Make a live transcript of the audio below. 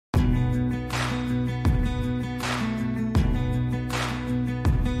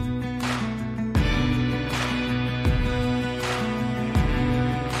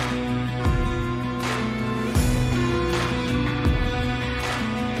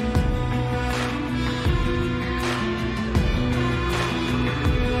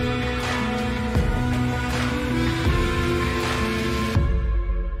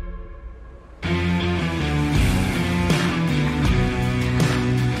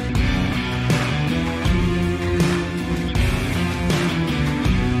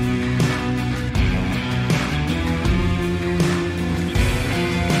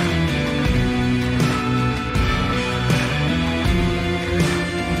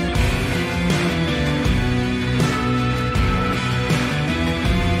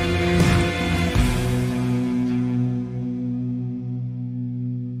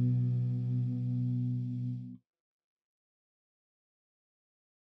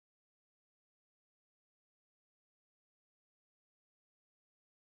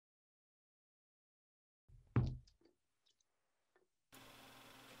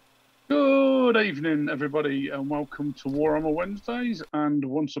Good evening, everybody, and welcome to Warhammer Wednesdays and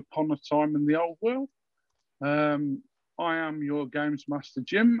Once Upon a Time in the Old World. I am your Games Master,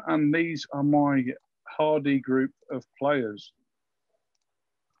 Jim, and these are my hardy group of players.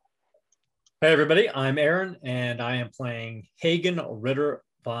 Hey, everybody, I'm Aaron, and I am playing Hagen Ritter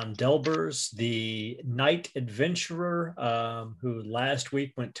von Delbers, the knight adventurer who last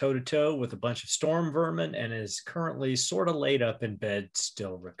week went toe-to-toe with a bunch of storm vermin and is currently sort of laid up in bed,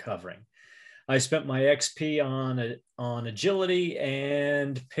 still recovering. I spent my XP on agility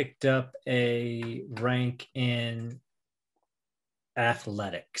and picked up a rank in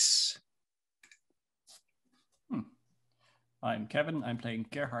athletics. I'm Kevin. I'm playing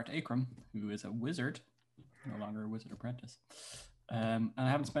Gerhard Akram, who is a wizard, no longer a wizard apprentice. And I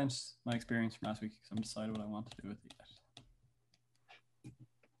haven't spent my experience from last week because I'm deciding what I want to do with it yet.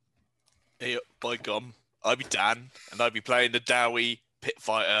 Hey, by gum, I'll be Dan, and I'll be playing the Dowie Pit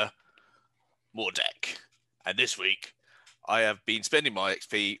Fighter Mordek. And this week, I have been spending my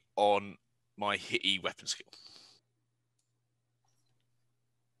XP on my hitty weapon skill.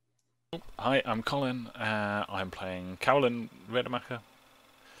 Hi, I'm Colin. I'm playing Cowlin Redemacher,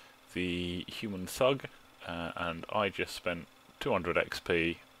 the human thug, and I just spent 200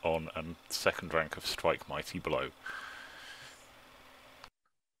 XP on a second rank of Strike Mighty Blow.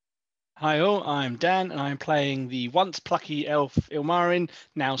 Hi all, I'm Dan, and I'm playing the once plucky elf Ilmarin,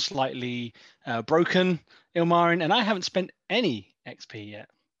 now slightly broken Ilmarin, and I haven't spent any XP yet.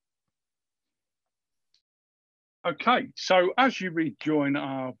 Okay, so as you rejoin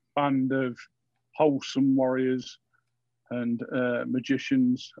our band of wholesome warriors and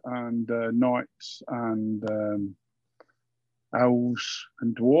magicians and knights and elves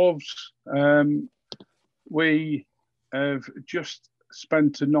and dwarves, we have just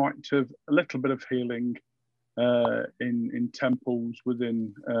spent a night of a little bit of healing in temples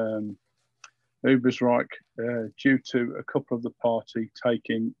within Ubersreich due to a couple of the party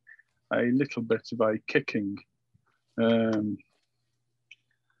taking a little bit of a kicking,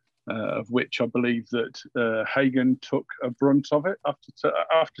 of which I believe that Hagen took a brunt of it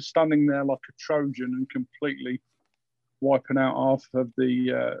after standing there like a Trojan and completely wiping out half of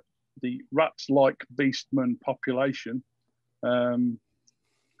the rats-like beastman population. And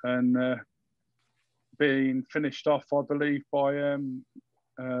being finished off, I believe, by I'm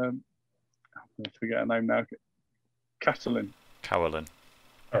going to forget her name now. Carolyn,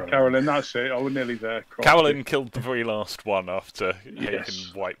 that's it. I was nearly there. Cowlin killed the very last one after Hagen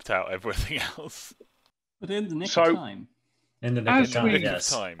wiped out everything else. But in the nick of time. In the nick of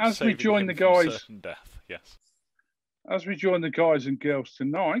time, as we join the guys, certain death, yes. As we join the guys and girls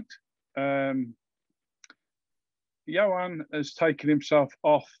tonight, Johan has taken himself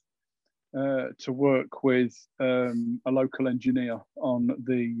off to work with a local engineer on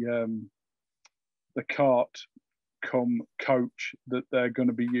the cart come coach that they're going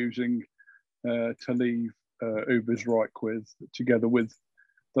to be using to leave Ubersreich with, together with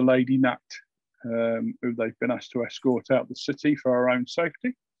the Lady Nat, who they've been asked to escort out the city for our own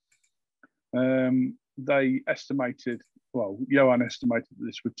safety. They estimated, well, Johan estimated that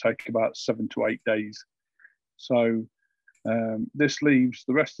this would take about 7 to 8 days. So this leaves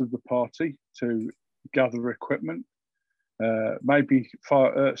the rest of the party to gather equipment, maybe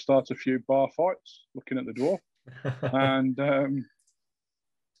start a few bar fights, looking at the dwarf, and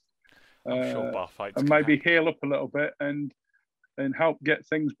sure bar fights and maybe heal up a little bit and help get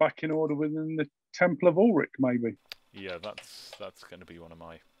things back in order within the Temple of Ulrich, maybe. Yeah, that's going to be one of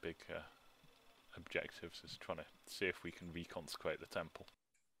my big objectives, is trying to see if we can reconsecrate the temple.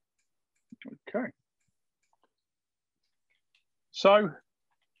 Okay. So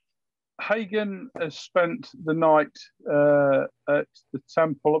Hagen has spent the night at the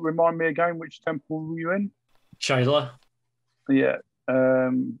temple. Remind me again, which temple were you in? Shaila. Yeah.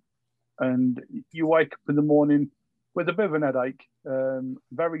 And you wake up in the morning with a bit of an headache,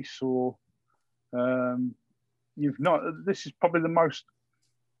 very sore. This is probably the most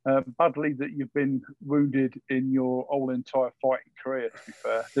badly that you've been wounded in your whole entire fighting career, to be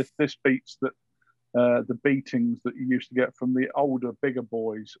fair. This beats the beatings that you used to get from the older, bigger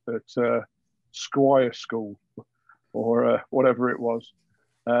boys at Squire School or whatever it was.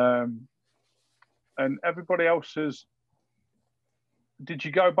 And everybody else has... Did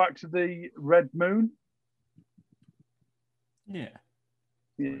you go back to the Red Moon? Yeah.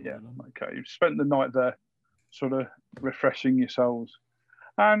 Yeah, okay. You've spent the night there sort of refreshing yourselves.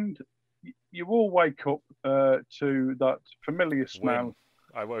 And you all wake up to that familiar smell.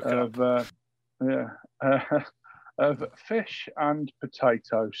 I woke up. Of fish and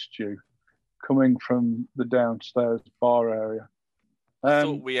potato stew coming from the downstairs bar area. I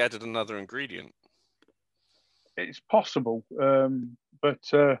thought we added another ingredient. It's possible, but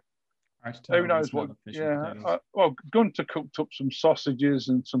who knows what? Yeah. Well, Gunter cooked up some sausages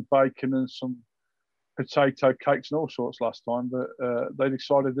and some bacon and some potato cakes and all sorts last time, but they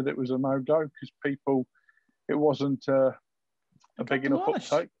decided that it was a no-go because it wasn't a big enough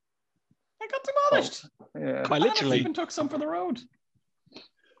uptake. I got demolished. Yeah, quite literally. I even took some for the road.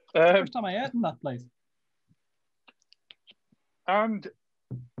 First time I ate in that place. And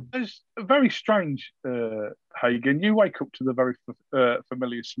it's very strange, Hagen. You wake up to the very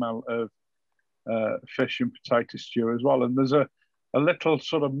familiar smell of fish and potato stew as well, and there's a little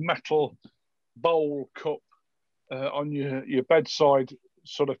sort of metal bowl cup on your bedside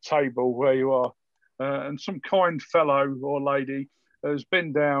sort of table where you are, and some kind fellow or lady has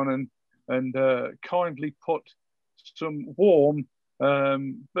been down and kindly put some warm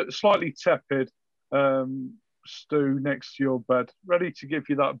but slightly tepid stew next to your bed, ready to give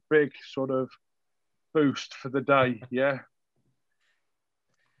you that big sort of boost for the day. Yeah.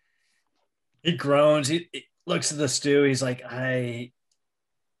 He groans. He looks at the stew. He's like, I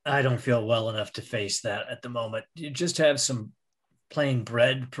don't feel well enough to face that at the moment. You just have some plain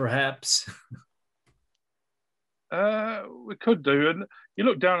bread, perhaps. We could do. And you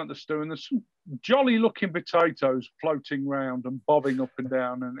look down at the stew, and there's some jolly looking potatoes floating round and bobbing up and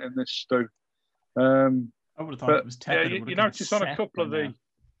down in this stew. I would have thought it was tepid. Yeah, you notice on a couple of the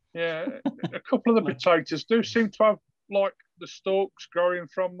potatoes do seem to have like the stalks growing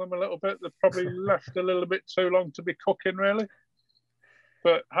from them a little bit. They're probably left a little bit too long to be cooking, really.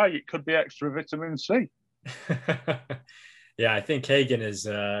 But hey, it could be extra vitamin C. Yeah, I think Hagen is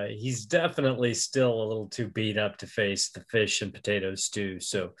he's definitely still a little too beat up to face the fish and potato stew.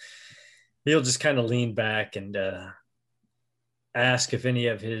 So he'll just kind of lean back and ask if any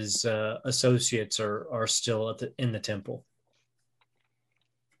of his associates are still in the temple.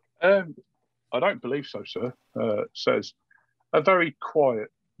 I don't believe so, sir. Says a very quiet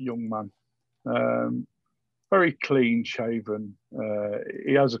young man, very clean shaven.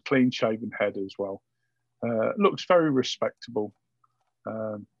 He has a clean shaven head as well. Looks very respectable.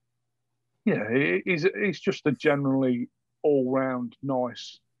 He's just a generally all round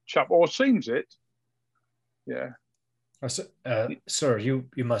nice chap, or seems it. Yeah. Sir, you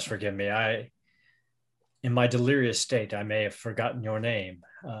must forgive me. In my delirious state, I may have forgotten your name.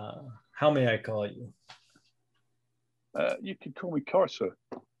 How may I call you? You can call me Kai, sir.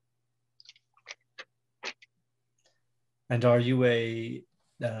 And are you a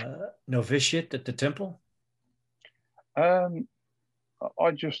novitiate at the temple?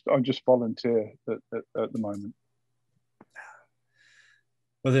 I just volunteer at the moment.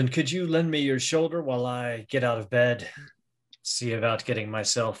 Well, then, could you lend me your shoulder while I get out of bed, see about getting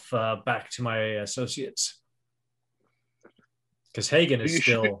myself back to my associates? Because Hagen is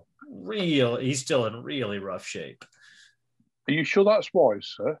still he's still in really rough shape. Are you sure that's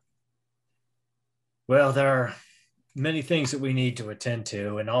wise, sir? Well, there are many things that we need to attend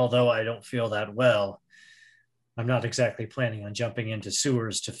to, and although I don't feel that well, I'm not exactly planning on jumping into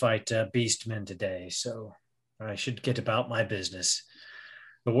sewers to fight beastmen today, so I should get about my business.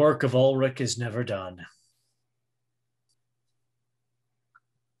 The work of Ulrich is never done.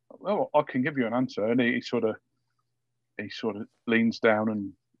 Well, I can give you an answer. And he sort of leans down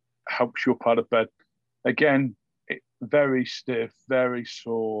and helps you up out of bed. Again, very stiff, very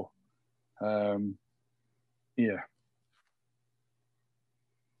sore. Yeah.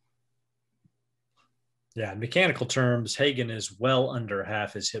 Yeah, in mechanical terms, Hagen is well under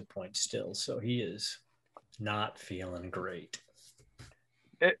half his hit points still, so he is not feeling great.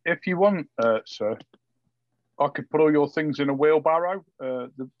 If you want, sir, I could put all your things in a wheelbarrow, the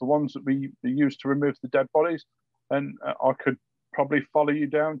ones that we use to remove the dead bodies, and I could probably follow you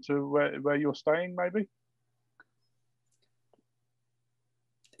down to where you're staying, maybe.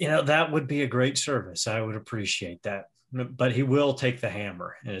 You know, that would be a great service. I would appreciate that. But he will take the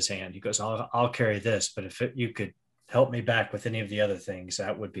hammer in his hand. He goes, I'll carry this, but if you could help me back with any of the other things,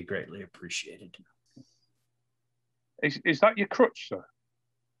 that would be greatly appreciated. Is that your crutch, sir?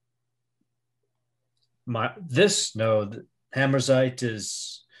 The Hammerzite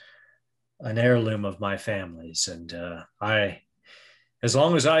is an heirloom of my family's, and as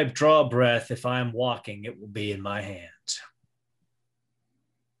long as I draw breath, if I'm walking, it will be in my hands.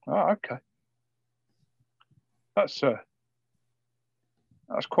 Oh, okay. That's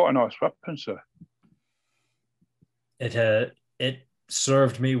quite a nice weapon, sir. It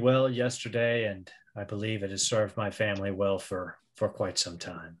served me well yesterday, and I believe it has served my family well for quite some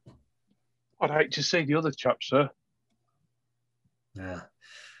time. I'd hate to see the other chap, sir. Yeah.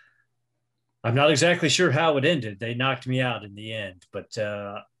 I'm not exactly sure how it ended. They knocked me out in the end, but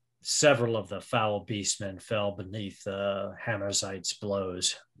several of the foul beastmen fell beneath Hammerzite's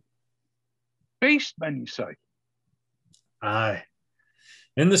blows. Beastmen, you say? Aye.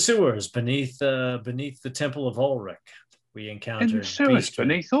 In the sewers beneath the Temple of Ulrich, we encountered In the sewers beastmen.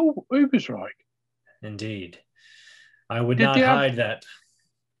 beneath all Ubersreich. Indeed. I would Did not they have- hide that.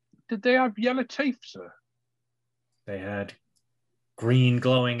 Did they have yellow teeth, sir? They had green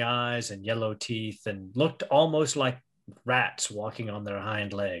glowing eyes and yellow teeth and looked almost like rats walking on their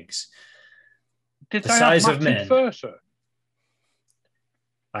hind legs. Did The they size have of matted men. fur, sir?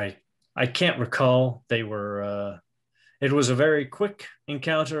 I can't recall. They were it was a very quick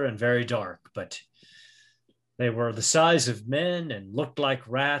encounter and very dark, but they were the size of men and looked like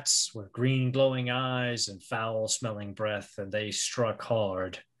rats with green glowing eyes and foul smelling breath, and they struck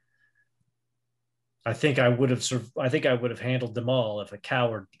hard. I think I would have handled them all if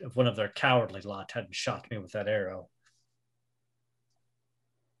one of their cowardly lot hadn't shot me with that arrow.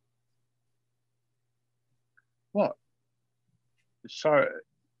 What? So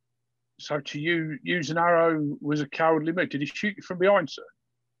to use an arrow was a cowardly move. Did he shoot you from behind, sir?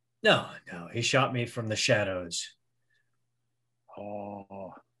 No, he shot me from the shadows.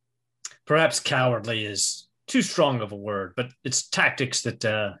 Oh, Perhaps cowardly is too strong of a word, but it's tactics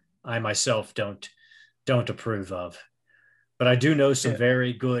that I myself don't approve of. But I do know some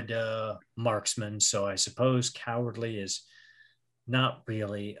very good marksmen, so I suppose cowardly is not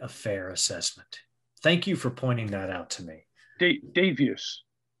really a fair assessment. Thank you for pointing that out to me. devious.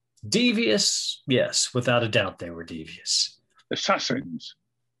 Devious? Yes, without a doubt they were devious. Assassins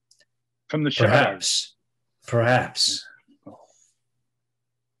from the shadows. Perhaps. Oh,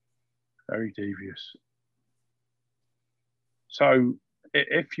 very devious. So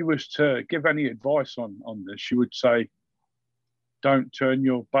if you was to give any advice on this, you would say, don't turn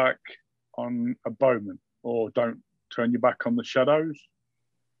your back on a bowman, or don't turn your back on the shadows.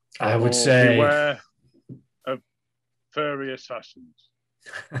 I would say beware of furry assassins.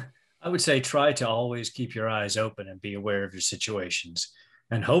 I would say try to always keep your eyes open and be aware of your situations.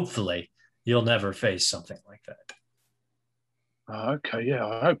 And hopefully you'll never face something like that. Okay, yeah,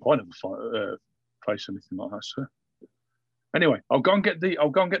 I hope I never face anything like that, sir. Anyway, I'll go and get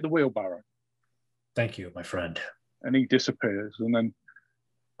the wheelbarrow. Thank you, my friend. And he disappears. And then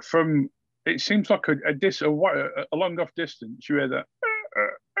it seems like a long off distance, you hear that.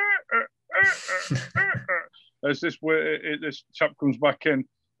 As this chap comes back in,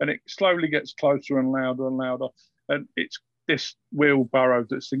 and it slowly gets closer and louder and louder. And it's this wheelbarrow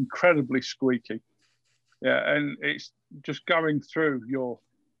that's incredibly squeaky. Yeah, and it's just going through your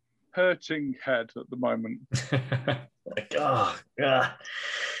hurting head at the moment.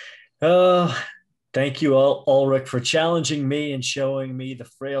 Thank you, Ulrich, for challenging me and showing me the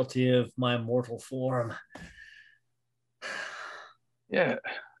frailty of my mortal form. Yeah.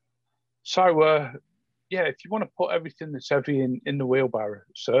 So, if you want to put everything that's heavy in the wheelbarrow,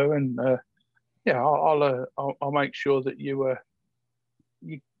 sir, and I'll make sure that you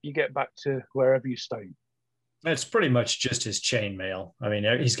get back to wherever you stay. It's pretty much just his chainmail. I mean,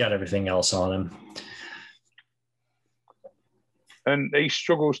 he's got everything else on him. And he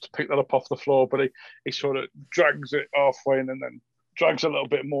struggles to pick that up off the floor, but he sort of drags it halfway in and then drags a little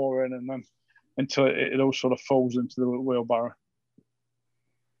bit more in, and then until it all sort of falls into the wheelbarrow.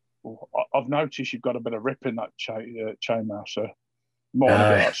 I've noticed you've got a bit of rip in that chainmail, sir. More get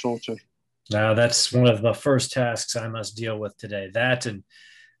that sorted. Now, that's one of the first tasks I must deal with today. That, and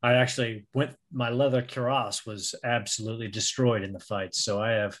I actually my leather cuirass was absolutely destroyed in the fight, so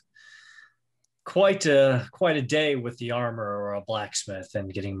I have quite a day with the armor or a blacksmith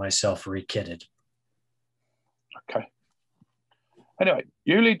and getting myself rekitted. Okay. Anyway,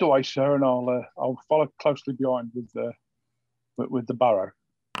 you lead the way, sir, and I'll follow closely behind with the barrow.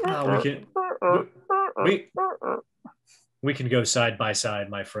 We can go side by side,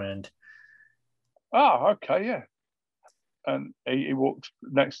 my friend. Oh, okay, yeah. And he walks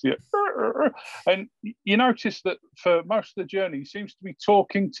next to you. And you notice that for most of the journey, he seems to be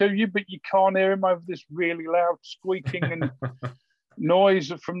talking to you, but you can't hear him over this really loud squeaking and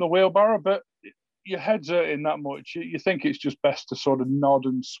noise from the wheelbarrow. But your head's hurting that much. You think it's just best to sort of nod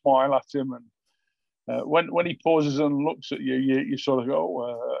and smile at him. And when he pauses and looks at you, you sort of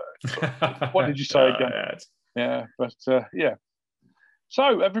go, what did you say again? Yeah, but yeah.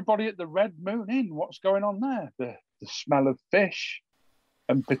 So everybody at the Red Moon Inn, what's going on there? The smell of fish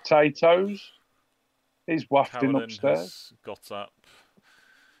and potatoes is wafting Carolyn upstairs. Has got up,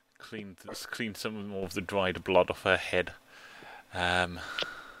 cleaned some more of the dried blood off her head.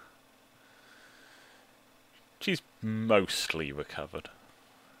 She's mostly recovered.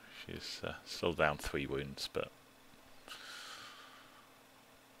 She's still down 3 wounds, but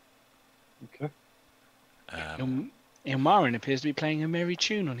Okay. Ilmarin appears to be playing a merry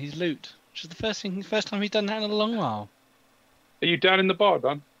tune on his lute, which is the first time he's done that in a long while. Are you down in the bar,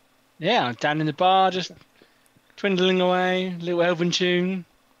 Dan? Yeah, I'm down in the bar, just twiddling away, little elven tune,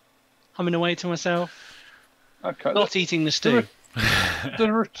 humming away to myself, Okay. not eating the stew.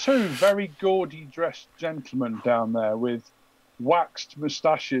 There are 2 very gaudy dressed gentlemen down there with waxed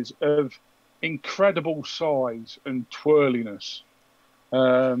moustaches of incredible size and twirliness.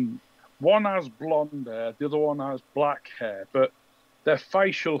 One has blonde hair, the other one has black hair, but their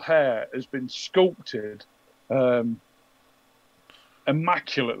facial hair has been sculpted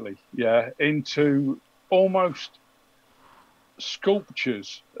immaculately, into almost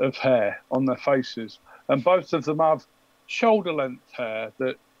sculptures of hair on their faces. And both of them have shoulder length hair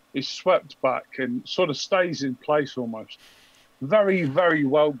that is swept back and sort of stays in place almost. Very, very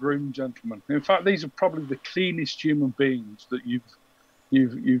well groomed gentlemen. In fact, these are probably the cleanest human beings that you've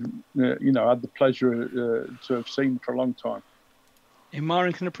had the pleasure to have seen for a long time.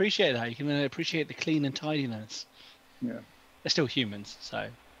 Ilmarin can appreciate that. You can appreciate the clean and tidiness. Yeah. They're still humans, so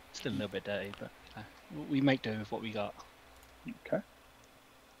still a little bit dirty, but we make do with what we got. Okay.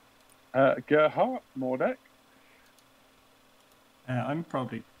 Gerhardt, Mordek. I'm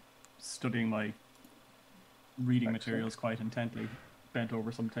probably studying my reading materials quite intently, bent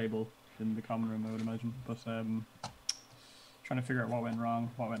over some table in the common room, I would imagine. But trying to figure out what went wrong,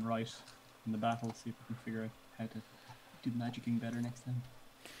 what went right in the battle, see if we can figure out how to do magicking better next time.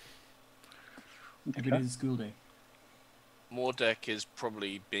 Okay. If it is school day. Mordek is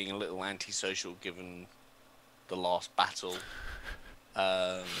probably being a little antisocial given the last battle,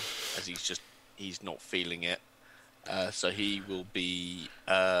 as he's not feeling it. So he will be.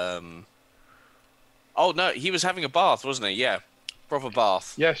 Oh no, he was having a bath, wasn't he? Yeah, proper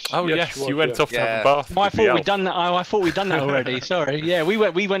bath. Yes. oh yes, was, you went off to have a bath. Oh, I with the thought we'd elf. done that. I thought we'd done that already. Sorry. Yeah, we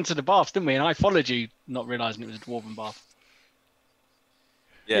went to the baths, didn't we? And I followed you, not realising it was a dwarven bath.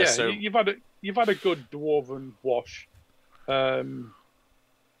 Yeah. So you've had a good dwarven wash.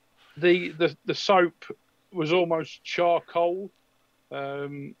 The soap was almost charcoal,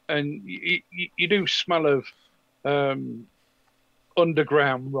 and you do smell of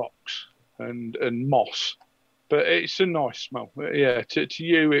underground rocks and moss, but it's a nice smell. Yeah, to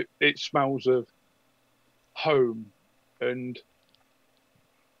you it smells of home and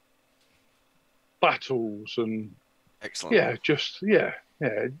battles and excellent. just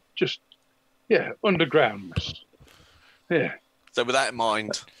undergroundness. Yeah. So with that in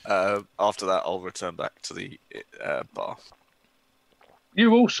mind, after that, I'll return back to the bar.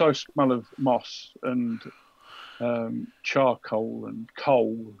 You also smell of moss and charcoal and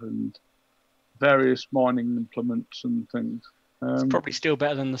coal and various mining implements and things. It's probably still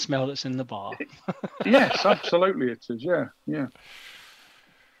better than the smell that's in the bar. Yes, absolutely it is. Yeah.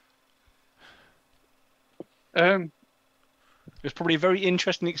 It was probably a very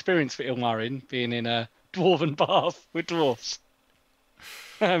interesting experience for Ilmarin, being in a dwarven bath with dwarfs.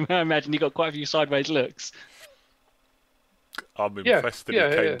 I imagine you got quite a few sideways looks. I'm impressed that he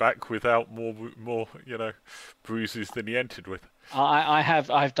came back without more bruises than he entered with.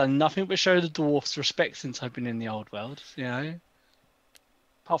 I've done nothing but show the dwarfs respect since I've been in the old world, apart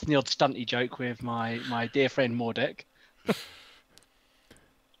from the odd stunty joke with my dear friend Mordek.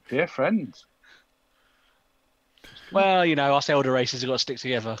 Dear friends. Well, us elder races have got to stick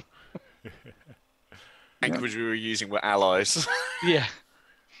together. Language we were using were allies. Yeah.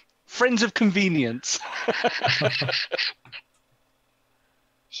 Friends of convenience.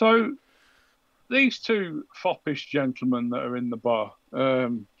 So, these 2 foppish gentlemen that are in the bar,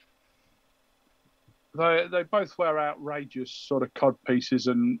 they both wear outrageous sort of codpieces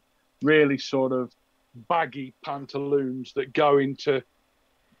and really sort of baggy pantaloons that go into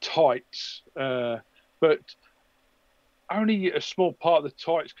tights, but only a small part of the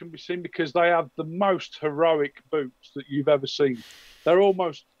tights can be seen because they have the most heroic boots that you've ever seen. They're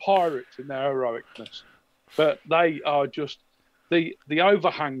almost pirates in their heroicness, but they are just the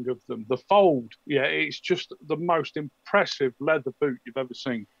overhang of them, the fold. Yeah, it's just the most impressive leather boot you've ever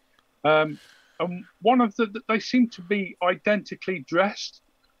seen. And one of they seem to be identically dressed,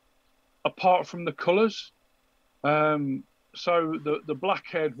 apart from the colours. So the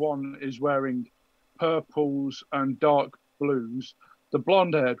black-haired one is wearing purples and dark blues. The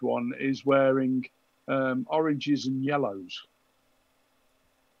blonde-haired one is wearing oranges and yellows.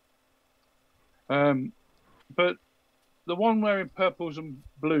 But the one wearing purples and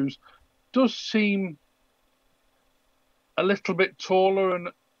blues does seem a little bit taller and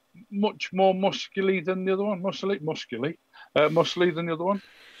much more muscly than the other one. Muscly than the other one.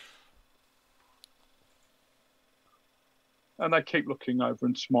 And they keep looking over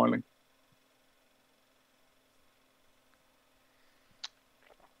and smiling.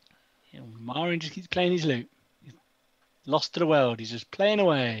 Ilmarin just keeps playing his lute. He's lost to the world. He's just playing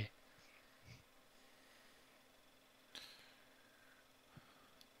away.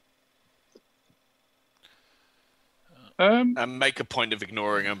 And make a point of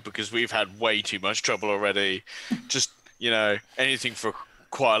ignoring them because we've had way too much trouble already. Just, anything for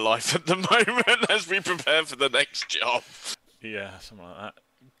quiet life at the moment as we prepare for the next job. Yeah, something like that.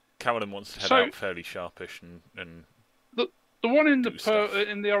 Cowlin wants to head out fairly sharpish and the one in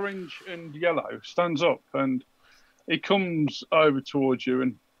the orange and yellow stands up and he comes over towards you,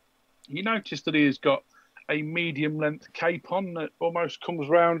 and you notice that he has got a medium length cape on that almost comes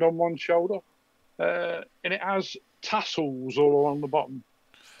round on one shoulder, and it has tassels all along the bottom.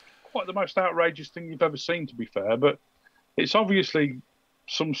 Quite the most outrageous thing you've ever seen, to be fair, but it's obviously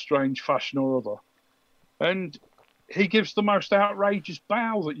some strange fashion or other. And he gives the most outrageous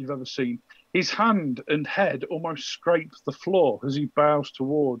bow that you've ever seen. His hand and head almost scrape the floor as he bows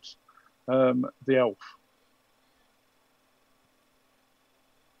towards the elf.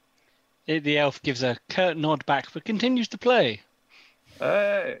 The elf gives a curt nod back, but continues to play.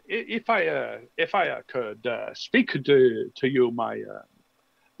 If I could speak to you, my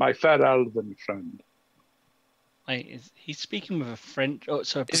fair elven friend. Wait, is he speaking with a French? Oh,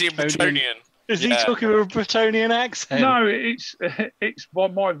 so is he a Bretonian? Is he talking with a Bretonian accent? No, it's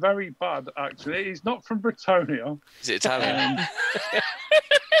my very bad accent. He's not from Bretonia. Is it Italian?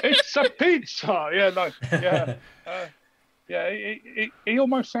 It's a pizza. Yeah, no, yeah, yeah. He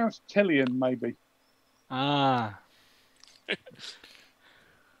almost sounds Tillian, maybe. Ah. It's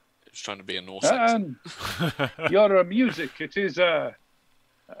trying to be a Norse accent. Your music, it is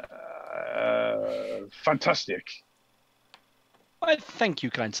fantastic. Well, thank you,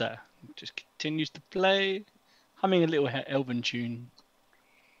 kind sir. Just continues to play, humming a little elven tune.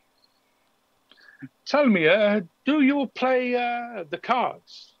 Tell me, do you play the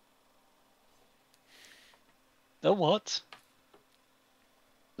cards? The what?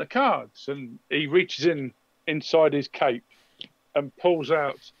 The cards. And he reaches inside his cape and pulls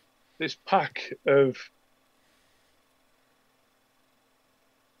out this pack of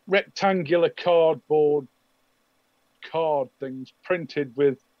rectangular cardboard card things printed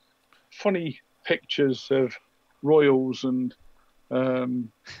with funny pictures of royals and to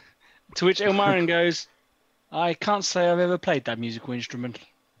which Ilmarin goes, I can't say I've ever played that musical instrument.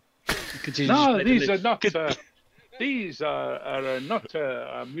 No, these are not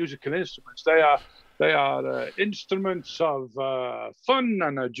musical instruments. They are instruments of fun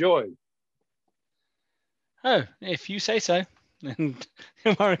and joy. Oh, if you say so. And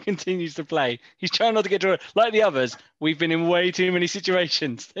Ilmarin continues to play. He's trying not to get to it. Like the others, we've been in way too many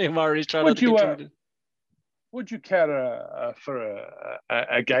situations. Ilmarin is trying not to get to it. Would you care for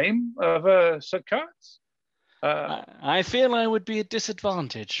a game of said cards? I feel I would be at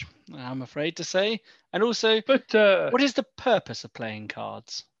disadvantage, I'm afraid to say. And also, but what is the purpose of playing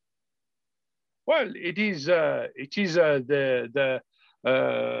cards? Well, it is the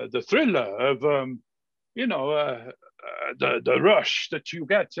thriller of the rush that you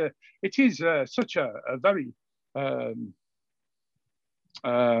get. It is such a very a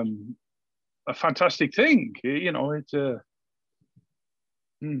fantastic thing.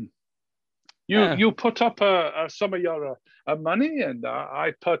 You put up some of your money, and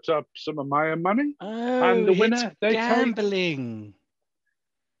I put up some of my money, and the winner they gambling.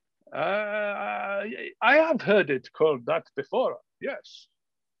 I have heard it called that before. Yes.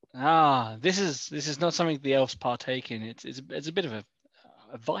 Ah, this is not something the elves partake in. It's a bit of a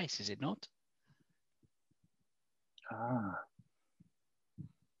vice, is it not? Ah.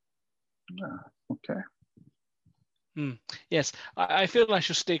 Okay. Yes, I feel I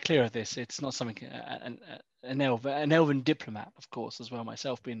should stay clear of this. It's not something an elven diplomat, of course, as well.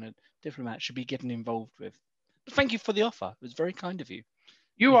 Myself being a diplomat, should be getting involved with. But thank you for the offer. It was very kind of you.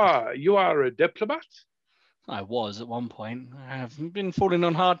 You are a diplomat? I was at one point. I have been falling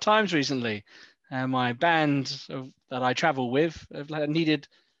on hard times recently. My band that I travel with have needed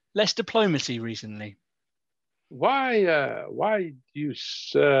less diplomacy recently. Why do you,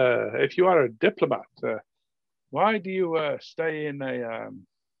 if you are a diplomat, why do you stay in a,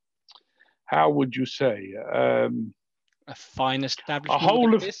 how would you say, a fine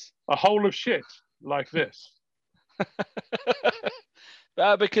establishment? A hole of shit like this?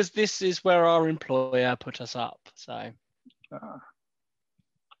 Because this is where our employer put us up. So, a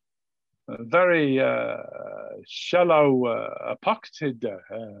very shallow, pocketed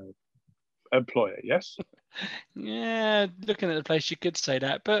employer, yes. Yeah, looking at the place, you could say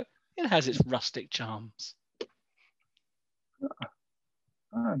that, but it has its rustic charms.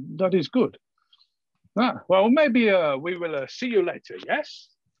 That is good. Well, maybe we will see you later, yes?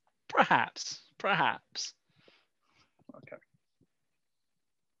 Perhaps.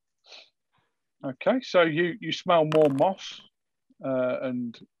 Okay, so you smell more moss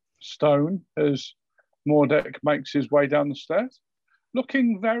and stone as Mordek makes his way down the stairs,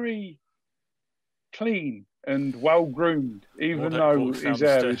 looking very clean and well groomed, even Mordek though walks down his the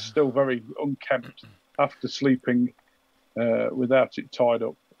hair stairs. is still very unkempt after sleeping without it tied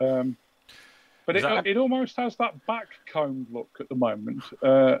up. But it almost has that back-combed look at the moment,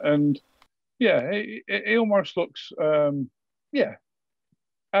 and yeah, it almost looks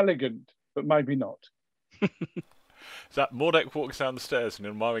elegant, but maybe not. That Mordek walks down the stairs and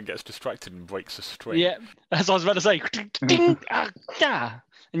Ilmarin gets distracted and breaks a string. Yeah, that's what I was about to say. Ding,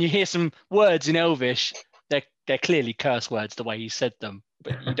 and you hear some words in Elvish. They're clearly curse words the way he said them,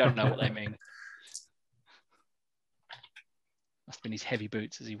 but you don't know what they mean. Must have been his heavy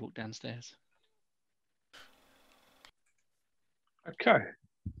boots as he walked downstairs. Okay.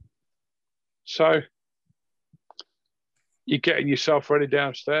 So you're getting yourself ready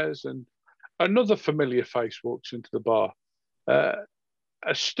downstairs, and another familiar face walks into the bar. A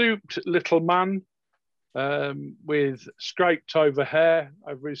stooped little man with scraped over hair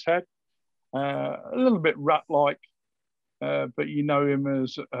over his head, a little bit rat-like, but you know him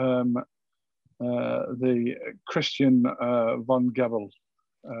as the Christian von Gebel,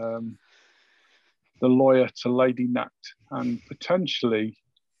 the lawyer to Lady Nat, and potentially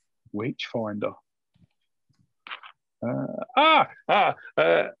Witchfinder.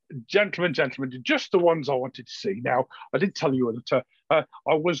 Gentlemen, just the ones I wanted to see. Now, I did tell you that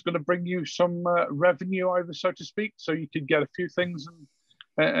I was going to bring you some revenue over, so to speak, so you could get a few things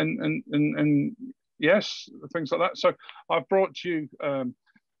and yes, things like that. So I brought you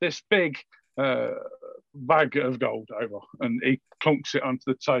this big bag of gold over, and he clunks it onto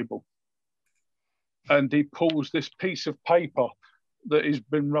the table, and he pulls this piece of paper that has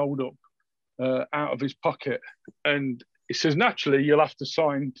been rolled up out of his pocket, and he says, naturally, you'll have to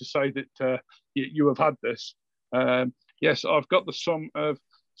sign to say that you have had this. Yes, I've got the sum of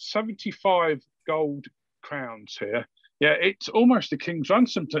 75 gold crowns here. Yeah, it's almost a king's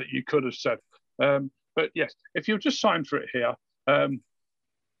ransom that you could have said. But yes, if you'll just sign for it here, then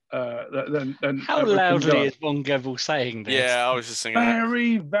how loudly is Von Gebel saying this? Yeah, I was just thinking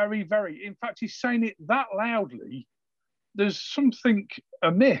very, very, very. In fact, he's saying it that loudly. There's something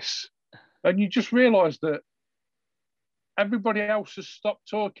amiss, and you just realise that everybody else has stopped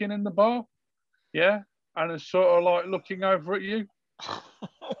talking in the bar, yeah, and is sort of like looking over at you.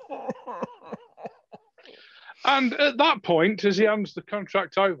 And at that point, as he hands the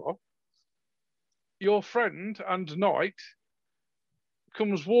contract over, your friend and knight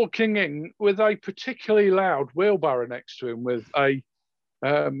comes walking in with a particularly loud wheelbarrow next to him, with a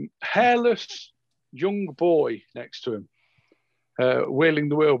hairless young boy next to him, wheeling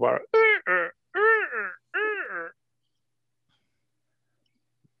the wheelbarrow.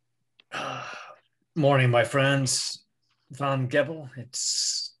 Morning, my friends. Von Gebel,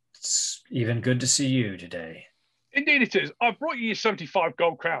 it's even good to see you today. Indeed it is. I brought you 75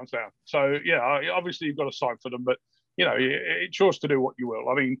 gold crowns down. So, yeah, obviously you've got to sign for them, but, you know, it's yours to do what you will.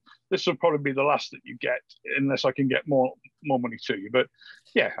 I mean, this will probably be the last that you get unless I can get more money to you. But,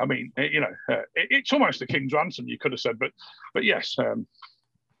 yeah, I mean, you know, it's almost a king's ransom, you could have said. But yes.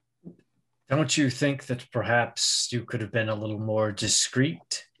 Don't you think that perhaps you could have been a little more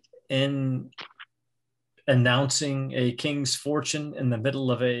discreet in announcing a king's fortune in the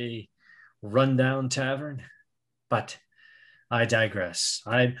middle of a rundown tavern? But I digress.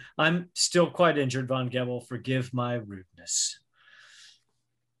 I'm still quite injured, Von Gebel. Forgive my rudeness.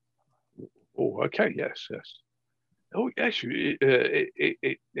 Oh, okay. Yes. Oh, yes.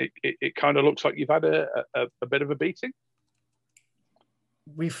 It kind of looks like you've had a bit of a beating.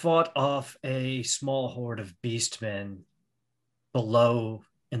 We fought off a small horde of beastmen below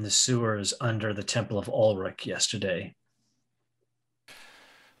in the sewers under the Temple of Ulrich yesterday.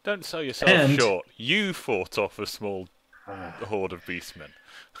 Don't sell yourself short. You fought off a small horde of beastmen.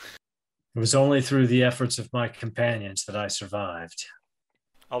 It was only through the efforts of my companions that I survived.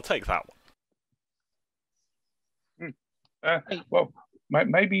 I'll take that one. Well,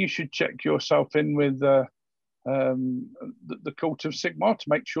 maybe you should check yourself in with the cult of Sigmar to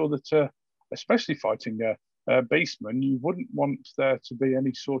make sure that, especially fighting beastmen, you wouldn't want there to be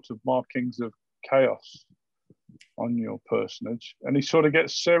any sort of markings of chaos on your personage. And he sort of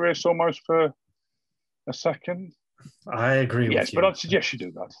gets serious almost for a second. I agree with you. Yes, but I'd suggest you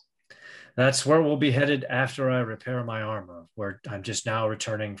do that. That's where we'll be headed after I repair my armor, where I'm just now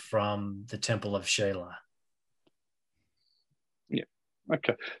returning from the Temple of Sheila.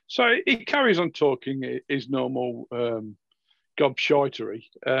 Okay. So he carries on talking his normal gobshitery.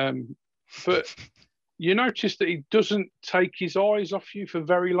 But you notice that he doesn't take his eyes off you for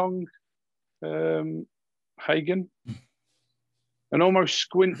very long, Hagen, and almost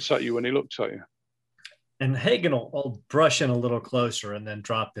squints at you when he looks at you. And Hagen will brush in a little closer and then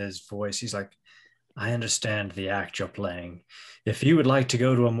drop his voice. He's like, I understand the act you're playing. If you would like to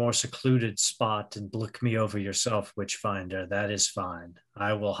go to a more secluded spot and look me over yourself, Witchfinder, that is fine.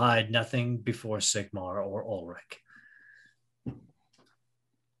 I will hide nothing before Sigmar or Ulrich.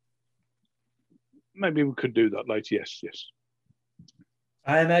 Maybe we could do that later. Yes.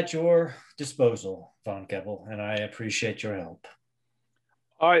 I am at your disposal, Von Kevel, and I appreciate your help.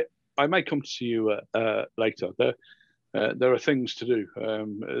 I may come to see you later. There are things to do.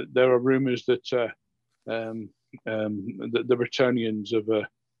 There are rumours that the Bretonnians have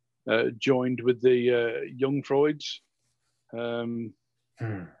joined with the young Freuds, and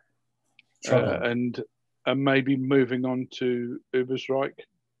maybe moving on to Ubersreich,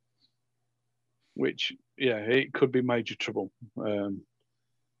 which, it could be major trouble.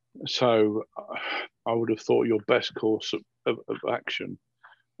 So I would have thought your best course of action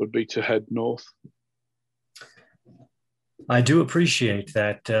would be to head north. I do appreciate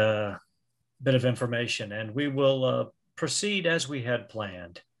that bit of information, and we will proceed as we had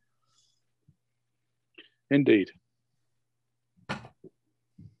planned. Indeed.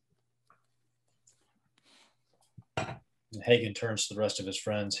 Hagen turns to the rest of his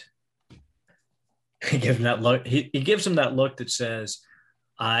friends. He gives him that look. He gives him that look that says,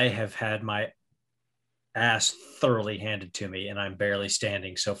 I have had my ass thoroughly handed to me and I'm barely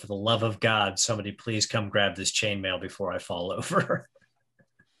standing. So for the love of God, somebody please come grab this chainmail before I fall over.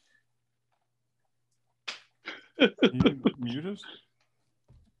 You muted?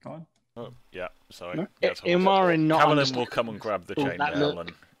 Go on. Oh, yeah, sorry. No? Ilmarin not Carolyn will come and grab the chainmail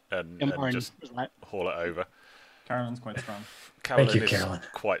and just right. haul it over. Carolyn's quite strong. Carolyn Thank you, is Carolyn.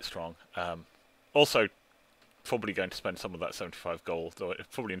 quite strong. Also, probably going to spend some of that 75 gold, or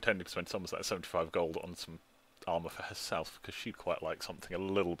probably intending to spend some of that 75 gold on some armor for herself, because she'd quite like something a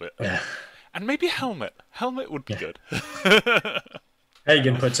little bit. Yeah. And maybe a helmet. Helmet would be good.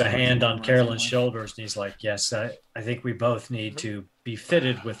 Hagen puts a hand on Carolyn's shoulders and he's like, yes, I think we both need to be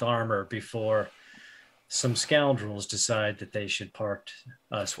fitted with armor before some scoundrels decide that they should part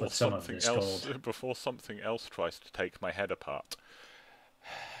us with some of this gold. Before something else tries to take my head apart.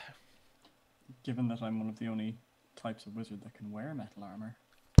 Given that I'm one of the only types of wizard that can wear metal armor,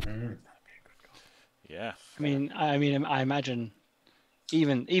 Mm. that'd be a good goal. Yeah. I imagine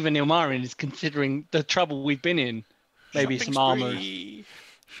even Ilmarin is considering the trouble we've been in. Maybe Shopping some armor. spree.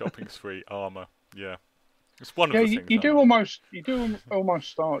 Shopping spree, armor. Yeah. It's one of Yeah, the you, things. you do almost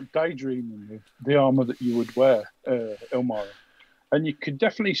start daydreaming of the armor that you would wear, Ilmarin, and you could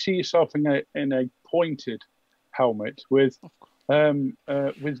definitely see yourself in a pointed helmet with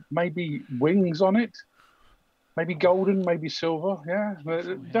maybe wings on it, maybe golden, maybe silver. Yeah,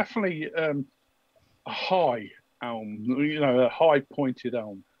 definitely a high elm. A high pointed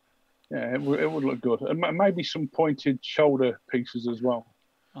elm. Yeah, it would look good, and maybe some pointed shoulder pieces as well.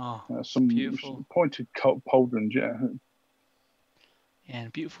 Oh, Some beautiful. pointed pauldrons, yeah. Yeah,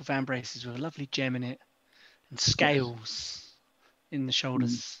 and beautiful fan braces with a lovely gem in it, and scales in the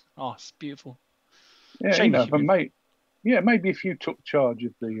shoulders. Oh, it's beautiful. Yeah, Shame if you but maybe if you took charge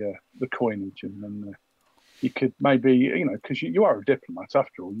of the coinage, and then you could maybe, because you are a diplomat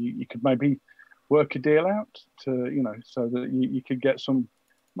after all, you could maybe work a deal out to, so that you could get some,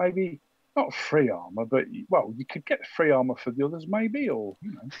 maybe not free armor, but you could get free armor for the others, maybe, or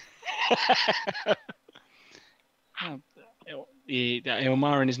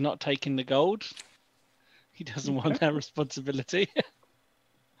Ilmarin is not taking the gold. He doesn't want that responsibility.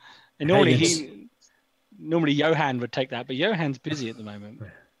 And normally Johan would take that, but Johan's busy at the moment.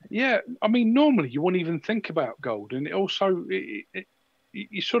 Yeah, I mean, normally you wouldn't even think about gold, and it also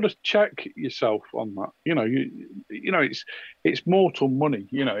you sort of check yourself on that. It's mortal money.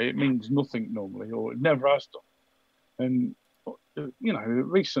 It means nothing normally, or it never has done. And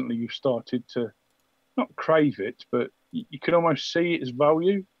recently you've started to not crave it, but you can almost see its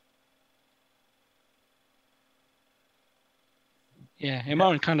value. Yeah,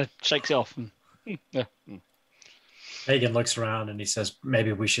 Ilmarin kind of shakes it off. Yeah. Hagen looks around and he says,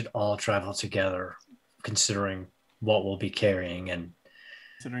 maybe we should all travel together, considering what we'll be carrying. And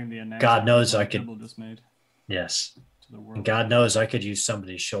Considering the announcement God knows that I could. Dribble just made Yes. to the world. And God knows I could use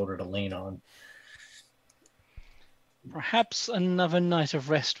somebody's shoulder to lean on. Perhaps another night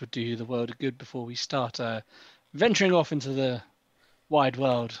of rest would do the world a good before we start venturing off into the wide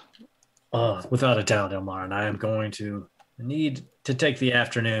world. Without a doubt, Elmar, and I am going to need to take the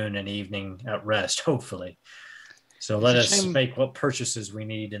afternoon and evening at rest, hopefully. So let us make what purchases we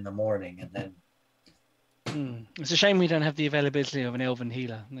need in the morning, and then. It's a shame we don't have the availability of an elven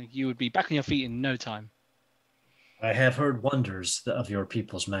healer. Like, you would be back on your feet in no time. I have heard wonders of your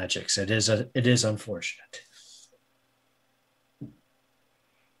people's magics. It is unfortunate.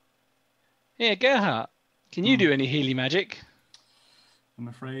 Yeah, Gerhardt, can you do any healing magic? I'm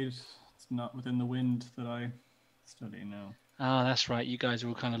afraid it's not within the wind that I study now. Ah, that's right. You guys are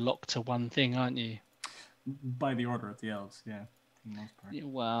all kind of locked to one thing, aren't you? By the order of the elves, yeah, for the most part. Yeah,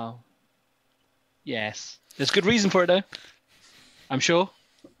 well, yes. There's good reason for it, though. I'm sure.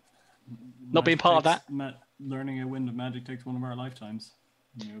 Not being part of that. Learning a wind of magic takes one of our lifetimes.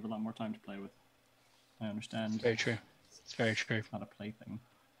 You have a lot more time to play with. I understand. Very true. It's very true. It's not a plaything.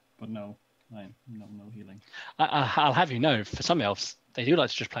 But no healing. I'll have you know, for some elves, they do like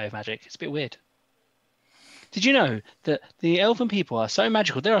to just play with magic. It's a bit weird. Did you know that the elven people are so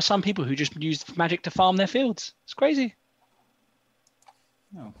magical? There are some people who just use magic to farm their fields. It's crazy.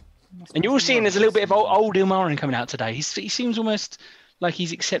 No. And you're all seeing there's a little bit of old Ilmarin coming out today. He seems almost like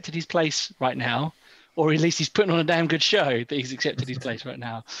he's accepted his place right now. Or at least he's putting on a damn good show that he's accepted his place right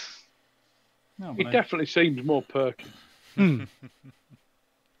now. No, He definitely seems more perky.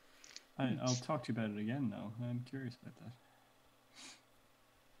 I'll talk to you about it again, though. I'm curious about that.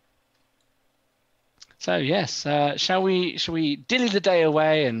 So yes, shall we dilly the day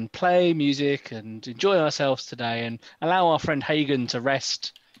away and play music and enjoy ourselves today and allow our friend Hagen to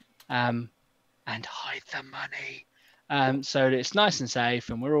rest, and hide the money, so that it's nice and safe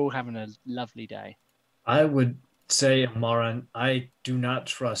and we're all having a lovely day. I would say, Maran, I do not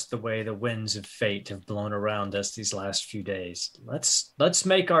trust the way the winds of fate have blown around us these last few days. Let's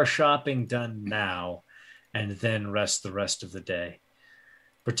make our shopping done now and then rest the rest of the day.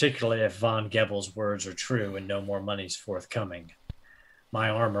 Particularly if Von Gebel's words are true and no more money's forthcoming. My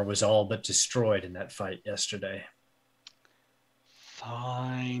armor was all but destroyed in that fight yesterday.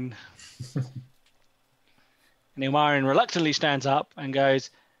 Fine. And Ilmarin reluctantly stands up and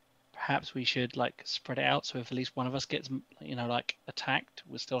goes, perhaps we should spread it out so if at least one of us gets attacked,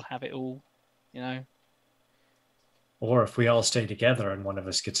 we'll still have it all, Or if we all stay together and one of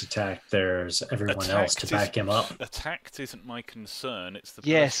us gets attacked, there's everyone else to back him up. Attacked isn't my concern. It's the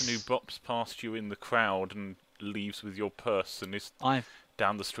person who bops past you in the crowd and leaves with your purse and is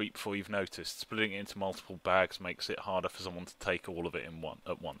down the street before you've noticed. Splitting it into multiple bags makes it harder for someone to take all of it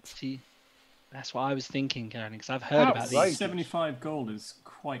at once. See, that's what I was thinking, Karen, because I've heard about these. 75 gold is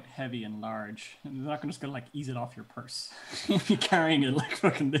quite heavy and large. And they're not just going to ease it off your purse. You'll be carrying it like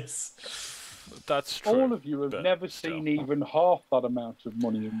fucking this. That's true. All of you have never seen even half that amount of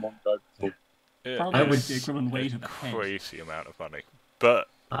money in one go before. Probably the equivalent weight of a crazy amount of money. But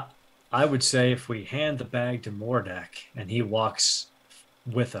I would say if we hand the bag to Mordak and he walks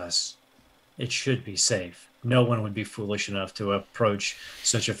with us, it should be safe. No one would be foolish enough to approach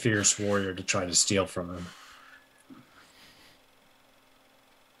such a fierce warrior to try to steal from him.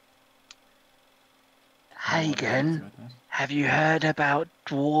 Hagen, have you heard about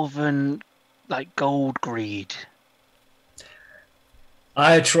dwarven gold greed?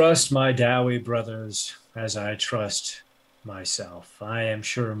 I trust my Dowie brothers as I trust myself. I am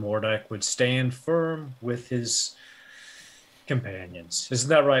sure Mordak would stand firm with his companions. Isn't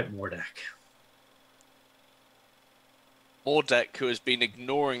that right, Mordak? Mordak, who has been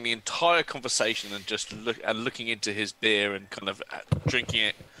ignoring the entire conversation and just looking into his beer and kind of drinking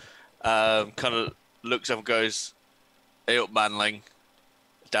it, kind of looks up and goes, "Hey up, manling.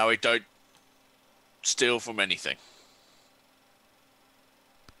 Dowie, don't steal from anything."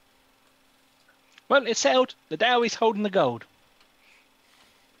 Well, it's settled. The Dowie's holding the gold.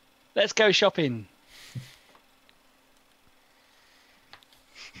 Let's go shopping.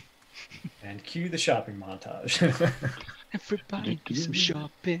 And cue the shopping montage. Everybody do some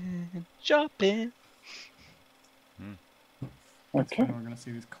shopping. Shopping. Okay. We're going to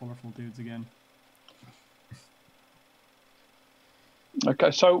see these colourful dudes again.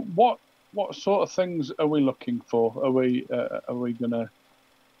 Okay, so what sort of things are we looking for? Are we going to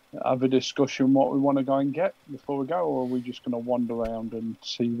have a discussion what we want to go and get before we go, or are we just going to wander around and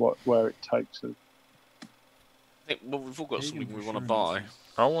see where it takes us? I think we've all got something we want to buy.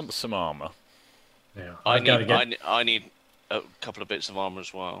 I want some armour. Yeah, I need a couple of bits of armour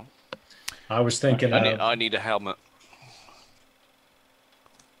as well. I was thinking I need a helmet.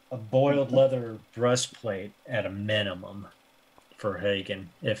 A boiled leather breastplate at a minimum for Hagen,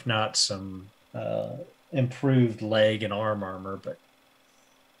 if not some improved leg and arm armor. But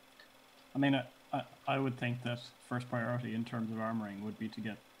I mean, I would think that first priority in terms of armoring would be to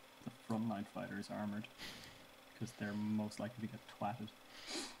get the frontline fighters armored, because they're most likely to get twatted.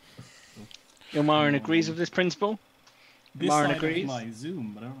 Ilmarin agrees with this principle. This Ilmarin side agrees. of my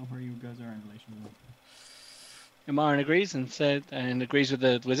Zoom, but I don't know where you guys are in relation to that. Ilmarin agrees and agrees with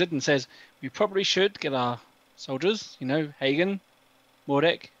the wizard and says we probably should get our soldiers. You know, Hagen,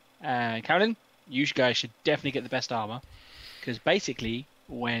 Mordek, and Carolyn. You guys should definitely get the best armor, because basically,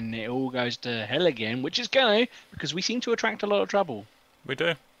 when it all goes to hell again, which is going to, because we seem to attract a lot of trouble. We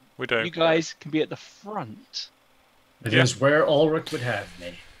do. We do. You guys can be at the front. It is where Ulrich would have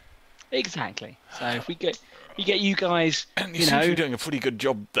me. Exactly. So if we get you guys, And you seem know, to be doing a pretty good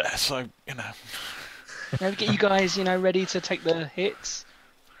job there, so, you know. we get you guys, you know, ready to take the hits,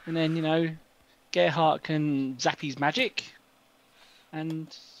 and then, you know, Gerhardt can zap his magic,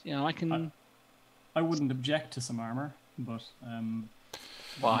 and, you know, I can. I wouldn't object to some armor, but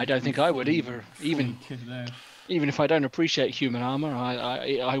Well, I don't think I would either. Fully kitted out. Even if I don't appreciate human armor,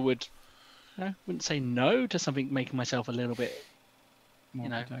 I would, you know, wouldn't say no to something making myself a little bit More you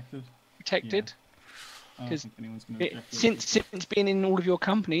know, protected. protected. I don't 'Cause think anyone's going to object to it. Since being in all of your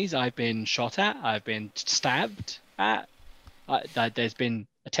companies, I've been shot at, I've been stabbed at. There's been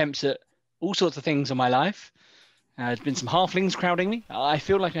attempts at all sorts of things in my life. There's been some halflings crowding me. I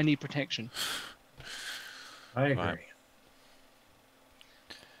feel like I need protection. I agree. Right.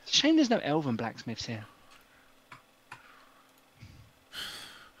 It's a shame there's no elven blacksmiths here.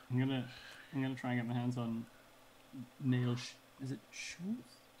 I'm gonna try and get my hands on nail. Is it shoes?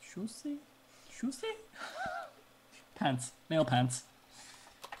 Pants, nail pants,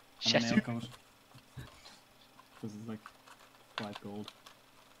 and a nail Chef. coat. This is like 5 gold.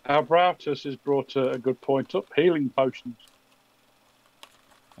 Albratus has brought a good point up. Healing potions.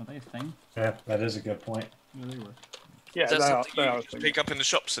 Are they a thing? Yeah, that is a good point. Yeah, they were. Yeah, Is that they are. something They you are a can thing. pick up in the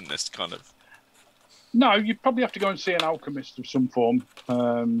shops in this kind of? No, you'd probably have to go and see an alchemist of some form.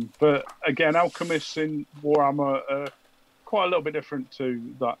 But again, alchemists in Warhammer are quite a little bit different to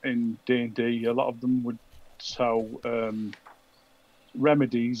that in D&D. A lot of them would sell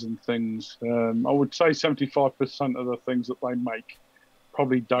remedies and things. I would say 75% of the things that they make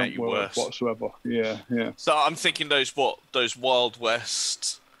probably Make don't you work worse. whatsoever. Yeah. So I'm thinking those Wild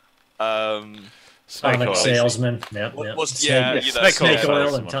West. Snake Sonic oil. salesman. Yep, What yep. was Snake, yeah, yeah, you know, snake oil snake oil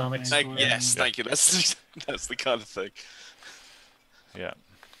salesman. and tonics. Snake- yes, thank you. That's the kind of thing. Yeah.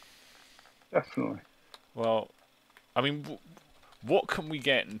 Definitely. Well, I mean, what can we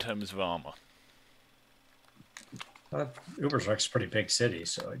get in terms of armor? Ubersrecht's a pretty big city,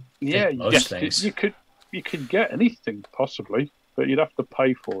 so I think Yeah, most things. you could get anything possibly, but you'd have to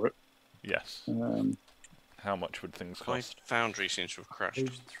pay for it. Yes. How much would things My cost? foundry seems to have crashed.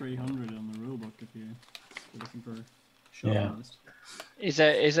 Page 300 on the rulebook if you're looking for a shop Yeah. list.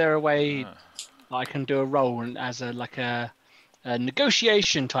 Is there a way Ah. I can do a role and as a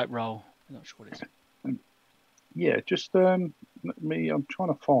negotiation type role? I'm not sure what it is. Yeah, just I'm trying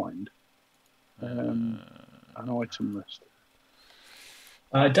to find an item list.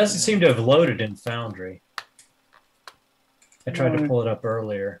 It doesn't seem to have loaded in Foundry. I tried to No. pull it up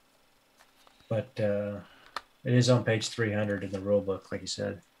earlier, but it is on page 300 in the rulebook, like you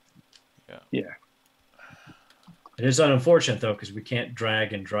said. Yeah. It is unfortunate though, because we can't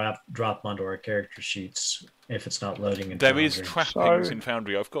drag and drop them onto our character sheets if it's not loading in There Foundry. is trappings So- in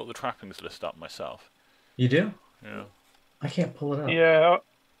Foundry. I've got the trappings list up myself. You do? Yeah. I can't pull it up. Yeah,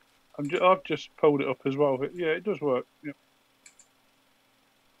 I've just pulled it up as well. Yeah, it does work. Yeah.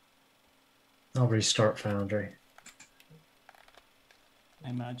 I'll restart Foundry. I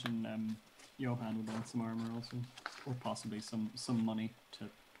imagine Johan would want some armor also, or possibly some money to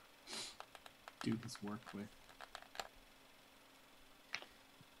do his work with.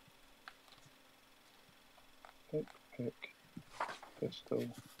 Pick pistol.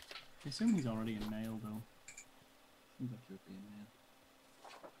 I assume he's already in mail though. Seems like he would be in mail.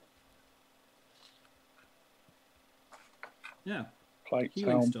 Yeah, Plate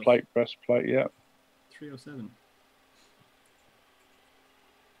Healing helm, stuff. plate breastplate. Yeah. 307.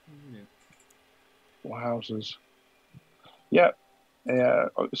 What do we do? Wowzers. Yeah. Yeah.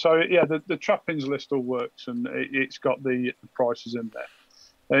 So yeah, the trappings list all works, and it's got the prices in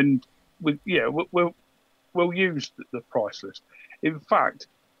there, and we'll use the price list. In fact,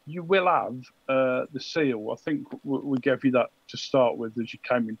 you will have the seal. I think we gave you that to start with as you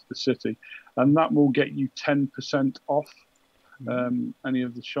came into the city, and that will get you 10% off any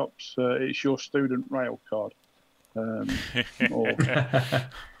of the shops. It's your student rail card. Or,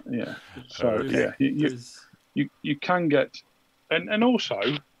 yeah. So Okay. yeah, There's- you can get, and also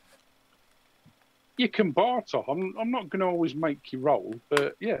you can barter. I'm not going to always make you roll,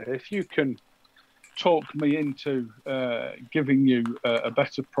 but yeah, if you can talk me into giving you a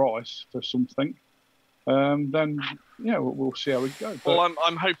better price for something, then yeah, we'll see how we go. But, Well,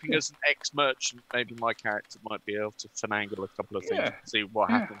 I'm hoping as an ex-merchant, maybe my character might be able to finagle a couple of things Yeah, and see what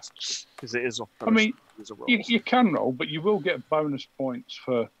yeah. happens. Because it is off. I mean, as a roll. you can roll, but you will get bonus points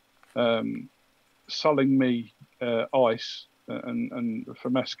for selling me ice and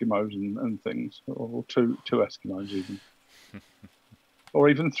from Eskimos and things, or two Eskimos even, or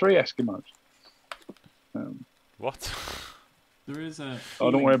even 3 Eskimos. What? There is a.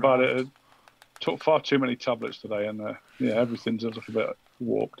 Oh, don't worry about draft. it. Took far too many tablets today, and yeah, everything's a little bit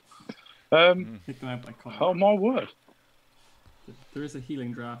warped. Pick them out by colour. Oh my word! There is a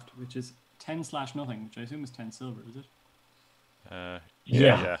healing draft, which is 10/0, which I assume is 10 silver, is it?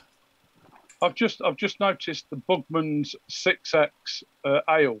 Yeah. I've just noticed the Bugman's 6x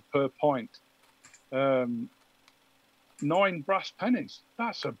ale per pint, 9 brass pennies.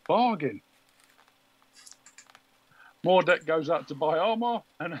 That's a bargain. Mordek goes out to buy armor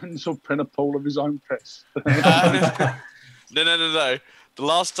and ends up in a pool of his own piss. No. The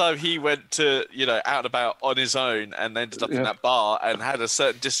last time he went to, out and about on his own and ended up in that bar and had a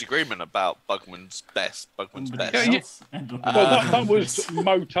certain disagreement about Bugman's best. Yeah, well, that was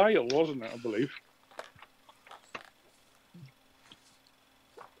Motel, wasn't it? I believe.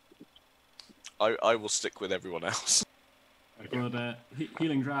 I will stick with everyone else. But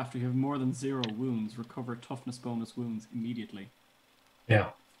healing draft, you have more than 0 wounds. Recover toughness bonus wounds immediately. Yeah.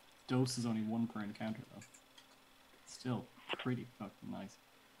 Dose is only 1 per encounter, though. Still pretty fucking nice.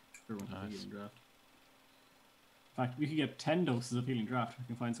 Everyone has a healing draft. In fact, we could get 10 doses of healing draft. We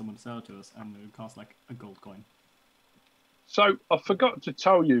can find someone to sell it to us, and it would cost like a gold coin. So I forgot to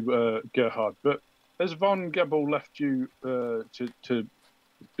tell you, Gerhard, but as Von Gebel left you to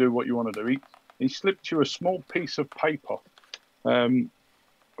do what you want to do, he slipped you a small piece of paper. And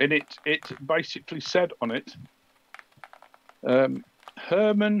it basically said on it,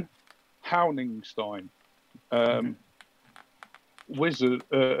 Herman Hauningstein, wizard.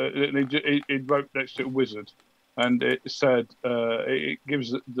 It wrote next to it wizard, and it said it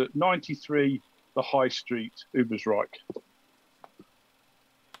gives the 93 the High Street, Ubersreich.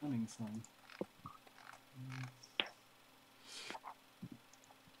 Hauningstein.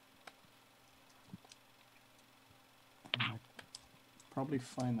 Probably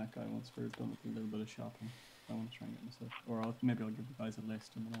find that guy once we're done with a little bit of shopping. I want to try and get myself, or maybe I'll give you guys a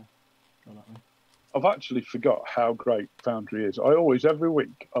list and then I'll go that way. I've actually forgot how great Foundry is. I always, every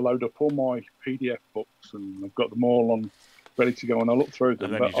week, I load up all my PDF books and I've got them all on ready to go and I look through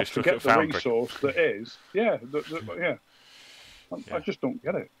them. And then But I forget the resource that is. Yeah, yeah. I just don't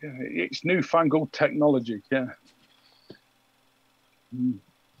get it. Yeah, it's newfangled technology. Yeah.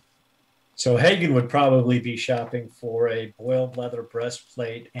 So Hagen would probably be shopping for a boiled leather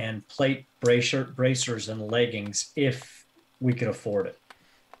breastplate and plate bracers and leggings if we could afford it.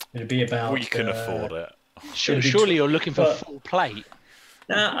 It'd be about. We can afford it. Surely you're looking for full plate.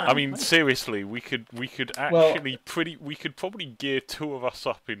 I mean, seriously, we could actually we could probably gear 2 of us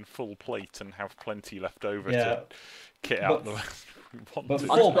up in full plate and have plenty left over to kit out the rest.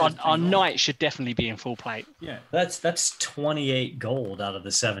 Our knight should definitely be in full plate. Yeah, that's 28 gold out of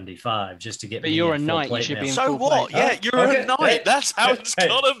the 75 just to get. But you're a knight, you should be in full plate. So what? Yeah, you're a knight. That's how it's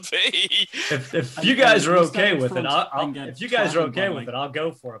gotta be. If you guys are okay with it, I'll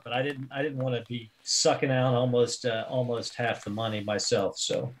go for it. But I didn't want to be sucking out almost half the money myself.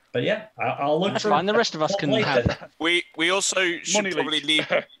 So, but yeah, I'll look. That's fine. The rest of us can have. We also should Money probably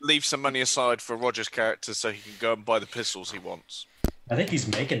leave some money aside for Roger's character so he can go and buy the pistols he wants. I think he's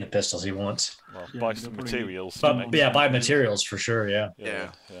making the pistols he wants. Well, buy some materials. Buy materials for sure. Yeah.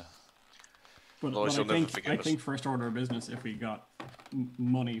 But I think first order of business, if we got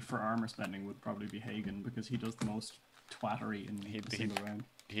money for armor spending, would probably be Hagen because he does the most twattery in a single round.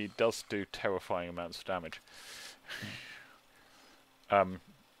 He does do terrifying amounts of damage. And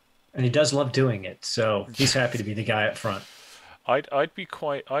he does love doing it, so he's happy to be the guy up front. I'd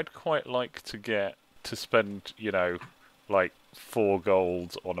quite like to spend, like 4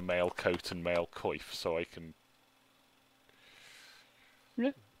 gold on a mail coat and mail coif, so I can.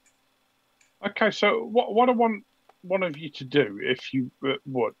 Yeah. Okay, so what I want one of you to do, if you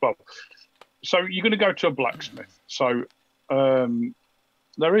would, so you're going to go to a blacksmith. So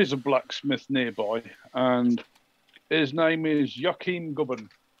there is a blacksmith nearby, and his name is Joachim Gubben.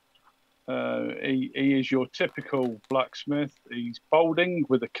 He is your typical blacksmith. He's balding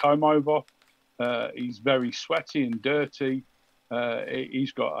with a comb over. He's very sweaty and dirty.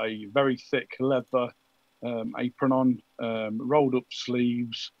 He's got a very thick leather apron on, rolled up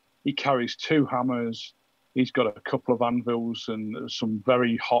sleeves. He carries 2 hammers. He's got a couple of anvils and some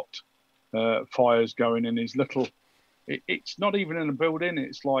very hot fires going in his little. It's not even in a building.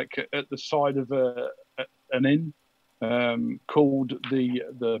 It's like at the side of an inn called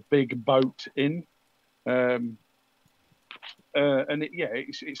the Big Boat Inn. And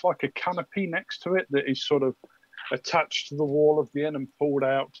it's like a canopy next to it that is sort of attached to the wall of the inn and pulled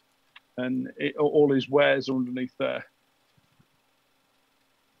out, and all his wares are underneath there.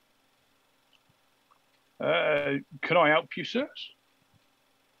 Can I help you, sirs?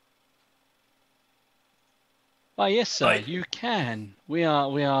 Oh yes, sir. You can. We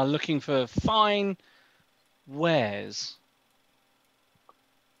are looking for fine wares.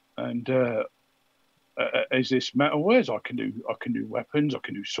 And is this metal wares? I can do weapons. I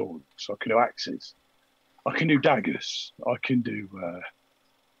can do swords. I can do axes. I can do daggers. I can do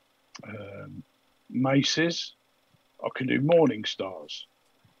maces. I can do morning stars.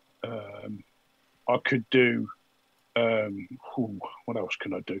 I could do. What else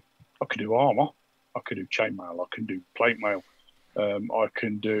can I do? I could do armor. I can do chainmail. I can do plate mail. I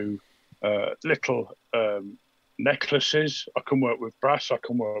can do little necklaces. I can work with brass. I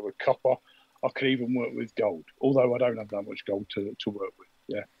can work with copper. I can even work with gold, although I don't have that much gold to work with.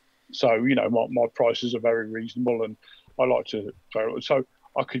 Yeah. So, my prices are very reasonable, and I like to. So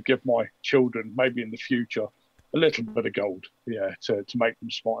I could give my children, maybe in the future, a little bit of gold, to make them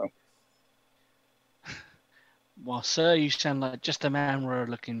smile. Well, sir, you sound like just the man we're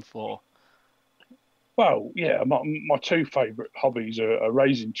looking for. Well, yeah, my two favourite hobbies are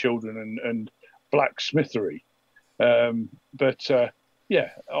raising children and blacksmithery. But I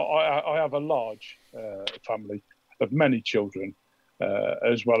have a large family of many children,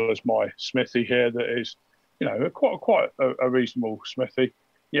 as well as my smithy here that is, quite a reasonable smithy.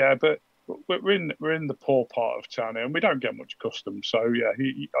 Yeah, but we're in the poor part of town here, and we don't get much custom. So yeah,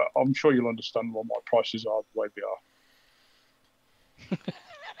 I'm sure you'll understand why my prices are the way they are.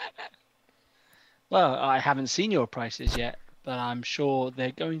 Well, I haven't seen your prices yet, but I'm sure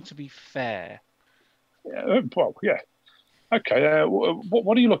they're going to be fair. Yeah, well, yeah. Okay,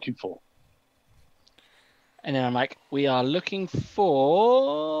 what are you looking for? And then I'm like, we are looking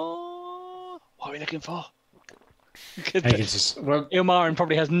for... What are we looking for? Ilmarin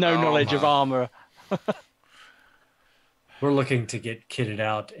probably has no knowledge of armor. We're looking to get kitted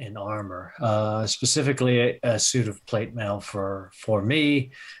out in armor, specifically a suit of plate mail for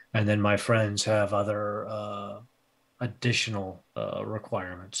me, and then my friends have other additional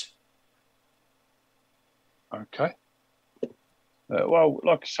requirements. Okay. Well,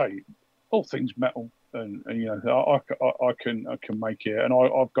 like I say, all things metal, and I can make it, and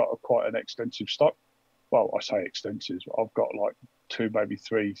I've got quite an extensive stock. Well, I say extensive. I've got like 2, maybe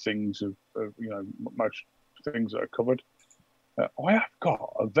 3 things of most things that are covered. I have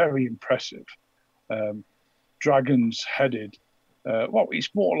got a very impressive dragon's headed. Well,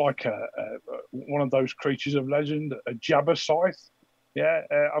 it's more like one of those creatures of legend, a Jabbercythe. Yeah,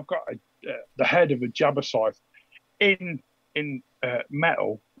 I've got the head of a Jabbercythe in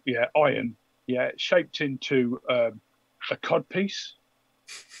metal. Yeah, iron. Yeah, shaped into a codpiece.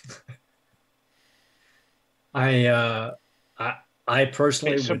 I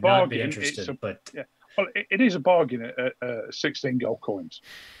personally would not be interested, but yeah. Well, it is a bargain at 16 gold coins.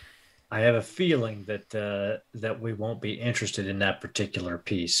 I have a feeling that we won't be interested in that particular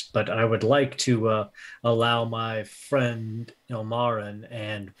piece. But I would like to allow my friend Ilmarin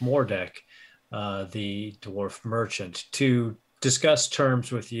and Mordek, the dwarf merchant, to discuss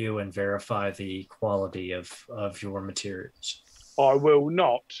terms with you and verify the quality of your materials. I will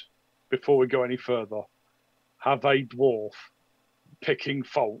not, before we go any further, have a dwarf picking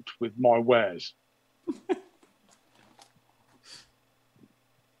fault with my wares.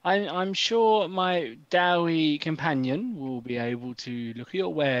 I'm sure my Dowie companion will be able to look at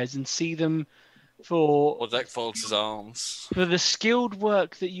your wares and see them for Deck folds his arms. For the skilled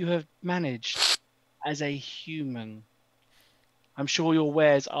work that you have managed as a human. I'm sure your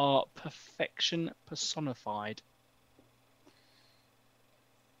wares are perfection personified.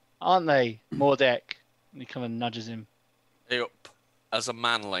 Aren't they, Mordek? And he kind of nudges him. Yep. As a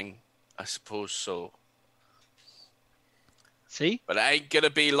manling, I suppose so. See? But it ain't going to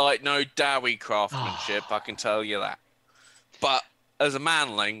be like no Dowie craftsmanship, I can tell you that. But as a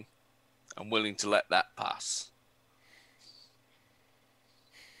manling, I'm willing to let that pass.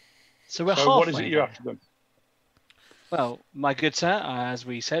 So we're halfway. What is it you're after them? Well, my good sir, as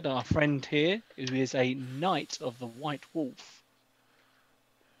we said, our friend here, who is a Knight of the White Wolf.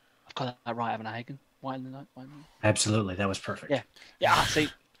 I've got that right, haven't I, Hagen? White and the Knight? Absolutely, that was perfect. Yeah, see.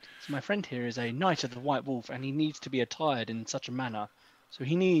 So my friend here is a Knight of the White Wolf, and he needs to be attired in such a manner. So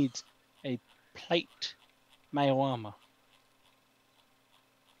he needs a plate mail armor.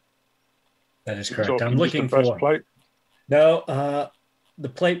 That is correct. I'm looking for breastplate. No,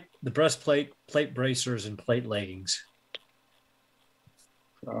 the breastplate, plate bracers, and plate leggings.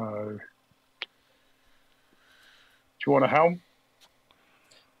 Do you want a helm?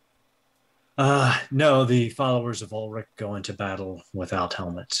 No, the followers of Ulrich go into battle without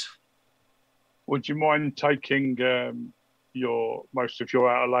helmets. Would you mind taking most of your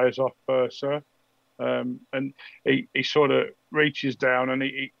outer layers off, sir? And he sort of reaches down and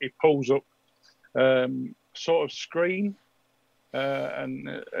he pulls up sort of screen, and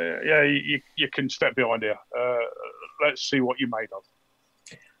you can step behind here. Let's see what you're made of.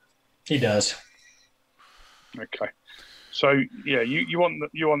 He does. Okay. So yeah, you want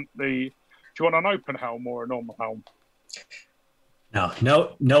the. Do you want an open helm or a normal helm?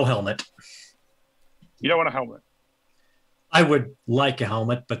 No helmet. You don't want a helmet? I would like a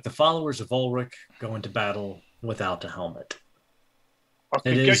helmet, but the followers of Ulrich go into battle without a helmet. I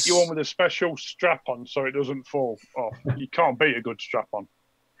could get you on with a special strap on so it doesn't fall off. You can't beat a good strap on.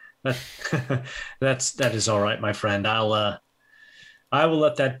 That is all right, my friend. I will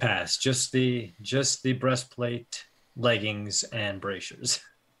let that pass. Just the breastplate, leggings, and bracers.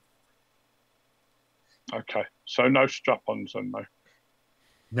 Okay, so no strap-ons then, no.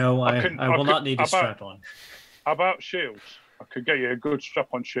 No, I will not need a strap-on. How about shields? I could get you a good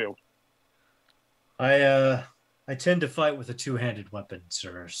strap-on shield. I tend to fight with a two-handed weapon,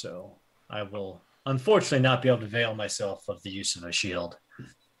 sir, so I will unfortunately not be able to avail myself of the use of a shield.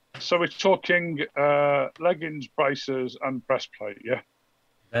 So we're talking leggings, bracers, and breastplate, yeah?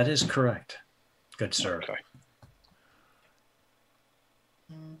 That is correct. Good sir. Okay.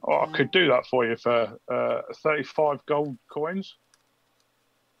 Oh, I could do that for you for 35 gold coins.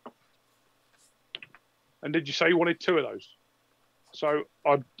 And did you say you wanted 2 of those? So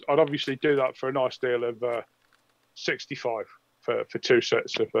I'd obviously do that for a nice deal of 65 for 2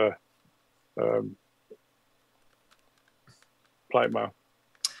 sets of plate mail.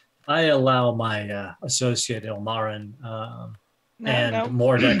 I allow my associate Ilmarin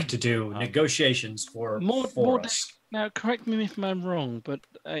Mordek to do negotiations for us. Now, correct me if I'm wrong, but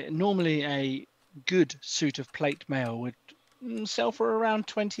normally a good suit of plate mail would sell for around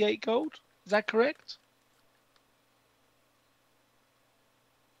 28 gold. Is that correct?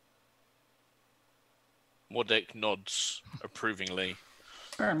 Mordek nods approvingly.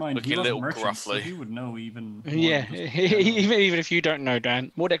 Bear in mind, Looking he was a little a merchant, so gruffly. he would know even. more Yeah, than just- even if you don't know,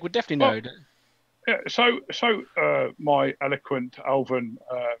 Dan, Mordek would definitely know. Yeah, so my eloquent elven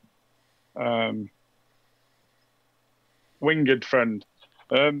winged friend,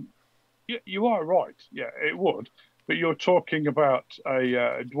 you are right. Yeah, it would. But you're talking about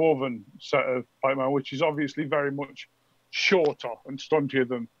a dwarven set of plate mail, which is obviously very much shorter and stuntier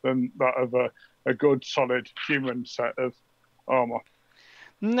than that of a good, solid human set of armor.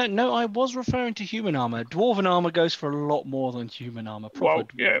 No, I was referring to human armor. Dwarven armor goes for a lot more than human armor. Well,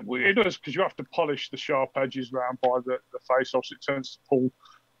 yeah, it does, because you have to polish the sharp edges around by the face off. It tends to pull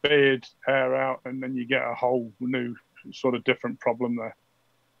beard, hair out, and then you get a whole new sort of different problem there.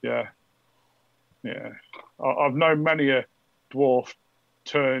 Yeah. I've known many a dwarf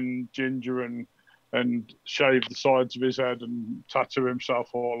turn ginger and shave the sides of his head and tattoo himself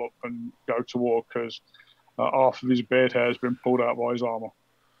all up and go to war because half of his beard hair has been pulled out by his armor.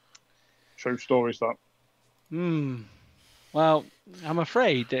 True stories, that. Well, I'm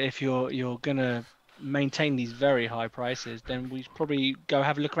afraid that if you're gonna maintain these very high prices, then we should probably go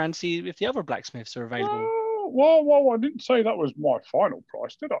have a look around and see if the other blacksmiths are available. Well, I didn't say that was my final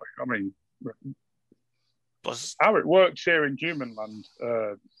price, did I? I mean, how it works here in Humanland,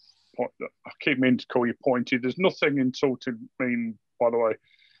 I keep meaning to call you Pointy. There's nothing insulting me, by the way,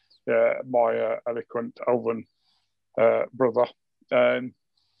 my eloquent elven brother.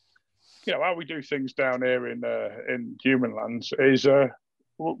 How we do things down here in Humanlands is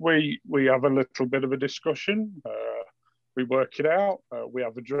we have a little bit of a discussion. We work it out. We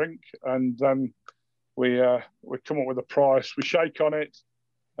have a drink, and then we come up with a price. We shake on it.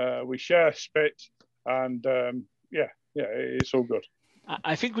 We share spit, and it's all good.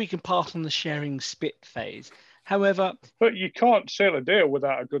 I think we can pass on the sharing spit phase. However, but you can't seal a deal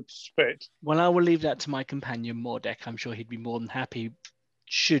without a good spit. Well, I will leave that to my companion Mordek. I'm sure he'd be more than happy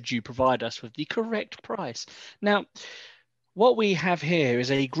should you provide us with the correct price. Now, what we have here is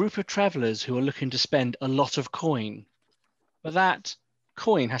a group of travelers who are looking to spend a lot of coin, but that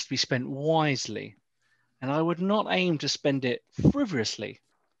coin has to be spent wisely, and I would not aim to spend it frivolously.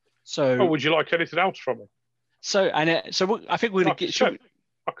 So, would you like anything else from me? So I think we're going to get.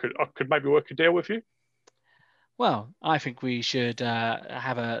 I could maybe work a deal with you. Well, I think we should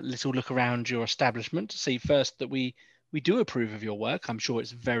have a little look around your establishment to see first that we do approve of your work. I'm sure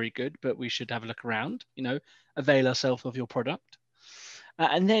it's very good, but we should have a look around, avail ourselves of your product.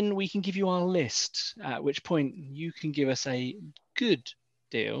 And then we can give you our list, at which point you can give us a good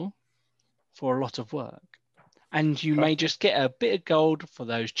deal for a lot of work. And you may just get a bit of gold for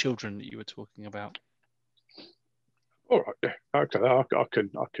those children that you were talking about. All right, yeah, okay, I can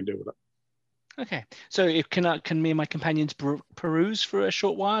deal with that. Okay, so if can me and my companions peruse for a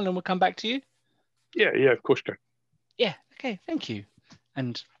short while, and we'll come back to you? Yeah, of course you can. Yeah, okay, thank you.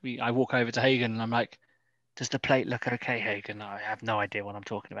 And I walk over to Hagen, and I'm like, "Does the plate look okay, Hagen? I have no idea what I'm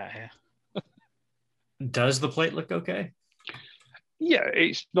talking about here." Does the plate look okay? Yeah,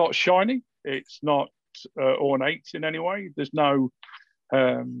 it's not shiny. It's not ornate in any way. There's no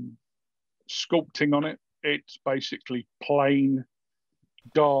sculpting on it. It's basically plain,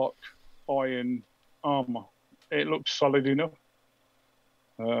 dark iron armor. It looks solid enough.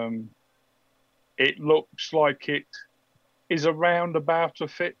 It looks like it is around about a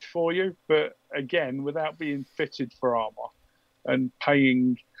fit for you, but again, without being fitted for armor and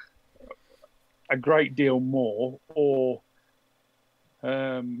paying a great deal more, or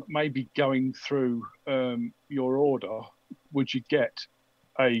maybe going through your order, would you get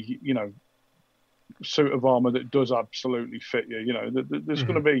a suit of armor that does absolutely fit you? There's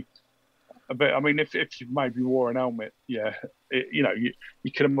going to be a bit. I mean, if you maybe wore an helmet, yeah, you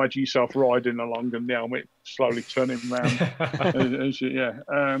can imagine yourself riding along and the helmet slowly turning around.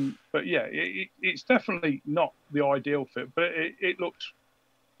 But yeah, it's definitely not the ideal fit, but it looks,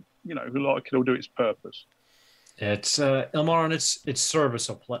 like it'll do its purpose. It's Ilmarin. It's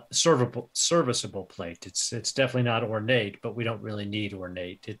serviceable plate. It's definitely not ornate, but we don't really need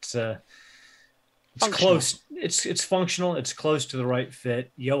ornate. It's close. It's functional. It's close to the right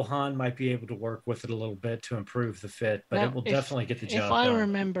fit. Johan might be able to work with it a little bit to improve the fit, but it will definitely get the job done. If I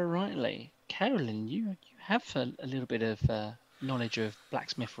remember rightly, Carolyn, you have a little bit of knowledge of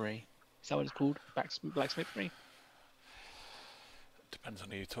blacksmithery. Is that what it's called? Blacksmithery? Depends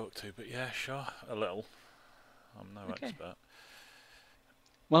on who you talk to, but yeah, sure, a little. I'm no expert.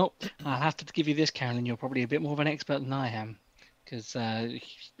 Well, I'll have to give you this, Carolyn. You're probably a bit more of an expert than I am, because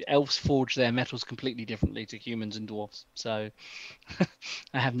elves forge their metals completely differently to humans and dwarves. So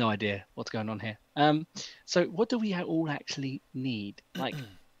I have no idea what's going on here. So what do we all actually need? Like,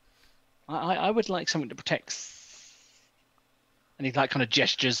 I would like something that protects, and he kind of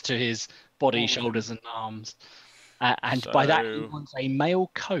gestures to his body, shoulders, and arms. And by that, he wants a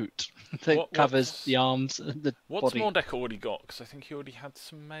mail coat that covers the arms, the what's body. Mordek already got? Because I think he already had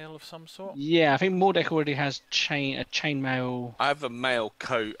some mail of some sort. Yeah, I think Mordek already has a chain mail. I have a mail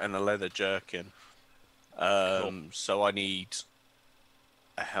coat and a leather jerkin. Cool. So I need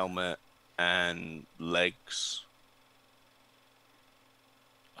a helmet and legs.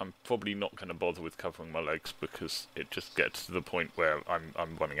 I'm probably not going to bother with covering my legs because it just gets to the point where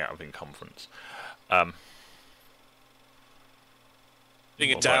I'm running out of encumbrance.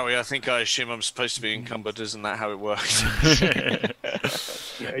 Being a dowry, I assume I'm supposed to be encumbered. Isn't that how it works?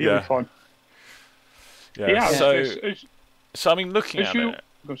 Yeah, you'll be fine. Yeah. So I mean, looking at it.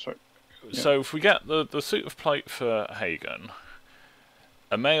 Oh, sorry. So if we get the suit of plate for Hagen,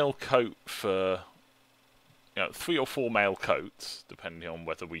 a mail coat for 3 or 4 mail coats, depending on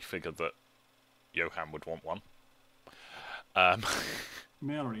whether we figure that Johan would want one.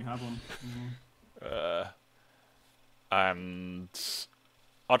 May already have one. And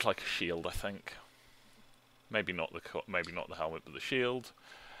I'd like a shield, I think. Maybe not the helmet, but the shield.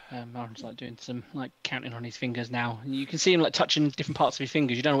 Martin's doing some counting on his fingers now. You can see him touching different parts of his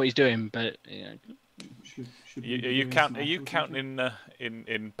fingers. You don't know what he's doing, but Should are you counting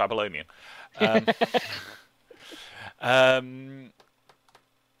in Babylonian?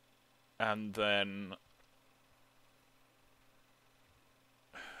 And then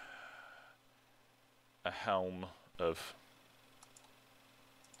a helm of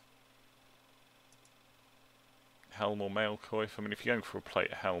helm or mail coif. I mean, if you're going for a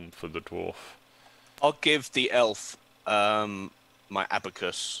plate helm for the dwarf, I'll give the elf my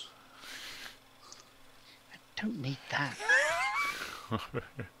abacus. I don't need that.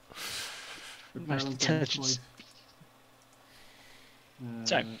 Most intelligence.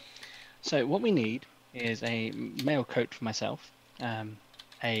 So what we need is a mail coat for myself,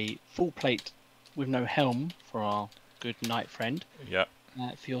 a full plate with no helm for our good knight friend. Yeah.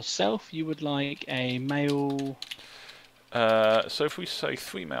 For yourself, you would like a mail. So if we say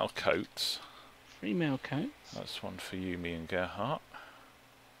 3 mail coats. 3 mail coats. That's one for you, me, and Gerhardt.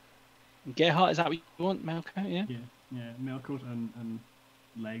 Gerhardt, is that what you want? Mail coat, yeah? Yeah, mail coat and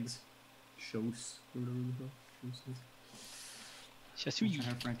legs. Shows, or whatever they call it. Chasseurs.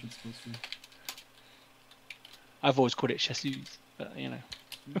 How French it's supposed to be. I've always called it chasseurs, but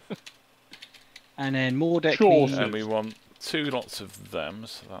And then Mordek And we want 2 lots of them,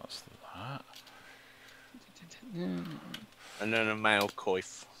 so that's that. And then a male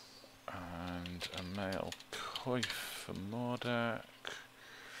coif. And a male coif for Mordek.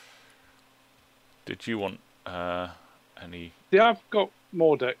 Did you want any? They have got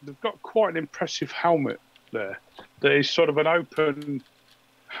Mordek. They've got quite an impressive helmet there. There is sort of an open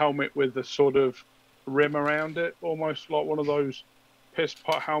helmet with a sort of rim around it, almost like one of those piss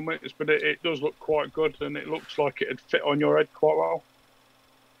pot helmets, but it does look quite good, and it looks like it'd fit on your head quite well.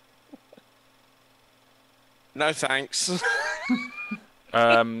 No thanks.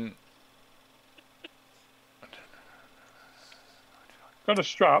 Got a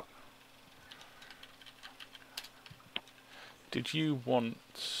strap. Did you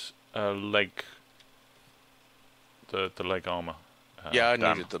want a leg? The leg armor? Yeah, I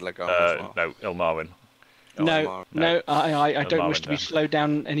Dan? needed the leg armor as well. No, Ilmarwin. No, I don't wish Ilmarwin to be Dan. slowed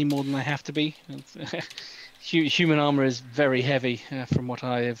down any more than I have to be. Human armor is very heavy from what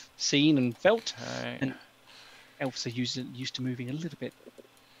I have seen and felt, Okay. and elves are used to moving a little bit.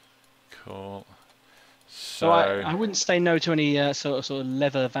 Cool. So I wouldn't say no to any sort of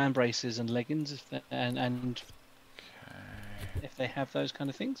leather van braces and leggings and if they have those kind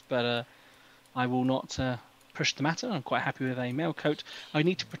of things, but I will not push the matter. I'm quite happy with a male coat. I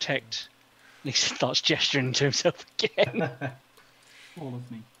need to protect. And he starts gesturing to himself again. All of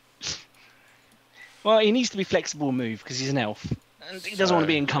me. Well, he needs to be flexible and move because he's an elf, and he doesn't want to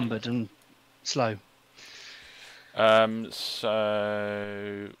be encumbered and slow.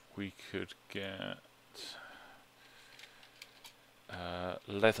 So we could get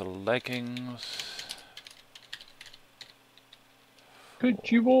leather leggings.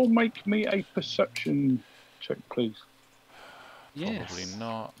 Could you all make me a perception check, please? Probably Yes.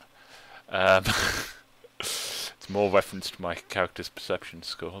 not. It's more reference to my character's perception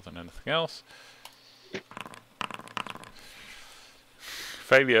score than anything else.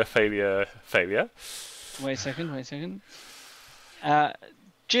 Failure, failure, failure. Wait a second.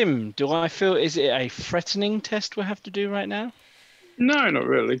 Jim, do I feel is it a threatening test we have to do right now? No, not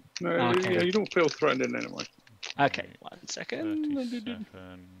really. No, Okay. you don't feel threatened anyway. Okay, 1 second. 37.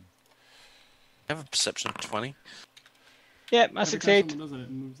 I have a perception of 20. Yeah, I Every time succeed. someone does it, it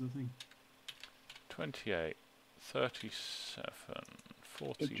moves the thing. 28, 37,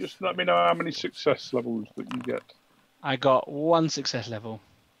 40. Just let me know how many success levels that you get. I got 1 success level.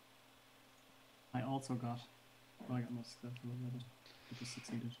 I also got. Well, I got no success with it. I just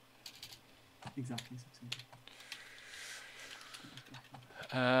succeeded. Exactly succeeded.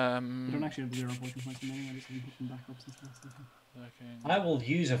 I don't actually have 0 fortune points remaining. I just haven't put them back up since last time. I will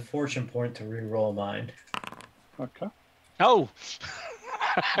use a fortune point to re-roll mine, Okay. Oh!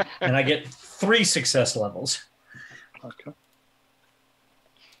 and I get 3 success levels. Okay.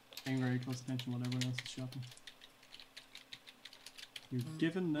 Paying very close attention while everyone else is shopping. You've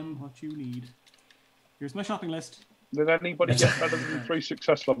given them what you need. Here's my shopping list. Did anybody get better than 3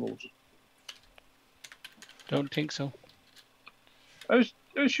 success levels? Don't think so. As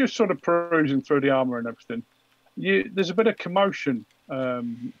you're sort of perusing through the armor and everything, there's a bit of commotion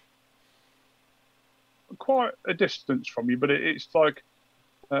quite a distance from you, but it's like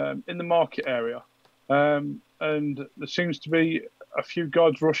in the market area. And there seems to be a few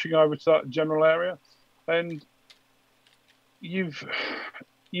guards rushing over to that general area. And you've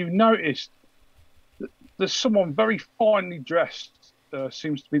noticed that there's someone very finely dressed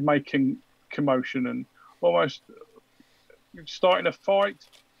seems to be making commotion and almost starting a fight.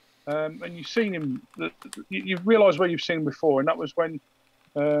 And you've seen him. You've realised where you've seen him before, and that was when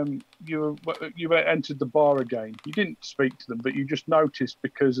you entered the bar again. You didn't speak to them, but you just noticed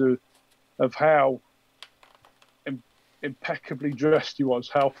because of how impeccably dressed he was,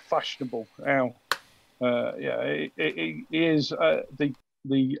 how fashionable, how he is the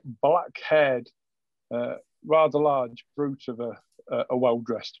black-haired, rather large brute of a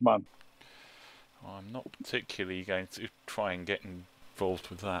well-dressed man. I'm not particularly going to try and get involved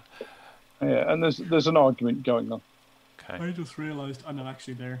with that. Yeah, and there's an argument going on. Okay. I just realised I'm not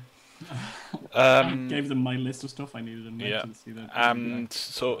actually there. Um, I gave them my list of stuff I needed and went yeah. to see that. And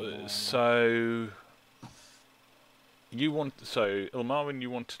so you want Ilmarwin,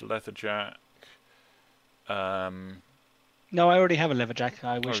 you wanted a leather jack. No, I already have a leather jacket.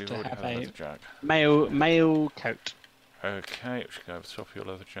 I wish you to already have have a a leather jack. male coat. Okay, we should go over the top of your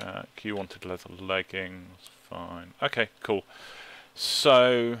leather jack. You wanted leather leggings, fine. Okay, cool.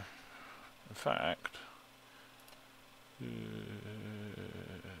 So, in fact, I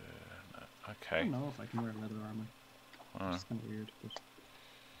okay, don't know if I can wear leather armor. It's kind of weird, but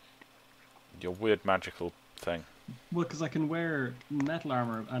your weird magical thing. Well, because I can wear metal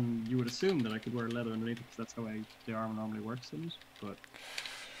armor, and you would assume that I could wear leather underneath it, because that's how the armor normally works in it. But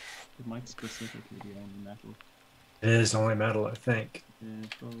it might specifically be only metal. It is only metal, I think. Yeah,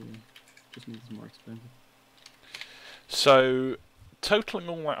 probably. Just means it's more expensive. So, totaling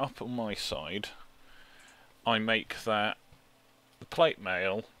all that up on my side, I make that the plate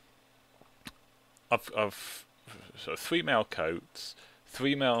mail. I've so 3 mail coats,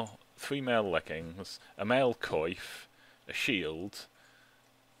 3 mail leggings, a mail coif, a shield,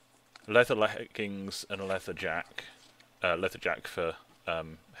 leather leggings, and a leather jack. Leather jack for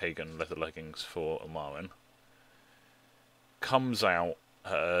Hagen, leather leggings for Omarin. Comes out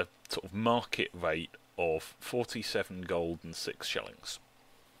at a sort of market rate of 47 gold and 6 shillings.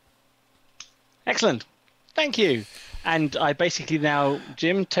 Excellent. Thank you. And I basically now,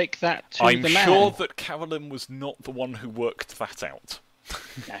 Jim, take that to I'm the man. sure that Carolyn was not the one who worked that out.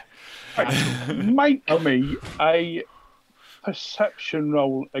 No. Make me a perception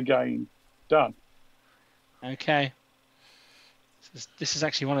roll again. Done. Okay. This is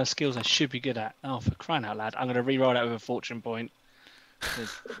actually one of the skills I should be good at. Oh, for crying out loud. I'm going to re-roll that with a fortune point.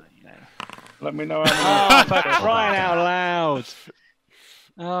 'Cause, you know. Let me know how Oh, for crying out loud.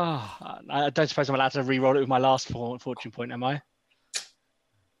 Oh, I don't suppose I'm allowed to re-roll it with my last fortune point, am I?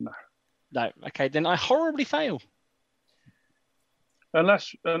 No. No. Okay, then I horribly fail.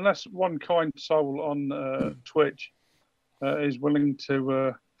 Unless one kind soul on Twitch is willing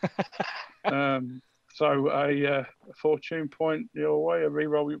to so a fortune point your way, a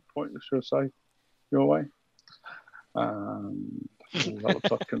reroll point, should I say, your way. That looks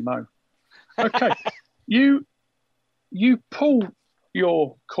like a no. Okay, you pull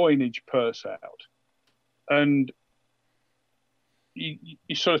your coinage purse out, and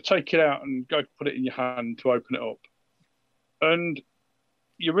you sort of take it out and go to put it in your hand to open it up, and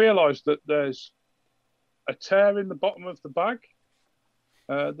you realise that there's a tear in the bottom of the bag.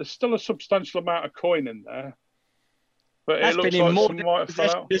 There's still a substantial amount of coin in there, but That's it looks been in like more some might have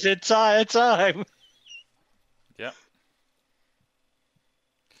fell out. this entire time. Yeah.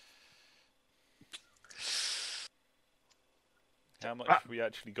 How much have we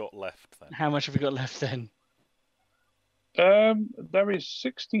actually got left then? How much have we got left then? There is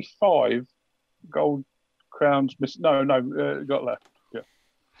 65 gold crowns missing. No, got left. Yeah.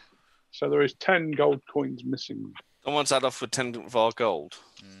 So there is 10 gold coins missing. Someone's had off for 10 of our gold.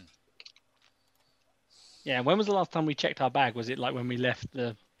 Yeah, when was the last time we checked our bag? Was it like when we left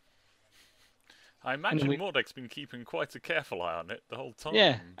the... I imagine Mordek's been keeping quite a careful eye on it the whole time.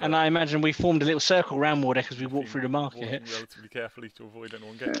 Yeah, and I imagine we formed a little circle around Mordek as we walked through the market. Walking relatively carefully to avoid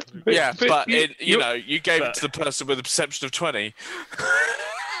anyone getting to But you gave it to the person with a perception of 20.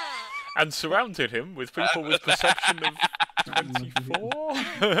 and surrounded him with people with perception of 24.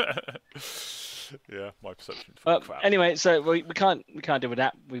 Yeah, my perception. Crap. Anyway, so we can't deal with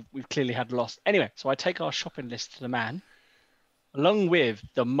that. We've clearly had loss. Anyway, so I take our shopping list to the man, along with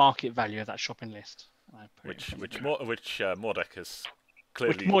the market value of that shopping list. Which Mordek has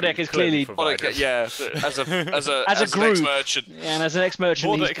clearly. Mordek is clearly provided. Yeah, as a group, an ex-merchant. Yeah, and as an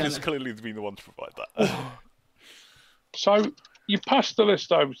ex-merchant, Mordek has clearly been the one to provide that. So you pass the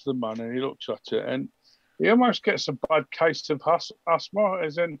list over to the man, and he looks at it, and he almost gets a bad case of asthma,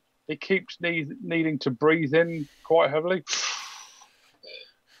 as in he keeps needing to breathe in quite heavily.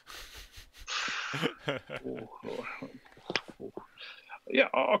 Yeah,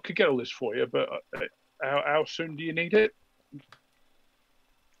 I could get all this for you, but how soon do you need it?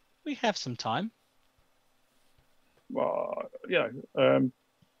 We have some time. Well,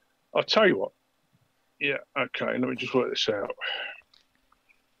 I'll tell you what. Yeah, okay, let me just work this out.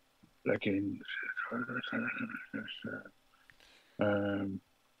 Leggings.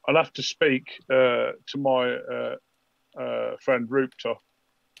 I'll have to speak to my friend Rupta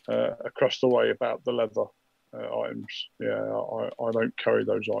across the way about the leather items. Yeah, I don't carry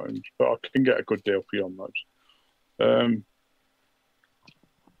those items, but I can get a good deal for you on those.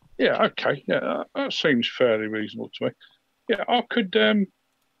 Yeah, okay. Yeah, that seems fairly reasonable to me. Yeah, I could.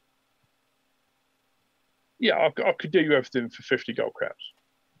 I could do you everything for 50 gold crowns.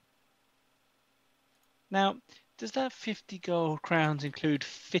 Now, does that 50 gold crowns include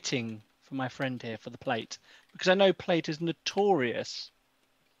fitting for my friend here for the plate? Because I know plate is notorious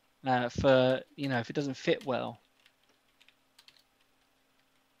for, if it doesn't fit well.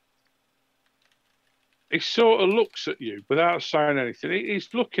 He sort of looks at you without saying anything.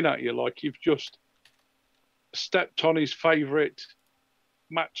 He's looking at you like you've just stepped on his favourite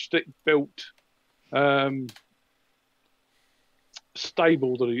matchstick built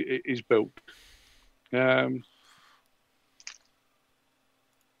stable that he's built.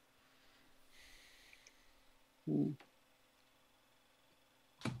 I'll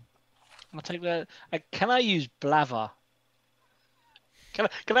take that. Can I use Blather? Can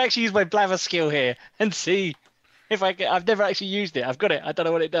I actually use my Blather skill here and see if I get? I've never actually used it. I've got it. I don't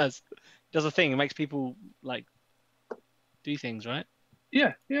know what it does. It does a thing. It makes people like do things, right?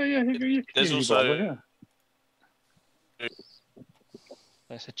 Yeah. You There's can use also- Blather, yeah.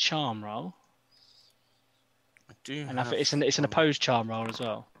 It's a charm roll, I do. and it's an opposed charm roll as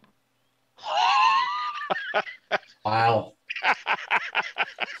well. Wow.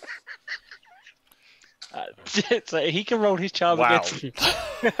 So he can roll his charm Wow. against me.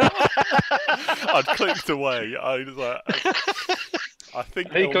 I'd clicked away. I was like, I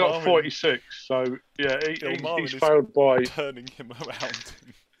think He got Ilmarin 46, so yeah, Ilmarin he's is failed by turning him around.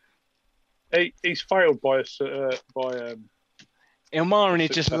 he's failed by Ilmarin is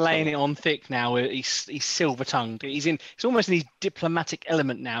just Successful. laying it on thick now. He's silver tongued. He's almost in his diplomatic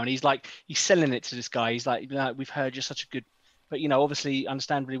element now, and he's selling it to this guy. He's like, we've heard you're such a good, but obviously,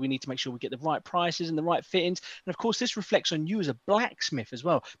 understandably, we need to make sure we get the right prices and the right fittings. And of course, this reflects on you as a blacksmith as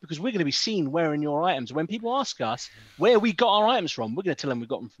well, because we're going to be seen wearing your items. When people ask us where we got our items from, we're going to tell them we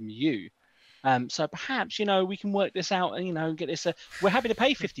got them from you. So perhaps we can work this out and get this. We're happy to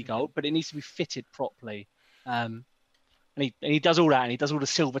pay 50 gold, but it needs to be fitted properly. And he does all that, and he does all the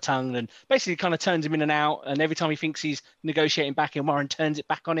silver tongue, and basically kind of turns him in and out. And every time he thinks he's negotiating back, Ilmarin turns it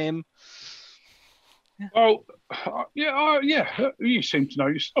back on him. Well, yeah, you seem to know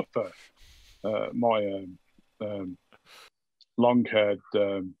your stuff there. My long-haired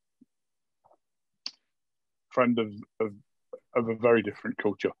friend of a very different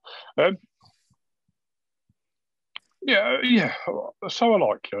culture. Yeah. So I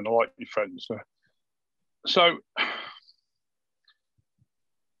like you, and I like your friends. So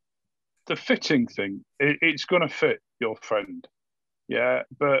the fitting thing, it's going to fit your friend, yeah.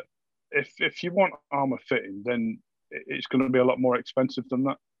 But if you want armor fitting, then it's going to be a lot more expensive than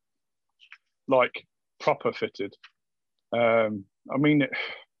that. Like proper fitted. I mean,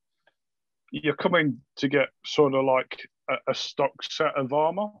 you're coming to get sort of like a stock set of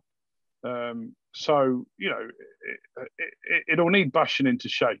armor. So it'll need bashing into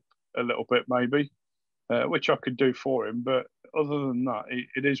shape a little bit, maybe, which I could do for him. But other than that,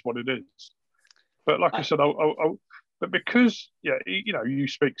 it is what it is. But like I said, but because you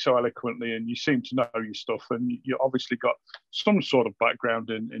speak so eloquently and you seem to know your stuff, and you obviously got some sort of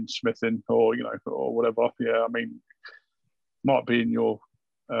background in smithing or or whatever. Yeah, I mean, might be in your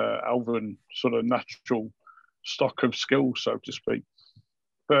elven sort of natural stock of skill, so to speak.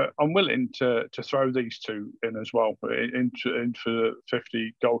 But I'm willing to throw these two in as well, in for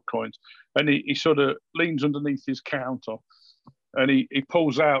 50 gold coins. And he sort of leans underneath his counter, and he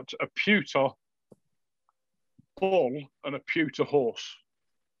pulls out a pewter bull and a pewter horse.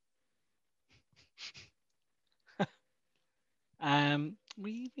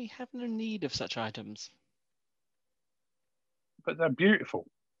 We have no need of such items. But they're beautiful.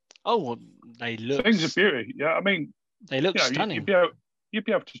 Oh, well, they look. Things are beauty. Yeah, I mean, they look stunning. You'd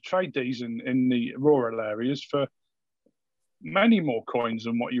be able to trade these in the rural areas for many more coins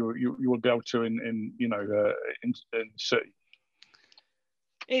than what you would be able to in the city.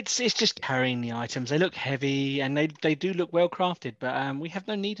 It's just carrying the items. They look heavy and they do look well crafted, but we have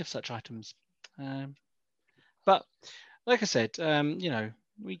no need of such items. But like I said,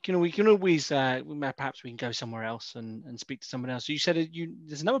 we can always perhaps we can go somewhere else and speak to someone else. So you said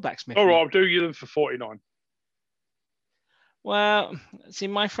there's another blacksmith. All right, I'll do you them for 49. Well, see,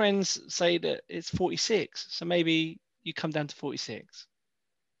 my friends say that it's 46, so maybe you come down to 46.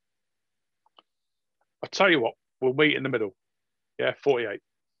 I'll tell you what, we'll meet in the middle. Yeah, 48.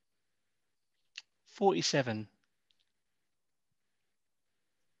 47.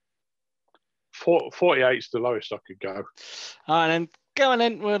 48 is the lowest I could go. And then go on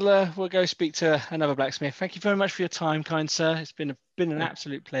then. We'll go speak to another blacksmith. Thank you very much for your time, kind sir. It's been an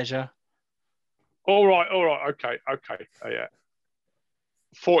absolute pleasure. All right. Okay. Yeah.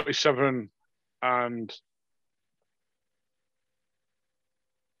 47 and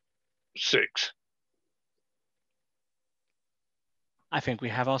 6. I think we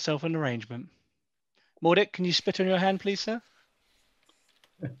have ourselves an arrangement. Mordek, can you spit on your hand, please, sir?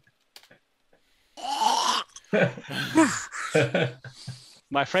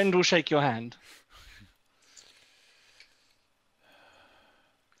 My friend will shake your hand.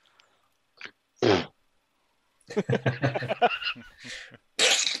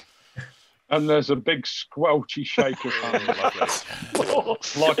 And there's a big squelchy shake of hands.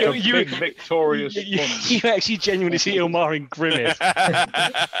 Like a big victorious sponge. You actually genuinely see Ilmarin grimace.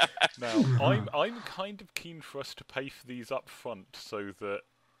 Now, I'm kind of keen for us to pay for these up front so that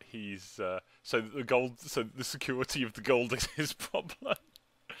he's so the security of the gold is his problem.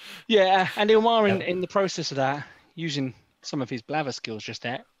 Yeah, and Ilmar, in the process of that, using some of his blather skills just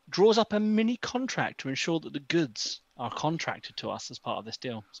there, draws up a mini contract to ensure that the goods are contracted to us as part of this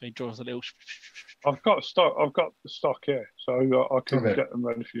deal. So he draws a little. I've got stock. I've got the stock here, so I can Okay. get them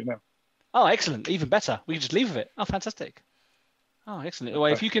ready for you now. Oh, excellent! Even better. We can just leave with it. Oh, fantastic. Oh, excellent.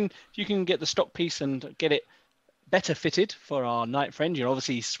 Well, if you can get the stock piece and get it better fitted for our knight friend, you're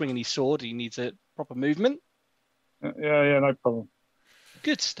obviously swinging his sword. He needs a proper movement. Yeah, no problem.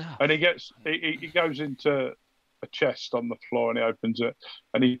 Good stuff. And he goes into a chest on the floor and he opens it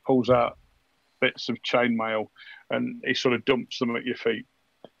and he pulls out bits of chainmail and he sort of dumps them at your feet.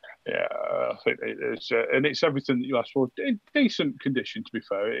 Yeah, I think it's and it's everything that you asked for. In decent condition, to be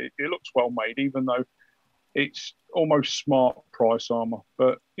fair. It looks well made, even though it's almost smart price armor.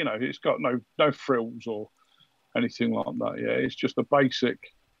 But you know, it's got no frills or anything like that. Yeah, it's just a basic,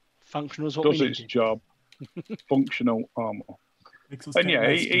 Functional is what does we its need. job, functional armor. Makes us And get yeah,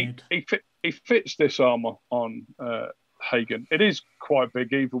 less he scared. fits this armor on Hagen. It is quite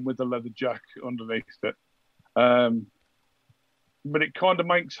big, even with the leather jack underneath it. But it kind of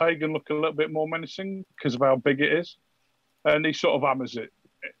makes Hagen look a little bit more menacing because of how big it is. And he sort of hammers it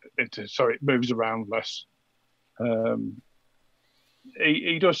into so it moves around less.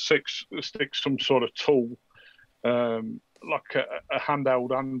 He does stick some sort of tool, like a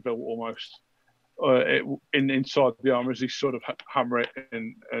handheld anvil almost, inside the armor as he sort of hammer it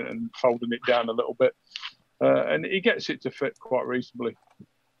and folding it down a little bit. And he gets it to fit quite reasonably.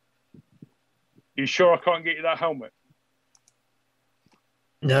 You sure I can't get you that helmet?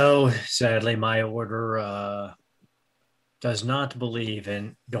 No, sadly, my order does not believe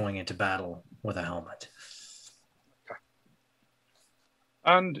in going into battle with a helmet.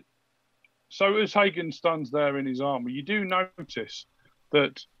 And so as Hagen stands there in his armor, you do notice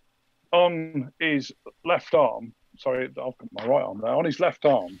that on his left arm, sorry, I've got my right arm there, on his left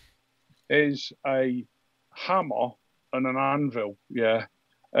arm is a hammer and an anvil, yeah.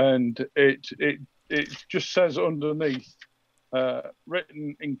 And it just says underneath,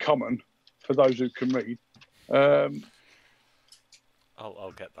 written in common for those who can read.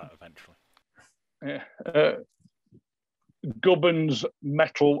 I'll get that eventually. Yeah, Gubbins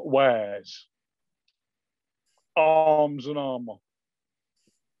Metal Wares, arms and armor.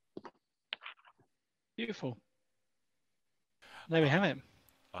 Beautiful. There we have it.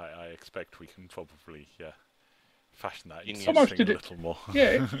 I expect we can probably fashion that You into need- something Almost a did it- little more.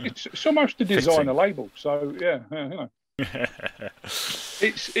 Yeah, it's almost a designer Fitting. label. So yeah, you know.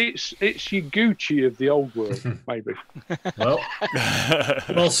 It's your Gucci of the old world, maybe.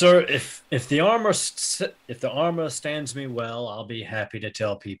 Well, sir, if the armor stands me well, I'll be happy to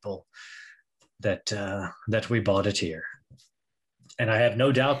tell people that we bought it here, and I have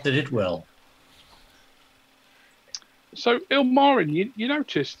no doubt that it will. So Ilmarin, you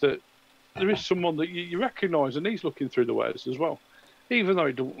notice that there is someone that you recognise, and he's looking through the wares as well, even though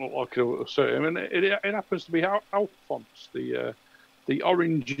he doesn't look like a certain. I mean, it happens to be Alphonse, the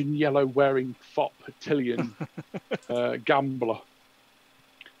orange and yellow wearing fop Attilian gambler.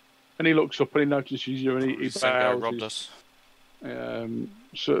 And he looks up and he notices you, and he Same guy bows. robbed us.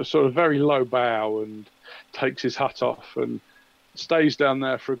 Sort of very low bow and takes his hat off and stays down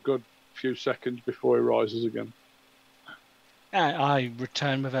there for a good few seconds before he rises again. I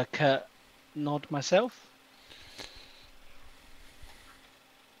return with a curt nod myself.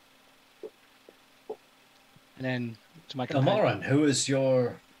 And then to my companion. Ilmarin, who is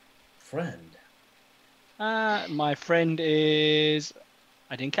your friend? My friend is...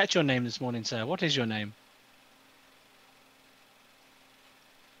 I didn't catch your name this morning, sir. What is your name?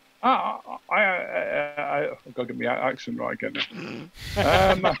 I've got to get my accent right again.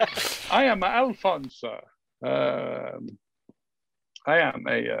 I am Alphonse, sir. I am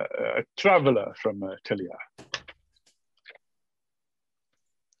a traveller from Tilia.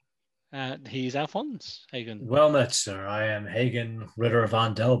 He's Alphonse Hagen. Well met, sir. I am Hagen Ritter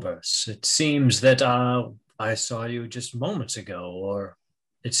von Delbers. It seems that I saw you just moments ago, or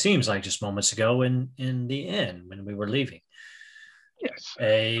it seems like just moments ago in the inn when we were leaving. Yes.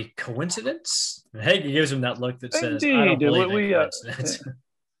 A coincidence? Hagen gives him that look that says, Indeed, I don't believe in we coincidence.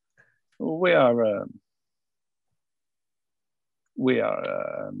 we are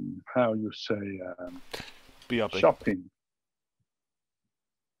how you say BRB. shopping.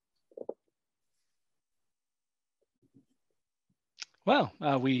 Well,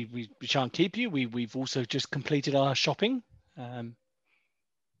 we shan't keep you. We've also just completed our shopping. And,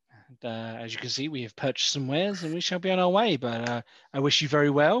 as you can see, we have purchased some wares and we shall be on our way. But I wish you very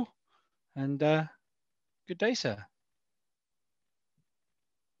well and good day, sir.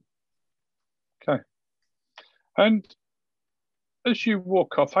 Okay. And as you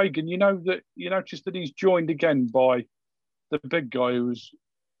walk off, Hagen, you notice that he's joined again by the big guy who was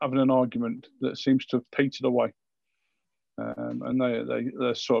having an argument that seems to have petered away. And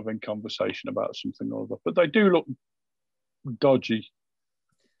they're sort of in conversation about something or other. But they do look dodgy.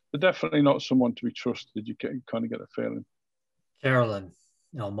 They're definitely not someone to be trusted. You kind of get a feeling. Carolyn,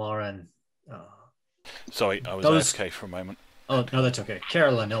 Ilmarin. Sorry, I was AFK for a moment. Oh, no, that's okay.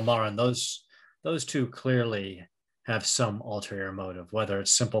 Carolyn, Ilmarin, those two clearly have some ulterior motive. Whether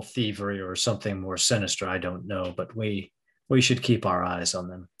it's simple thievery or something more sinister, I don't know. But we should keep our eyes on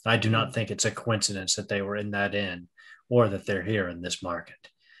them. I do not think it's a coincidence that they were in that inn or that they're here in this market.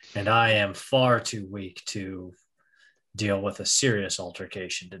 And I am far too weak to deal with a serious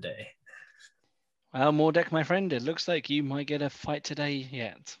altercation today. Well, Mordek, my friend, it looks like you might get a fight today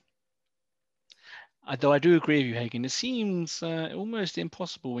yet. Though I do agree with you, Hagen. It seems almost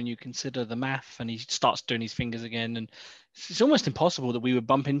impossible when you consider the math, and he starts doing his fingers again. And it's almost impossible that we would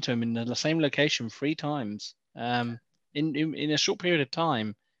bump into him in the same location 3 times in a short period of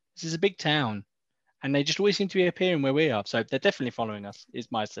time. This is a big town, and they just always seem to be appearing where we are. So they're definitely following us,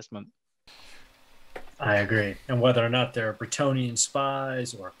 is my assessment. I agree. And whether or not they're Bretonnian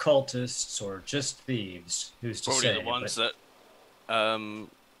spies or cultists or just thieves, who's to Probably say? the ones that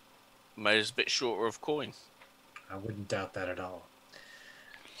made us a bit shorter of coin. I wouldn't doubt that at all.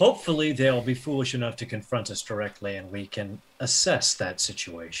 Hopefully, they'll be foolish enough to confront us directly, and we can assess that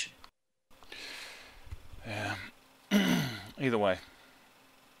situation. Yeah. Either way,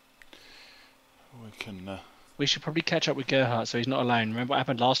 we can. We should probably catch up with Gerhardt so he's not alone. Remember what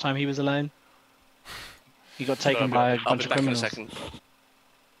happened last time he was alone? He got taken by a bunch of criminals. I'll be back in a second.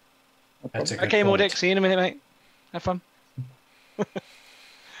 That's a good Okay, point. Mordek, see you in a minute, mate. Have fun.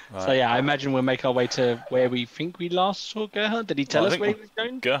 Right. So yeah, I imagine we'll make our way to where we think we last saw Gerhardt. Did he tell us where he was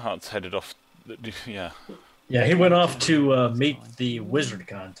going? Gerhardt's headed off. Yeah. Yeah, he went off to meet the wizard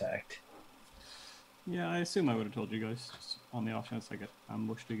contact. Yeah, I assume I would have told you guys, just on the off chance I get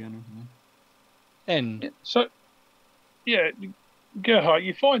ambushed again or something. And So, yeah, Gerhardt,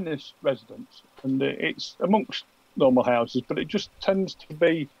 you find this residence, and it's amongst normal houses, but it just tends to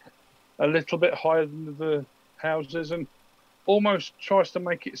be a little bit higher than the houses, and almost tries to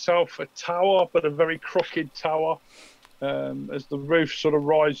make itself a tower, but a very crooked tower, as the roof sort of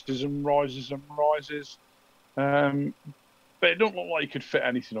rises and rises and rises. But it don't look like you could fit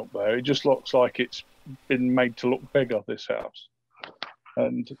anything up there. It just looks like it's been made to look bigger, this house.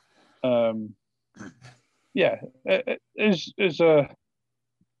 And yeah, the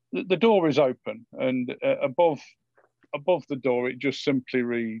door is open, and above the door it just simply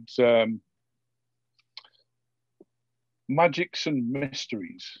reads Magics and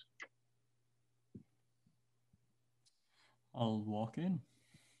Mysteries. I'll walk in.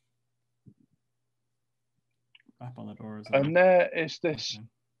 Rap on the door as And there is this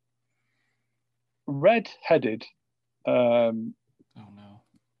red-headed, oh no.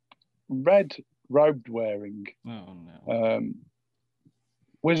 red robed wearing Oh no.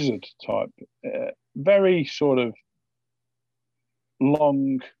 wizard type, very sort of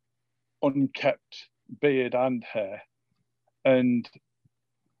long, unkept beard and hair, and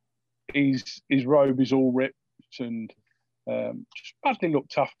his robe is all ripped and just badly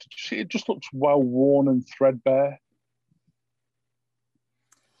looked after. It just looks well worn and threadbare.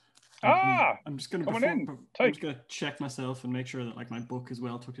 I'm just gonna I'm just gonna check myself and make sure that like my book is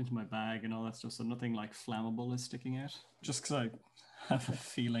well tucked into my bag and all that stuff, so nothing like flammable is sticking out. Just because I have a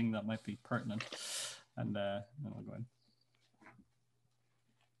feeling that might be pertinent, and then I'll go in.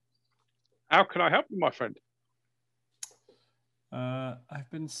 How can I help you, my friend? I've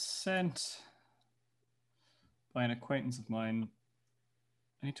been sent by an acquaintance of mine.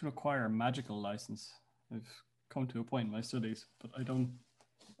 I need to acquire a magical license. I've come to a point in my studies, but I don't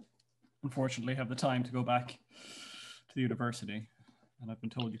unfortunately have the time to go back to the university, and I've been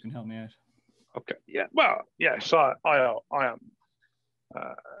told you can help me out. Okay. Yeah. Well, yes, I am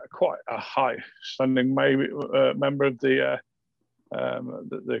quite a high-standing member of the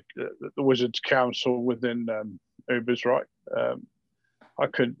Wizards Council within Uber's, right? I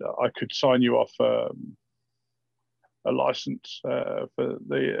could sign you off a license for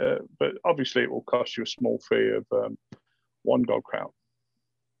the, but obviously it will cost you a small fee of 1 gold crown.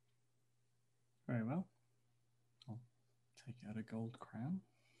 Very well. I'll take out a gold crown.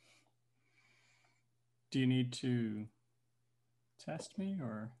 Do you need to test me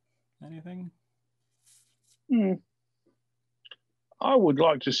or anything? I would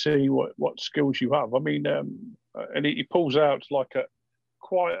like to see what skills you have. I mean, and he pulls out like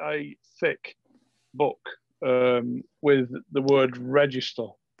quite a thick book with the word register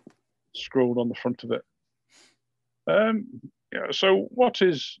scrawled on the front of it. Yeah. So, what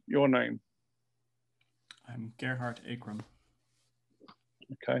is your name? I'm Gerhard Akram.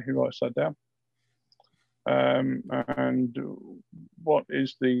 Okay, who writes that down? And what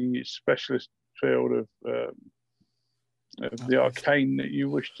is the specialist field of the arcane that you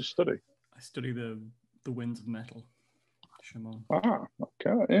wish to study? I study the winds of metal. Shimon. Ah,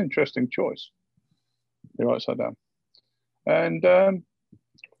 okay, interesting choice. Who writes that down? And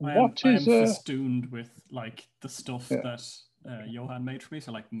I am festooned with like the stuff that Johan made for me,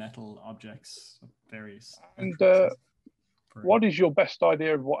 so like metal objects of various. And what is your best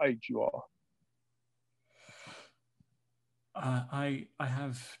idea of what age you are? I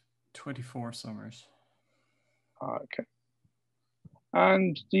have 24 summers. Okay.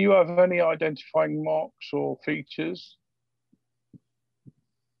 And do you have any identifying marks or features?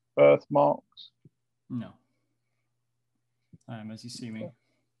 Birthmarks? No. I am as you see me.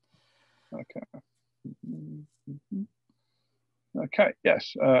 Okay. Okay,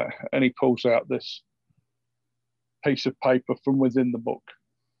 yes. And he pulls out this piece of paper from within the book,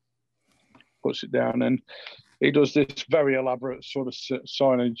 puts it down, and he does this very elaborate sort of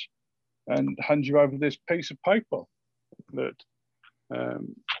signage and hands you over this piece of paper that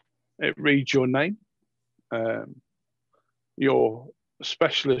it reads your name, your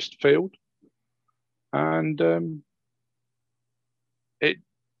specialist field, and it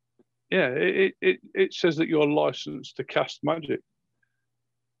says that you're licensed to cast magic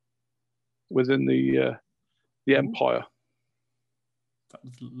within the Empire. That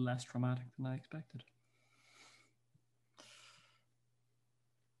was less traumatic than I expected.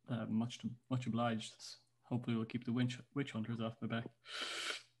 Much obliged. Hopefully we'll keep the witch hunters off my back.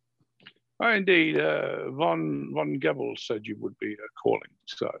 Indeed, von Gebel said you would be calling,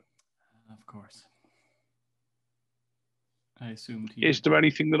 so. Of course. I assumed he... Is there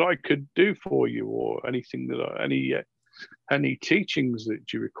anything that I could do for you, or anything that any teachings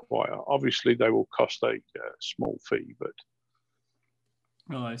that you require? Obviously, they will cost a small fee, but.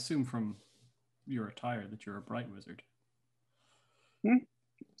 Well, I assume from your attire that you're a bright wizard.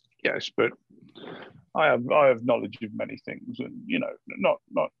 Yes, but I have knowledge of many things, and not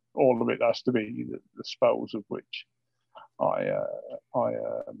all of it has to be the spells of which I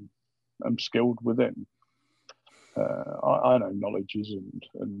am skilled within. I know knowledges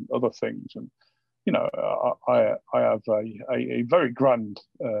and other things, and I have a very grand,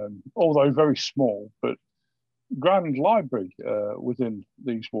 although very small, but grand library within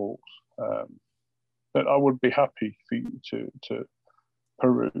these walls that I would be happy for you to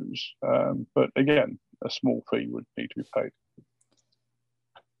peruse. But again, a small fee would need to be paid.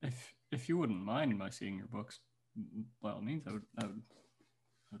 If you wouldn't mind my seeing your books, by all means, I'd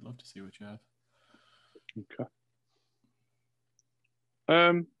love to see what you have. Okay.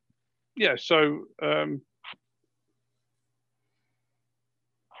 Yeah. So.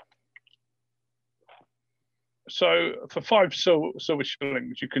 So for 5 silver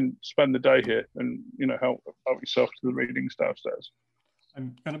shillings, you can spend the day here and help yourself to the readings downstairs.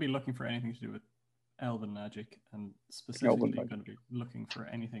 I'm going to be looking for anything to do with elven magic, and specifically going to be looking for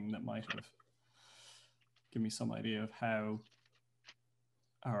anything that might have given me some idea of how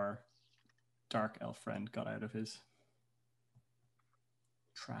our dark elf friend got out of his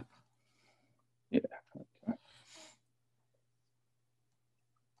trap. Yeah. Okay.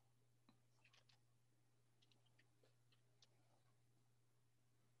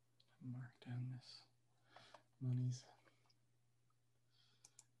 Mark down this monies.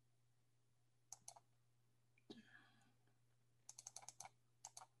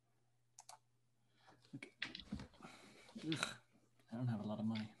 Ugh, I don't have a lot of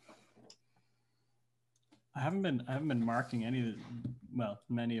money. I haven't been marking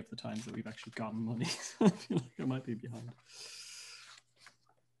many of the times that we've actually gotten money. So I feel like I might be behind.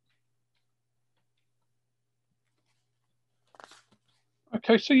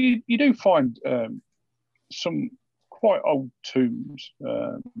 Okay, so you do find some quite old tombs.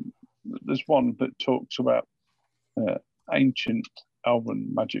 There's one that talks about ancient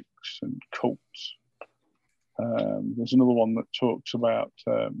elven magics and cults. There's another one that talks about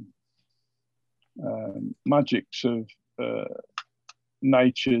magics of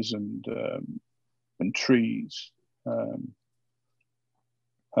natures and trees.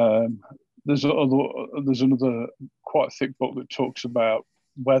 There's another quite thick book that talks about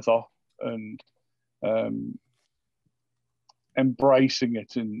weather and embracing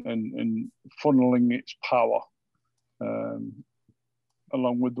it and funneling its power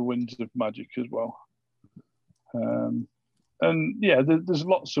along with the winds of magic as well. And yeah, there's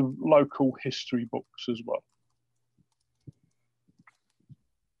lots of local history books as well.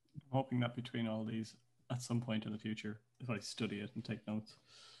 hoping that between all these, at some point in the future, if I study it and take notes,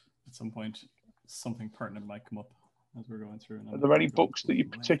 at some point something pertinent might come up as we're going through. Are there any books that you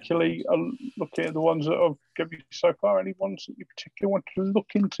particularly are looking at? The ones that I've given you so far? Any ones that you particularly want to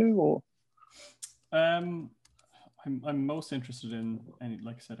look into, or? I'm most interested in any,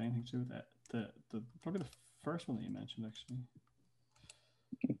 like I said, anything to do with that. The probably the first one that you mentioned, actually.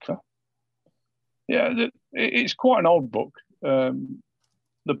 Okay. Yeah, it's quite an old book.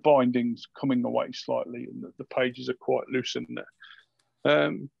 The binding's coming away slightly, and the pages are quite loose in there.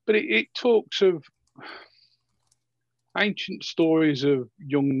 But it talks of ancient stories of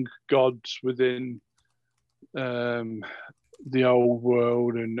young gods within the old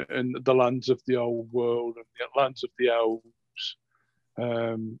world and the lands of the old world and the lands of the elves,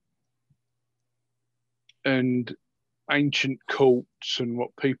 and ancient cults and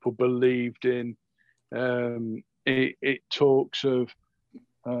what people believed in. It talks of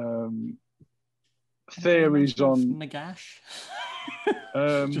theories on Nagash.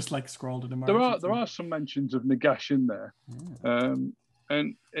 Just like scrolled in a there are some mentions of Nagash in there,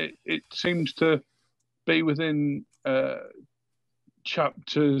 and it seems to be within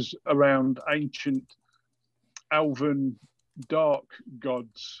chapters around ancient elven dark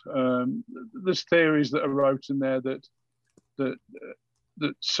gods. There's theories that are wrote in there that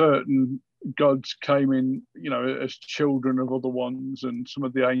certain gods came in, as children of other ones, and some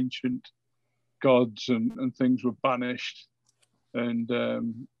of the ancient gods and things were banished and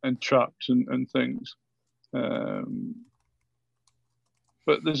trapped and things. But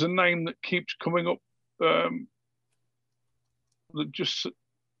there's a name that keeps coming up that just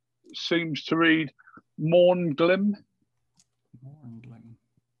seems to read Mornglim,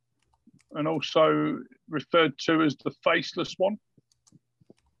 and also referred to as the Faceless One.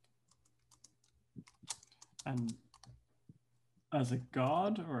 And as a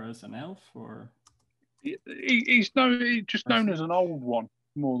god or as an elf, or he's just known as an old one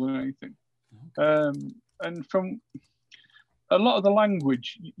more than anything. And from a lot of the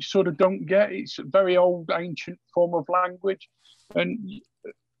language, you sort of don't get. It's a very old, ancient form of language, and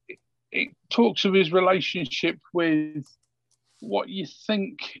it talks of his relationship with what you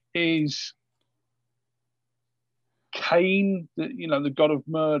think is Cain, the god of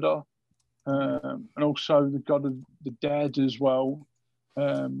murder, and also the god of the dead as well.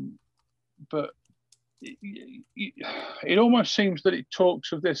 But it almost seems that it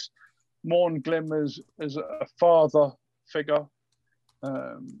talks of this Mornglim as a father figure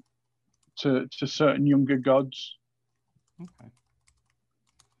to certain younger gods. Okay.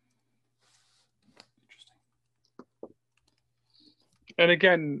 Interesting. And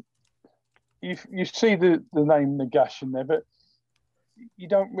again, you see the name Nagash in there, but you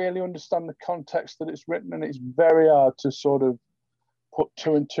don't really understand the context that it's written, and it's very hard to sort of put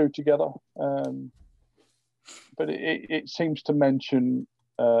two and two together. But it seems to mention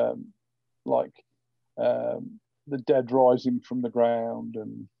the dead rising from the ground,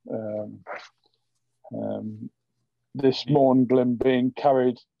 and this Mornglim being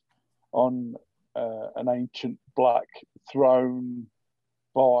carried on an ancient black throne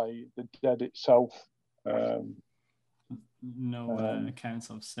by the dead itself. Accounts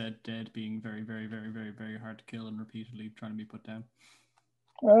of said dead being very, very, very, very, very hard to kill and repeatedly trying to be put down.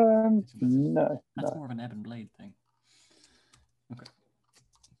 No. That's more of an Ebb and Blade thing. Okay.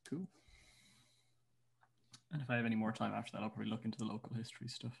 Cool. And if I have any more time after that, I'll probably look into the local history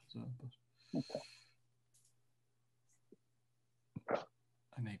stuff as well. But okay.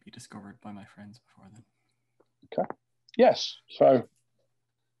 I may be discovered by my friends before then. Okay. Yes. So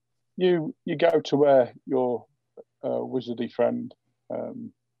you go to where your wizardy friend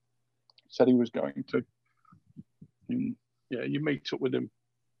said he was going to. Yeah, you meet up with him.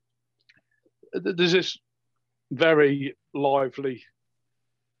 There's this very lively,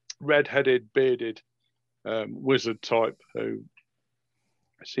 red-headed, bearded wizard type who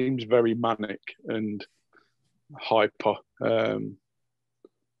seems very manic and hyper, and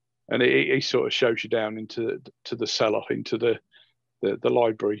he sort of shows you down into the cellar, into the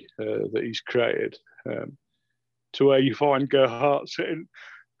library that he's created, to where you find Gerhardt sitting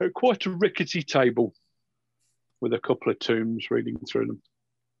at quite a rickety table with a couple of tomes, reading through them.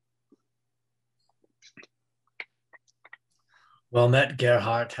 Well met,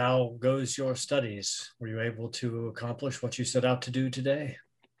 Gerhardt. How goes your studies? Were you able to accomplish what you set out to do today?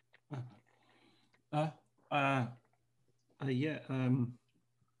 Yeah. I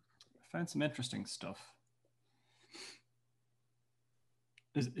found some interesting stuff.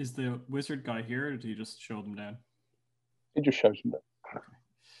 Is the wizard guy here, or did he just show them down? He just shows them down. Okay.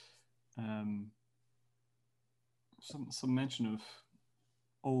 Some mention of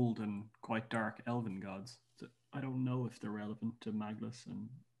old and quite dark elven gods. So I don't know if they're relevant to Maglus and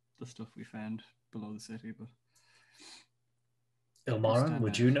the stuff we found below the city, but Ilmarin,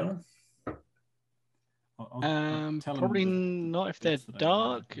 would you know? I'll tell Probably him not if they're bits that I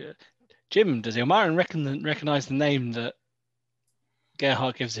dark. know. Jim, does Ilmarin recognize the name that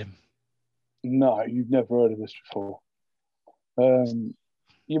Gerhardt gives him? No, you've never heard of this before.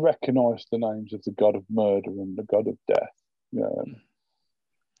 You recognise the names of the god of murder and the god of death.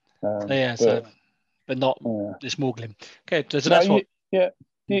 But not Yeah. this Morglim. Okay, so No, that's what.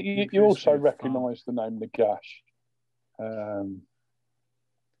 You also recognise the name Nagash.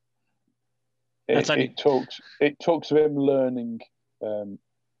 It talks of him learning,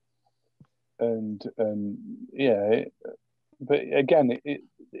 but again,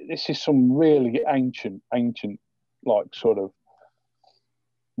 this is some really ancient, like sort of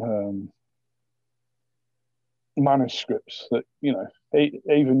manuscripts that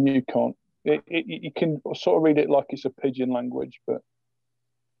even you can't. You can sort of read it like it's a pidgin language, but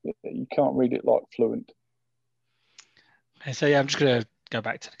you can't read it like fluent. So I'm just gonna go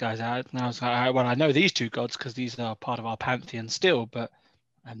back to the guys out. And I was like, well, I know these two gods because these are part of our pantheon still, but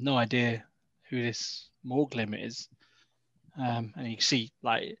I have no idea who this Morglim is. And you can see,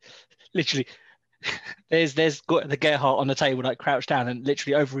 like, literally, there's got the Gerhardt on the table, like crouched down, and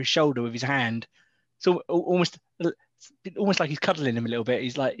literally over his shoulder with his hand. So almost like he's cuddling him a little bit.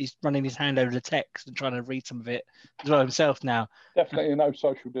 He's running his hand over the text and trying to read some of it as well himself now. Definitely no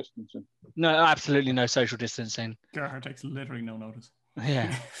social distancing. No, absolutely no social distancing. Gerhardt takes literally no notice.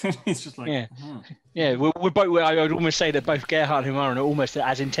 Yeah. He's just like, yeah. We're both. I would almost say that both Gerhardt and Ilmarin are almost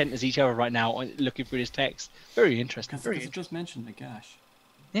as intent as each other right now, looking through this text. Very interesting. Because it just mentioned the gash.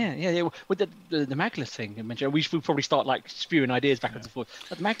 Yeah. With the Maglus thing I mentioned, we should probably start like spewing ideas backwards and forth.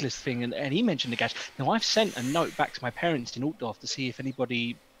 But the Maglus thing, and he mentioned the gash. Now I've sent a note back to my parents in Altdorf to see if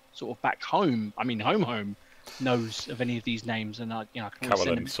anybody sort of back home, home, knows of any of these names, and I can always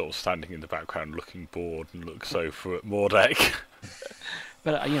send them. sort of standing in the background, looking bored, and looks over at Mordek.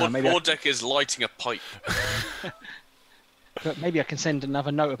 But maybe Mordek is lighting a pipe. But maybe I can send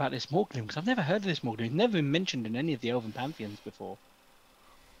another note about this Morglim, because I've never heard of this Morglim. He's never been mentioned in any of the Elven pantheons before.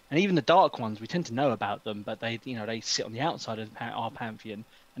 And even the dark ones, we tend to know about them, but they sit on the outside of our pantheon,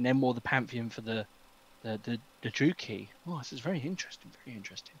 and they're more the pantheon for the Druki. Oh, this is very interesting. Very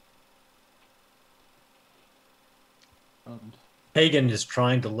interesting. Hagen is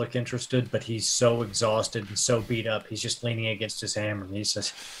trying to look interested, but he's so exhausted and so beat up. He's just leaning against his hammer, and he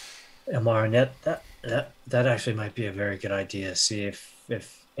says, "Ilmarin, that actually might be a very good idea. See if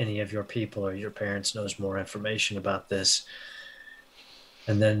any of your people or your parents knows more information about this."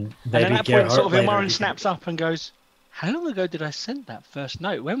 And then maybe at that point, sort of Ilmarin snaps up and goes, "How long ago did I send that first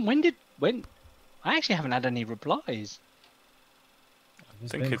note? When? I actually haven't had any replies."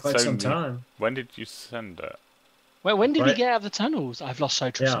 It's been quite some time. When did you send it? Well, when did we get out of the tunnels? I've lost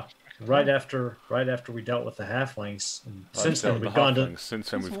so trust. Yeah, right after we dealt with the halflings. And since then we've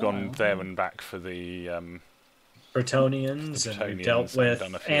gone there and back for the Bretonians, and we've dealt with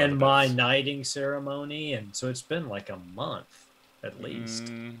and my knighting ceremony, and so it's been like a month at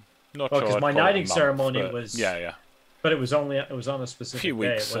least. Not sure. Because my knighting ceremony was but it was on a specific few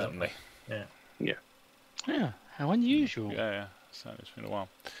weeks certainly. Yeah. How unusual. Yeah. So it's been a while.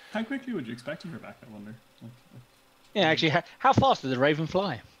 How quickly would you expect her back? I wonder. Yeah, actually, how fast did the raven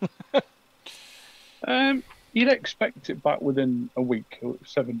fly? You'd expect it back within a week, or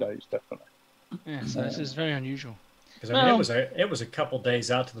 7 days, definitely. Yeah, so this is very unusual. Because it was a couple days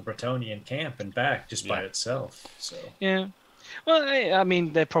out to the Bretonian camp and back just by itself. So yeah, well, I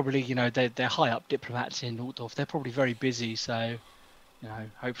mean, they're probably they're high up diplomats in Altdorf. They're probably very busy, so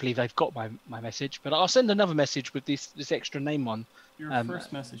hopefully they've got my message. But I'll send another message with this extra name on. Your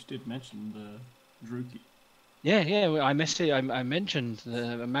first message did mention the Druki. Yeah. I mentioned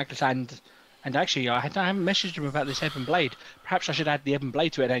the Maglus and actually I haven't messaged him about this Ebon Blade. Perhaps I should add the Ebon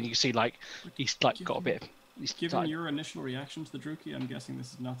Blade to it, and you can see he's got a bit. Given your initial reaction to the Druki, I'm guessing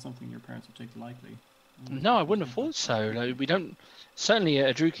this is not something your parents would take lightly. No, I wouldn't have thought so. We don't. Certainly,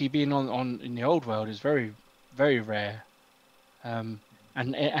 a Druki being on in the old world is very, very rare. And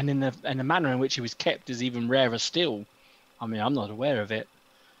in the manner in which he was kept is even rarer still. I mean, I'm not aware of it.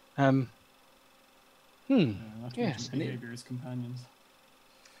 Yes. Behavior as companions.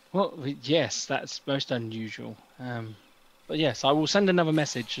 Well, yes, that's most unusual. But yes, I will send another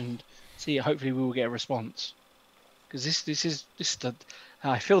message and see. Hopefully, we will get a response. Because this is the.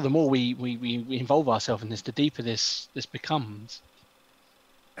 I feel the more we involve ourselves in this, the deeper this becomes.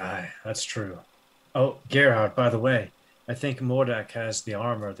 Aye, that's true. Oh, Gerhardt, by the way, I think Mordek has the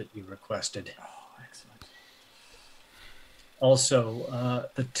armor that you requested. Oh, excellent. Also,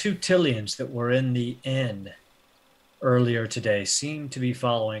 the two Tillians that were in the inn earlier today seem to be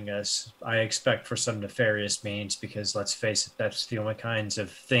following us. I expect for some nefarious means, because let's face it, that's the only kinds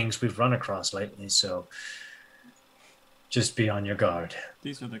of things we've run across lately. So just be on your guard.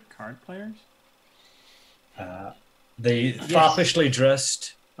 These are the card players? They foppishly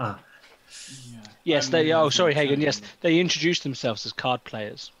dressed. Yeah. Yes, I'm they. Oh, realising sorry, it's Hagen. Yes, something- they introduced themselves as card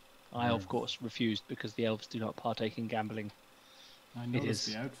players. I, of course, refused because the elves do not partake in gambling. I It noticed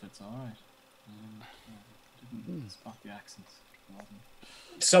is. the outfits, alright. Didn't spot the accents.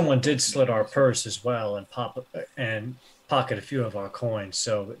 Someone did slit our purse as well and pocket a few of our coins,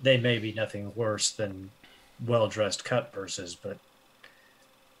 so they may be nothing worse than well-dressed cut purses, but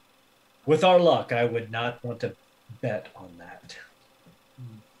with our luck, I would not want to bet on that.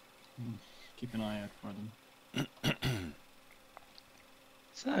 Keep an eye out for them.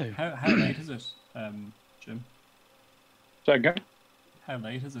 So, How late is it, Jim? So again, How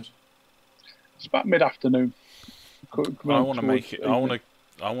late is it? it's about mid-afternoon. I want to make it. I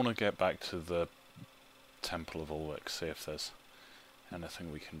want to get back to the Temple of Ulrich, see if there's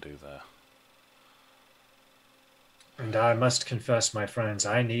anything we can do there. And I must confess, my friends,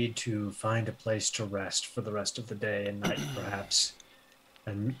 I need to find a place to rest for the rest of the day and night, perhaps.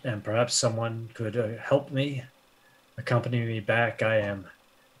 And perhaps someone could help me, accompany me back. I am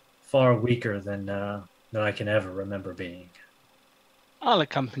far weaker than I can ever remember being. I'll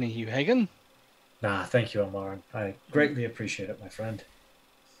accompany you, Hagen. Nah, thank you, Omar. I greatly appreciate it, my friend.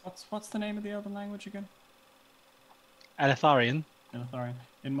 What's the name of the elven language again? Elitharian. Elitharian.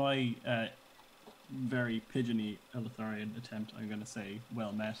 In my very pigeony Elitharian attempt, I'm going to say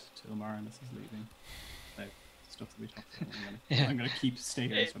 "well met" to Ilmarin as he's leaving. About stuff that we talked about. I'm going to keep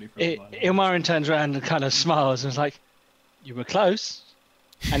staying this ready for a while. Ilmarin turns around and kind of smiles and is like, "You were close."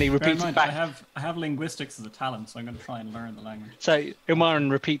 And he Bear in repeats it mind, back. I have linguistics as a talent, so I'm going to try and learn the language. So Ilmarin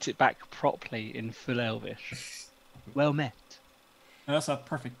repeats it back properly in full Elvish. Well met. And that's a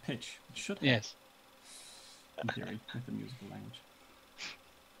perfect pitch. It should have, Yes. in theory, with the musical language.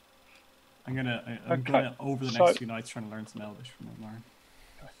 I'm Okay, gonna over the so- next few nights trying to learn some Elvish from Ilmarin.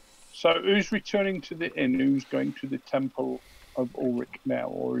 So who's returning to the inn? Who's going to the Temple of Ulrich now,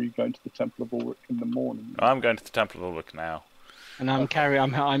 or are you going to the Temple of Ulrich in the morning? I'm going to the Temple of Ulrich now. And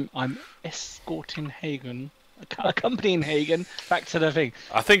I'm escorting Hagen, accompanying Hagen back to the thing.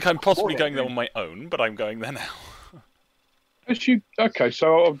 I think I'm possibly going there on my own, but I'm going there now. Okay,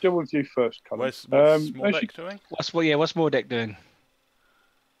 so I'll deal with you first, Colin. What's as Smolek doing? What's Mordek doing?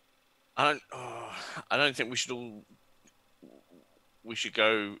 I don't think we should all. We should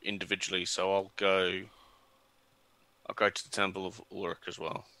go individually. So I'll go to the Temple of Ulrich as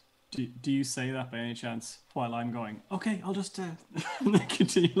well. Do you say that by any chance while I'm going? Okay, I'll just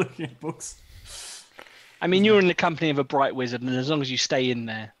continue looking at books. I mean, you're in the company of a bright wizard, and as long as you stay in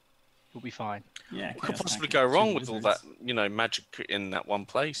there, you'll be fine. Yeah, What could possibly go wrong with all that, magic in that one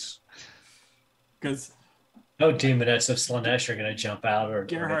place? Because No demonettes of Slanesh are going to jump out or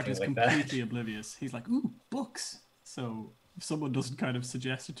Gerhardt anything is like that. completely oblivious. He's like, ooh, books. So if someone doesn't kind of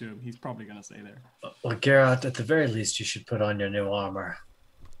suggest it to him, he's probably going to stay there. Well, Geralt, at the very least, you should put on your new armor.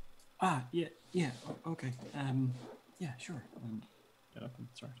 Yeah, okay. Yeah, sure. And get up and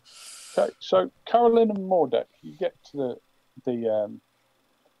start. Okay, so Carolyn and Mordek, you get to the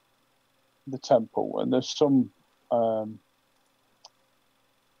temple, and there's some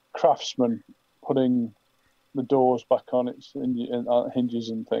craftsman putting the doors back on its hinges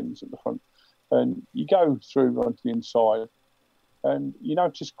and things at the front. And you go through onto the inside, and you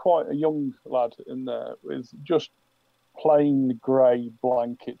notice quite a young lad in there with just plain grey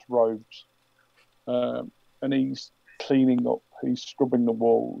blanket robes. And he's cleaning up, he's scrubbing the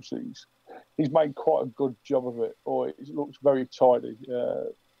walls, he's made quite a good job of it, or it looks very tidy.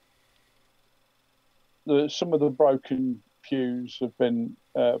 Some of the broken pews have been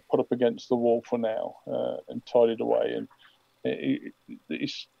put up against the wall for now and tidied away, and it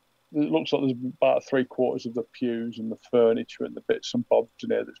looks like there's about 3/4 of the pews and the furniture and the bits and bobs in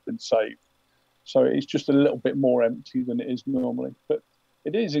there that's been saved. So it's just a little bit more empty than it is normally, but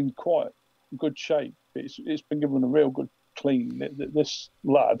it is in quite good shape. It's been given a real good clean. This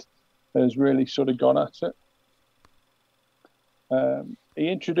lad has really sort of gone at it. He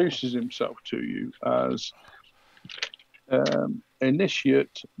introduces himself to you as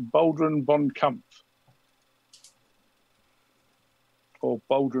Initiate Baldrin von Kampf, or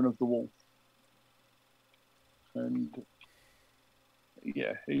Baldrin of the Wolf. And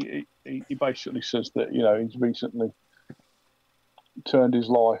yeah, he basically says that, he's recently turned his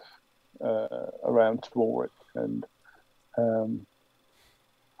life around to Ulrich, and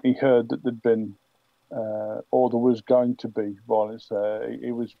he heard that there'd been or there was going to be violence there.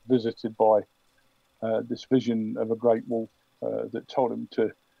 He was visited by this vision of a great wolf that told him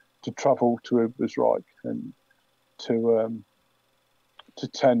to travel to Ubersreich and to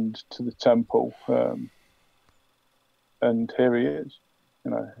tend to the temple. And here he is,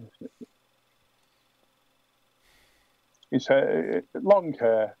 you know. He's long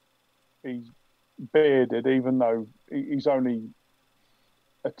hair. He's bearded, even though he's only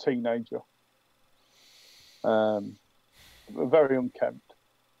a teenager. Very unkempt,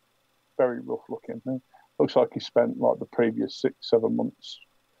 very rough looking. Looks like he spent like the previous 6-7 months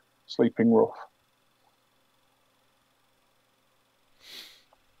sleeping rough.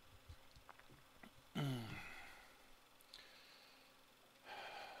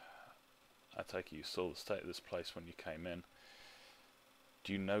 I take it you saw the state of this place when you came in.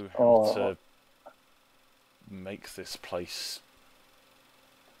 Do you know how to make this place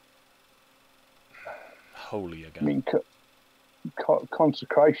holy again? I mean,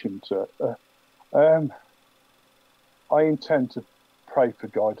 consecration, sir. I intend to pray for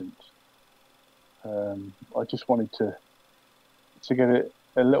guidance. I just wanted to get it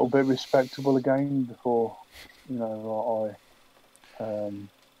a little bit respectable again before, you know,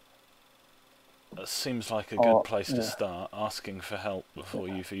 That seems like a good place to start, asking for help before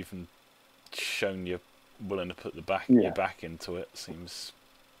you've even shown you're willing to put your back into it. Seems.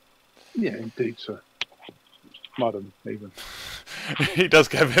 Yeah, indeed, sir. Madam, even. He does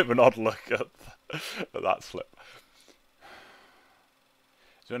get a bit of an odd look at that slip.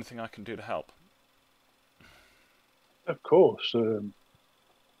 Is there anything I can do to help? Of course.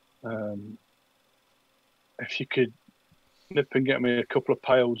 If you could nip and get me a couple of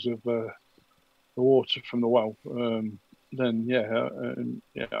pails of the water from the well, then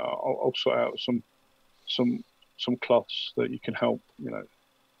I'll sort out some cloths that you can help, you know,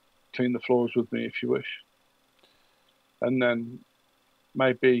 clean the floors with me if you wish. And then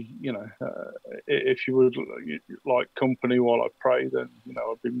maybe, you know, if you would like company while I pray, then, you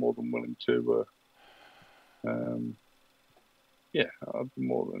know, I'd be more than willing to. I'd be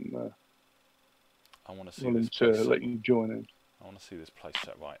more than. I want to see willing this to place let you join in. I want to see this place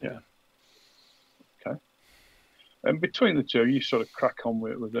set right Yeah. again. Okay. And between the two, you sort of crack on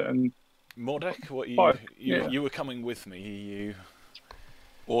with it. And Mordek, what you were coming with me? You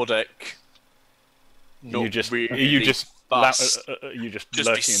Mordek. You just really you just just lurking be in the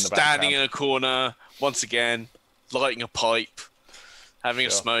background. standing in a corner once again, lighting a pipe, having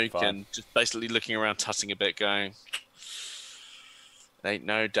a smoke, fine. and just basically looking around, tutting a bit, going, "Ain't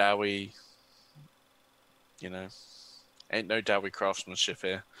no dowie, you know, ain't no dowie craftsmanship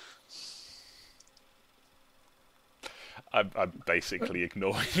here." I'm basically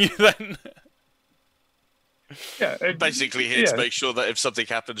ignoring you then. yeah, Basically here to make sure that if something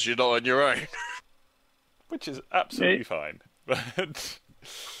happens, you're not on your own. Which is absolutely fine. But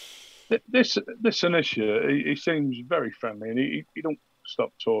this Anisha, he seems very friendly, and he don't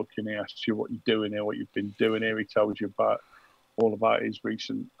stop talking. He asks you what you're doing here, what you've been doing here. He tells you all about his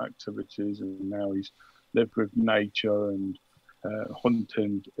recent activities, and now he's lived with nature and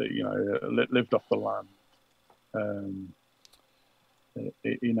hunting. You know, lived off the land.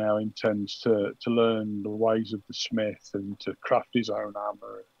 He now intends to learn the ways of the smith and to craft his own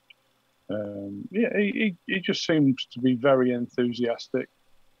armor. He just seems to be very enthusiastic.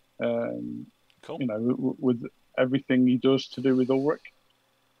 cool. You know, with everything he does to do with Ulrich.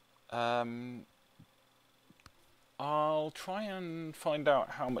 I'll try and find out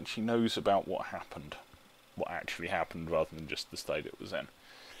how much he knows about what actually happened, rather than just the state it was in.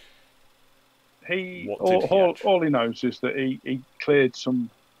 All he knows is that he cleared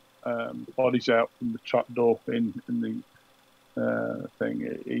some bodies out from the trapdoor in the thing.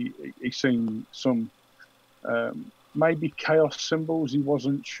 He seen some maybe chaos symbols. He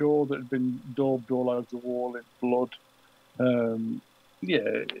wasn't sure that had been daubed all over the wall in blood.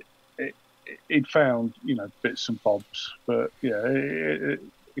 He'd found, you know, bits and bobs, but he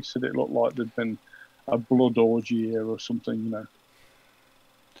said it looked like there'd been a blood orgy here or something, you know.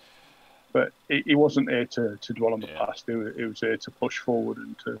 But he wasn't here to dwell on the past. He was here to push forward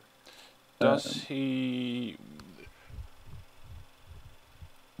and to. Does he?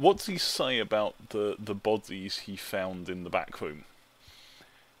 What does he say about the bodies he found in the back room?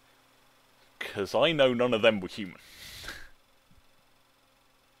 Because I know none of them were human.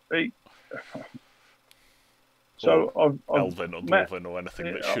 Elven or Dwarven or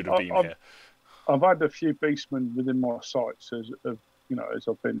anything that should have been here. I've had a few beastmen within my sights as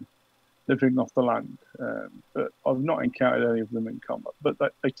I've been living off the land, but I've not encountered any of them in combat. But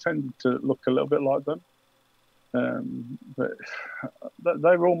they tend to look a little bit like them. But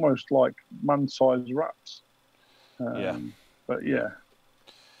they're almost like man-sized rats. Yeah. But yeah.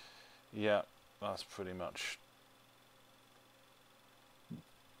 Yeah, that's pretty much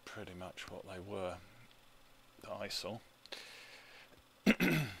what they were that I saw.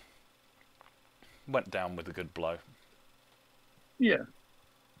 Went down with a good blow. Yeah.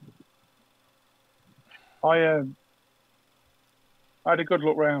 I had a good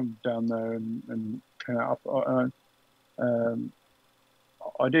look round down there and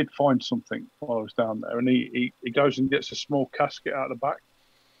I did find something while I was down there, and he goes and gets a small casket out of the back,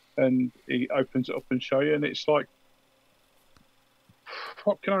 and he opens it up and show you, and it's like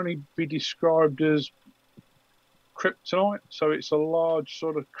what can only be described as kryptonite. So it's a large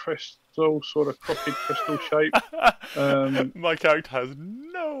sort of crystal, sort of crooked crystal shape. My character has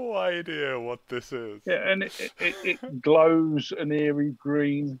no idea what this is. Yeah, and it glows an eerie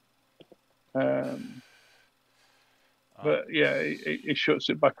green. But yeah, it shuts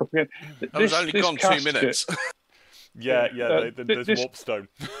it back up again. I was only gone casket, 2 minutes. Yeah, there's warpstone.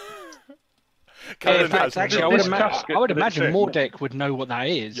 Yeah, in fact, actually, I would imagine it. Mordek would know what that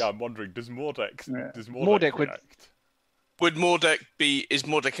is. Yeah, I'm wondering, does Mordek Mordek would- react? Would Mordek be? Is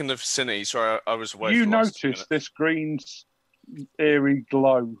Mordek in the vicinity? Sorry, I was away. You for the last 2 notice this green eerie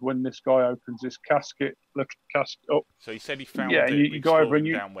glow when this guy opens this casket, little casket up. So he said he found Yeah, it. you go over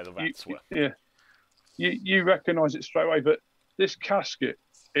and down where the rats were. Yeah, you recognise it straight away. But this casket,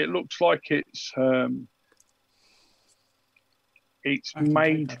 it looks like it's I can take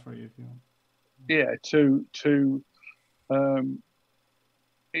made. that for you if you want. Yeah,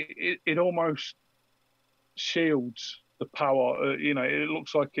 it almost shields the power. It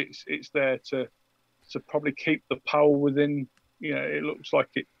looks like it's there to probably keep the power within. It looks like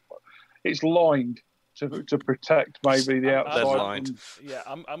it's lined to protect maybe the outside. lined. Yeah,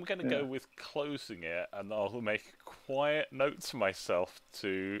 I'm going to go with closing it, and I'll make a quiet note to myself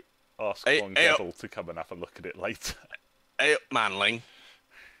to ask Von Gettle to come and have a look at it later. Hey, Manling.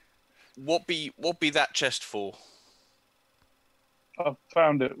 What be that chest for? I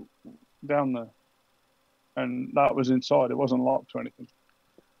found it down there, and that was inside. It wasn't locked or anything.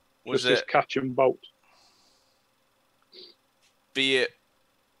 Was Just this catch and bolt. Be it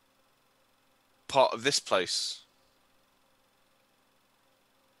part of this place?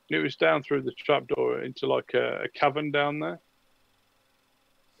 It was down through the trapdoor into like a cavern down there,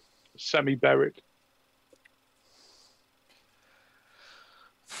 semi-buried.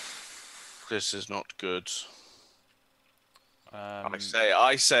 This is not good. Um, I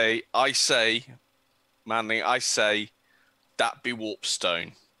say, Manling, I say, that be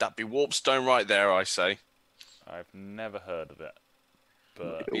warpstone. That be warpstone right there, I say. I've never heard of it,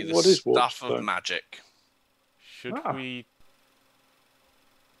 but Be the What is stuff warpstone? of magic. should we?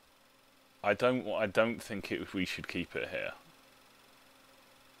 I don't think we should keep it here.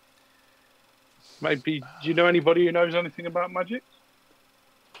 Maybe, do you know anybody who knows anything about magic?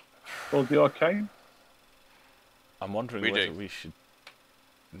 Or the arcane? I'm wondering We whether do. we should.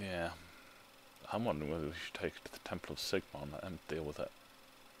 Yeah, I'm wondering whether we should take it to the Temple of Sigma and let them deal with it.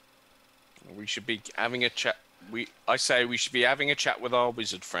 We should be having a chat. I say we should be having a chat with our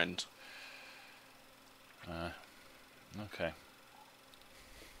wizard friend. Okay.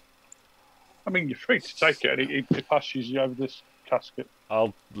 I mean, you're free to take it, and he passes you over this casket.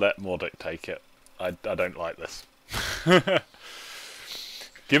 I'll let Mordek take it. I don't like this.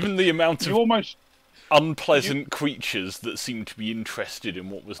 Given the amount You of almost... unpleasant creatures that seem to be interested in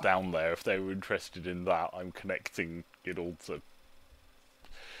what was down there, if they were interested in that, I'm connecting it all to...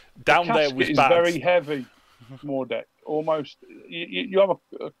 Down there was is bad. very heavy, Mordek. Almost, you have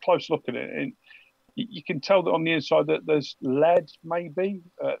a close look at it, and you can tell that on the inside that there's lead, maybe,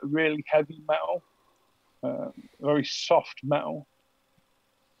 really heavy metal, very soft metal.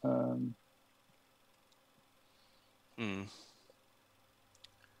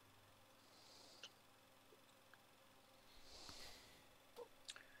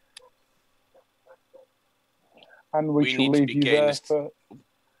 And we shall need to leave be you getting there this- for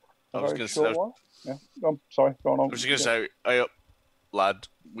I a was very going to short say, while. Yeah, I'm sorry, go on. I was going to say, hey up, lad,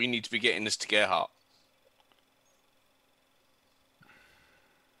 we need to be getting this to Gerhardt.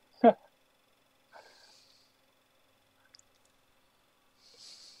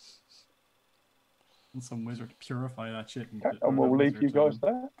 And some wizard to purify that shit. And we'll leave you guys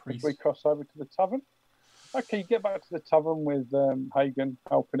there as priest. we cross over to the tavern. Okay, you get back to the tavern with Hagen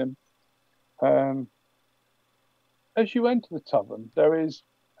helping him. As you enter the tavern, there is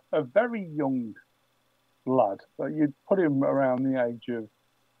a very young lad. You'd put him around the age of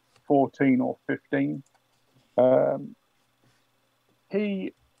 14 or 15.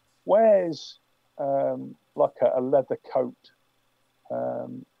 He wears like a leather coat,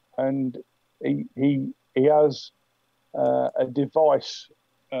 and he has a device.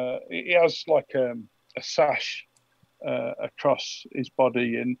 He has like a sash across his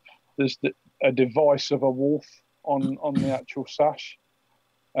body, and there's a device of a wolf on the actual sash.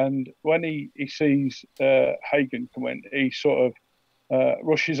 And when he sees Hagen come in, he sort of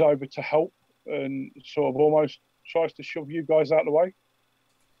rushes over to help and sort of almost tries to shove you guys out of the way.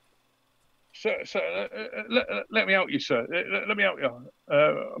 So let me help you, sir. Let me help you.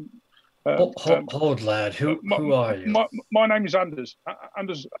 Hold, lad. Who are you? My name is Anders.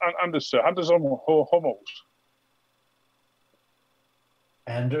 Anders, sir. Anders Hummels.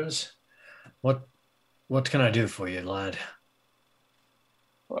 Anders? What can I do for you, lad?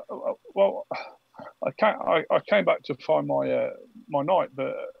 Well, I came back to find my knight,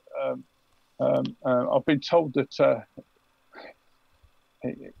 but I've been told that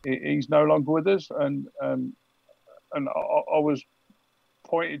he's no longer with us, and I was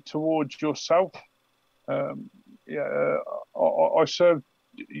pointed towards yourself. I served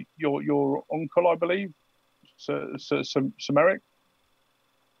your uncle, I believe, Sir Merrick.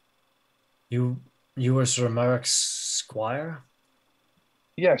 You were Sir Merrick's squire?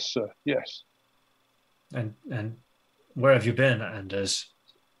 Yes, sir. Yes. And where have you been, Anders?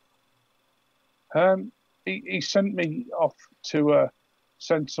 He sent me off to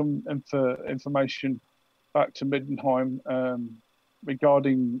send some information back to Middenheim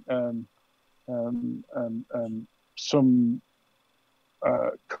regarding some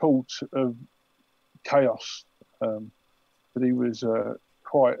cult of chaos that he was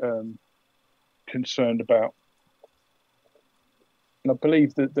quite concerned about. And I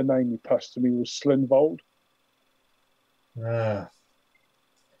believe that the name he passed to me was Slinvold.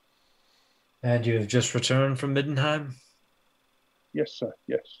 And you have just returned from Middenheim? Yes, sir.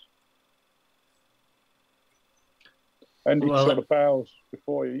 Yes. And he sort of bows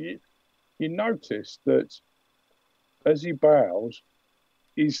before you. You notice that as he bows,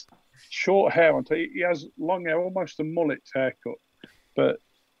 his short hair on top, he has long hair, almost a mullet haircut, but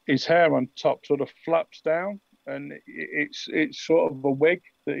his hair on top sort of flaps down, and it's sort of a wig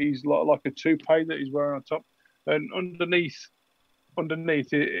that he's like a toupee that he's wearing on top, and underneath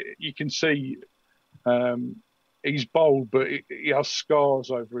you can see he's bald, but he has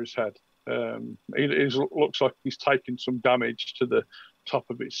scars over his head. He looks like he's taken some damage to the top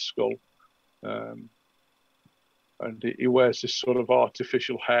of his skull, and he wears this sort of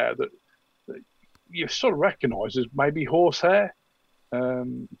artificial hair that you sort of recognise as maybe horse hair,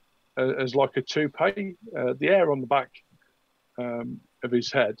 as like a toupee. The hair on the back of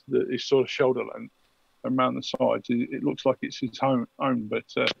his head, that is sort of shoulder length, around the sides, it looks like it's his own. But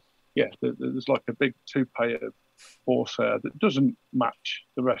there's like a big toupee of horse hair that doesn't match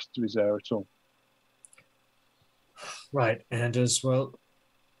the rest of his hair at all. Right, and as well.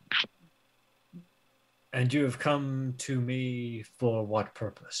 And you have come to me for what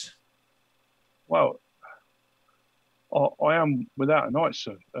purpose? Well, I am without a knight,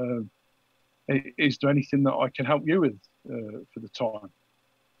 sir. Is there anything that I can help you with for the time?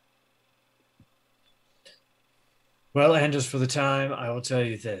 Well, Anders, for the time, I will tell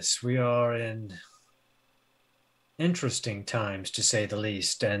you this. We are in interesting times, to say the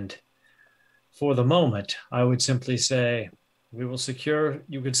least. And for the moment, I would simply say we will secure,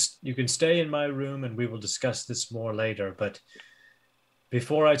 you can stay in my room and we will discuss this more later. But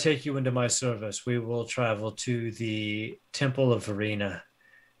before I take you into my service, we will travel to the Temple of Verena,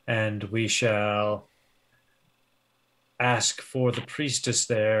 and we shall ask for the priestess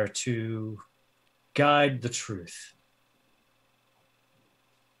there to guide the truth.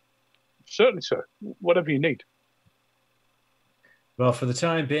 Certainly, sir. Whatever you need. Well, for the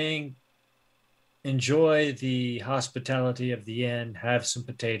time being, enjoy the hospitality of the inn. Have some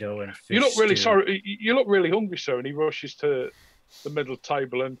potato and fish. You look really stew. sorry. You look really hungry, sir. And he rushes to the middle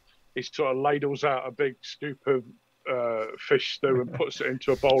table and he sort of ladles out a big scoop of fish stew and puts it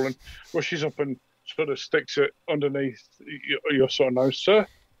into a bowl and rushes up and sort of sticks it underneath your sort of nose, sir.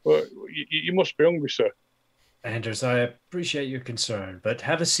 Well, you must be hungry, sir. Anders, I appreciate your concern, but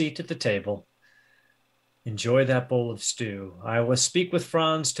have a seat at the table. Enjoy that bowl of stew. I will speak with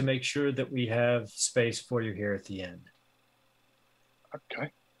Franz to make sure that we have space for you here at the inn.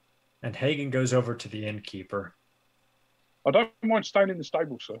 Okay. And Hagen goes over to the innkeeper. I don't mind staying in the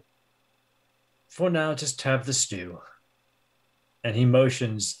stable, sir. For now, just have the stew. And he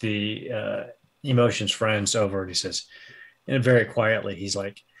motions Franz over and he says, and very quietly, he's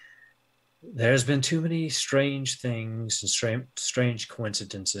like, there's been too many strange things and strange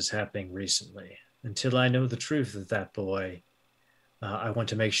coincidences happening recently. Until I know the truth of that boy, I want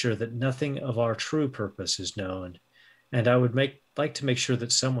to make sure that nothing of our true purpose is known, and I would like to make sure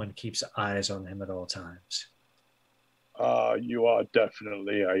that someone keeps eyes on him at all times. You are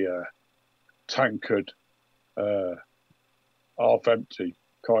definitely a tankard, half empty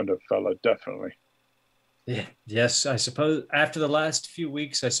kind of fella, definitely. Yeah, yes, I suppose after the last few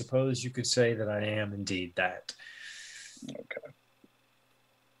weeks, I suppose you could say that I am indeed that. Okay.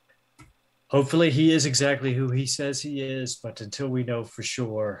 Hopefully he is exactly who he says he is, but until we know for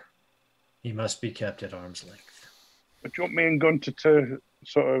sure, he must be kept at arm's length. But do you want me and Gunter to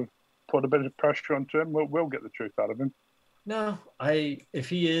sort of put a bit of pressure onto him? We'll get the truth out of him. No, if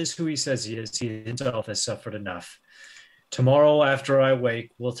he is who he says he is, he himself has suffered enough. Tomorrow after I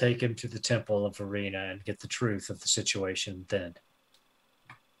wake, we'll take him to the Temple of Arena and get the truth of the situation then.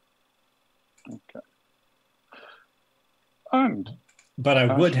 Okay. But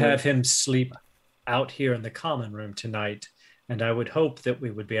I would have him sleep out here in the common room tonight, and I would hope that we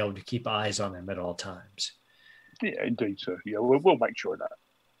would be able to keep eyes on him at all times. Yeah, indeed, sir. Yeah, we'll make sure of that.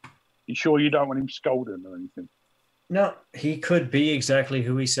 You sure you don't want him scolding or anything? No, he could be exactly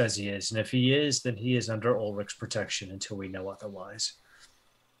who he says he is, and if he is, then he is under Ulrich's protection until we know otherwise.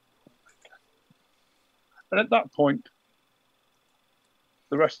 And at that point,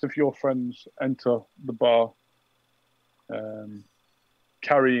 the rest of your friends enter the bar,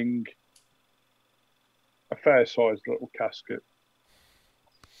 carrying a fair-sized little casket.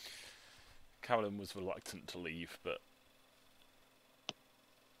 Carolyn was reluctant to leave, but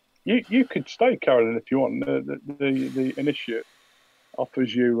you could stay, Carolyn, if you want. The initiate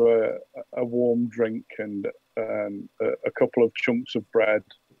offers you a warm drink and a couple of chunks of bread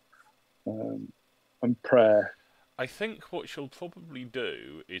and prayer. I think what she'll probably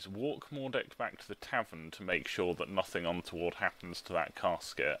do is walk Mordek back to the tavern to make sure that nothing untoward happens to that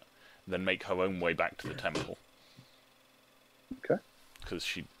casket, then make her own way back to the temple. Okay. Because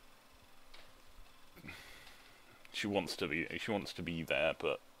she wants to be there,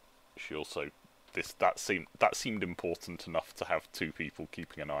 but she also that seemed important enough to have two people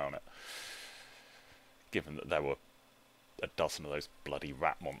keeping an eye on it, given that there were a dozen of those bloody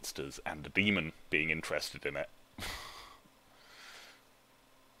rat monsters and a demon being interested in it.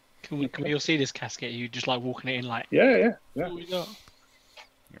 Can we all see this casket? Are you just like walking it in like... Yeah. What we got?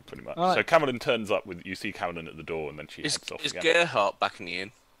 Yeah, pretty much. Right. So Carolyn turns up you see Carolyn at the door, and then she heads off Is again. Gerhardt back in the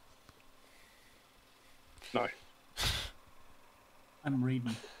inn? No. I'm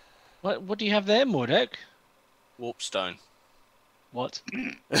reading. What do you have there, Mordek? Warpstone. What?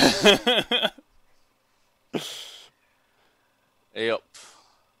 Yep.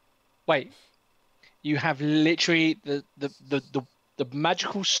 Wait. You have literally the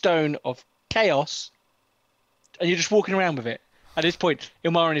magical stone of chaos, and you're just walking around with it. At this point,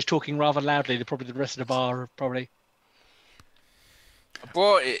 Ilmarin is talking rather loudly. Probably the rest of the bar probably. I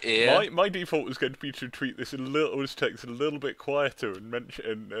brought it here. My default was going to be to treat this a little bit quieter and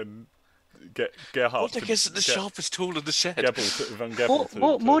mention and get Gerhardt. Mordek isn't the sharpest tool in the shed.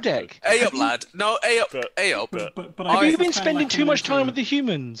 Mordek. Hey up, lad. No, hey up. Hey up. But Have you been spending too much time with the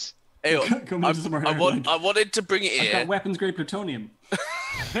humans? Hey up. I wanted to bring it I've here. got weapons grade plutonium.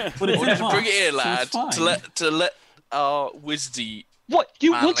 I wanted to bring it here, lad, to let our wizardy. What?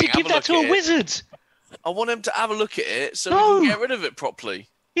 You want to give that to a wizard? I want him to have a look at it so No. we can get rid of it properly.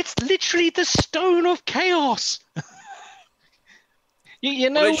 It's literally the stone of chaos. you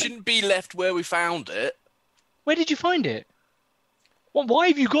know. Well, it shouldn't be left where we found it. Where did you find it? Why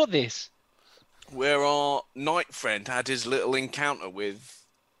have you got this? Where our knight friend had his little encounter with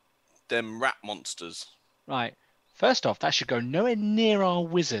them rat monsters. Right. First off, that should go nowhere near our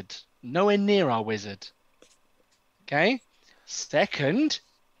wizard. Nowhere near our wizard. Okay? Second,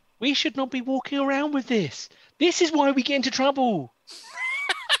 we should not be walking around with this. This is why we get into trouble.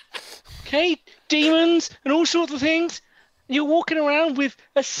 Okay? Demons and all sorts of things. You're walking around with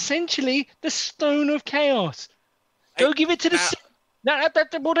essentially the stone of chaos. Go give it to the...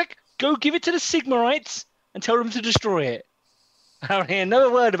 Go give it to the Sigmarites and tell them to destroy it. I don't hear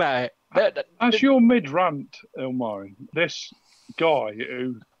another word about it. As you're mid-rant, Ilmarin, this guy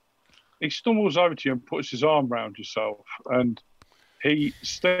he stumbles over to you and puts his arm round yourself, and he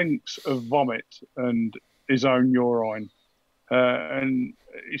stinks of vomit and his own urine. And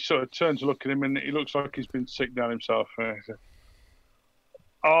he sort of turns to look at him, and he looks like he's been sick down himself. And he says,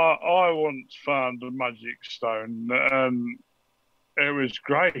 I once found a magic stone, and it was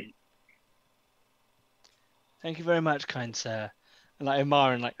great. Thank you very much, kind sir. And like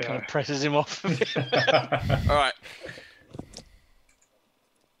Ilmarin kind of presses him off. All right.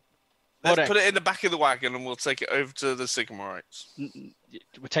 Let's put it in the back of the wagon and we'll take it over to the Sigmarites.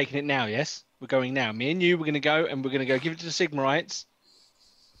 We're taking it now, yes? We're going now. Me and you, we're going to go and we're going to go give it to the Sigmarites.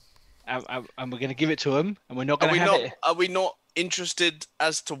 and we're going to give it to him, and we're not going to have it. Are we not interested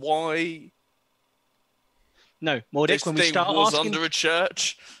as to why No, Mordek, this when we thing start was asking... under a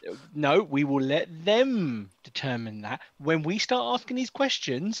church? No, we will let them determine that. When we start asking these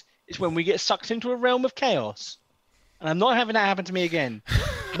questions, it's when we get sucked into a realm of chaos. And I'm not having that happen to me again.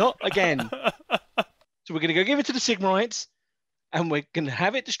 Not again. So we're going to go give it to the Sigmarites, and we're going to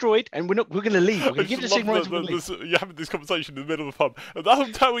have it destroyed, and we're going to leave. We're going to give it to the Sigmarites. You're having this conversation in the middle of the pub, and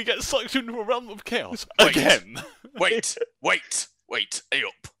that's how we get sucked into a realm of chaos Wait. again. Wait. Hey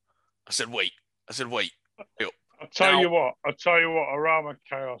up. I said wait. Hey up. I'll tell you what, a realm of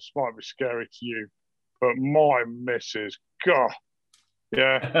chaos might be scary to you, but my missus, God,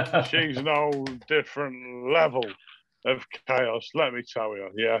 yeah, she's an whole different level of chaos, let me tell you,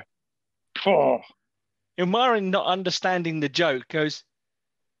 yeah. Oh. Ilmarin, not understanding the joke, goes,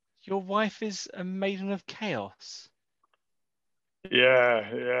 "Your wife is a maiden of chaos."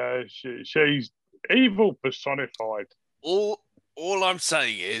 Yeah, she's evil personified. All I'm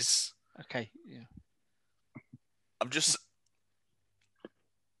saying is, Okay, yeah. I'm just.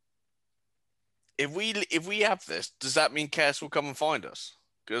 If we have this, does that mean Chaos will come and find us?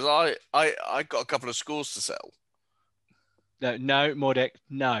 Because I got a couple of scores to sell. No, Mordek,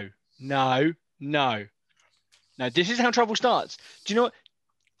 no. No, this is how trouble starts. Do you know what?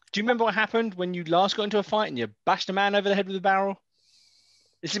 Do you remember what happened when you last got into a fight and you bashed a man over the head with a barrel?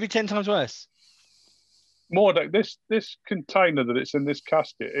 This would be 10 times worse. Mordek, this container that it's in this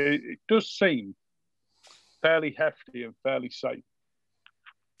casket, it does seem fairly hefty and fairly safe.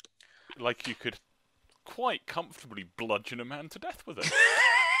 Like you could quite comfortably bludgeon a man to death with it.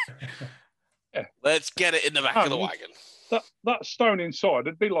 Yeah. Let's get it in the back of the wagon. That stone inside,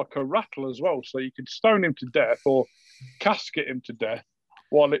 it'd be like a rattle as well. So you could stone him to death or casket him to death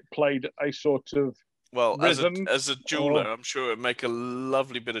while it played a sort of rhythm. As a jeweler, I'm sure it'd make a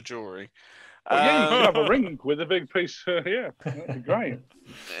lovely bit of jewellery. Well, yeah, you could have a ring with a big piece. Yeah, that'd be great.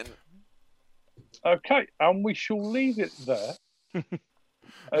 Okay, and we shall leave it there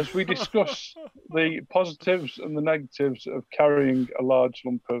as we discuss the positives and the negatives of carrying a large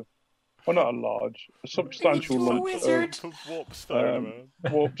lump of, well, not a large, a substantial lump wizard. of warpstone.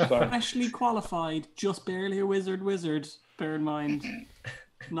 Warpstone. Freshly qualified, just barely a wizard. Bear in mind,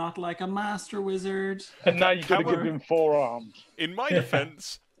 not like a master wizard. And now you've got to give him 4 arms. In my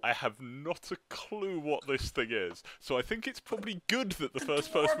defence, I have not a clue what this thing is, so I think it's probably good that the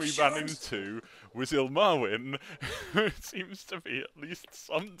first person we ran into was Ilmarwin, who seems to be at least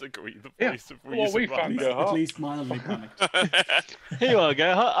some degree the voice of reason. Well, we found Gerhard. At least mildly panicked. Here you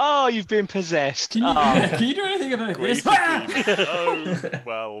go. Oh, you've been possessed. Can you do anything about this? Oh,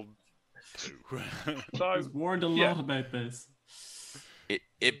 well, I was warned a lot about this.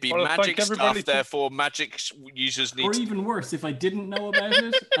 It'd be Well, magic thank everybody stuff, therefore magic users need Or to... even worse, if I didn't know about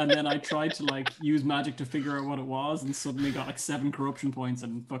it and then I tried to like use magic to figure out what it was and suddenly got like 7 corruption points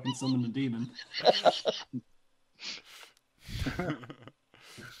and fucking summoned a demon.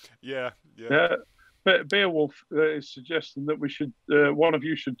 yeah. But Beowulf is suggesting that we should, one of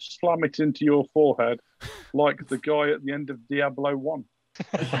you should slam it into your forehead like the guy at the end of Diablo 1.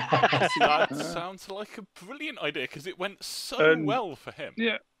 That sounds like a brilliant idea because it went so well for him.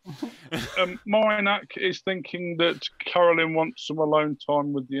 Yeah. Morinak is thinking that Carolyn wants some alone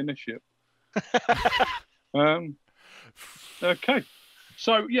time with the initiate. Okay.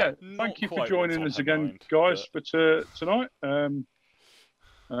 So, yeah, thank you for joining us again, guys, for tonight.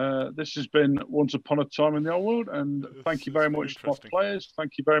 This has been Once Upon a Time in the Old World, and thank you very much to our players.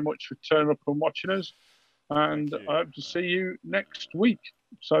 Thank you very much for turning up and watching us. And I hope to see you next week.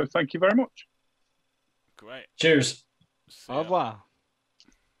 So thank you very much. Great. Cheers. Au revoir.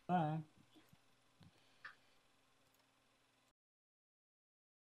 Bye.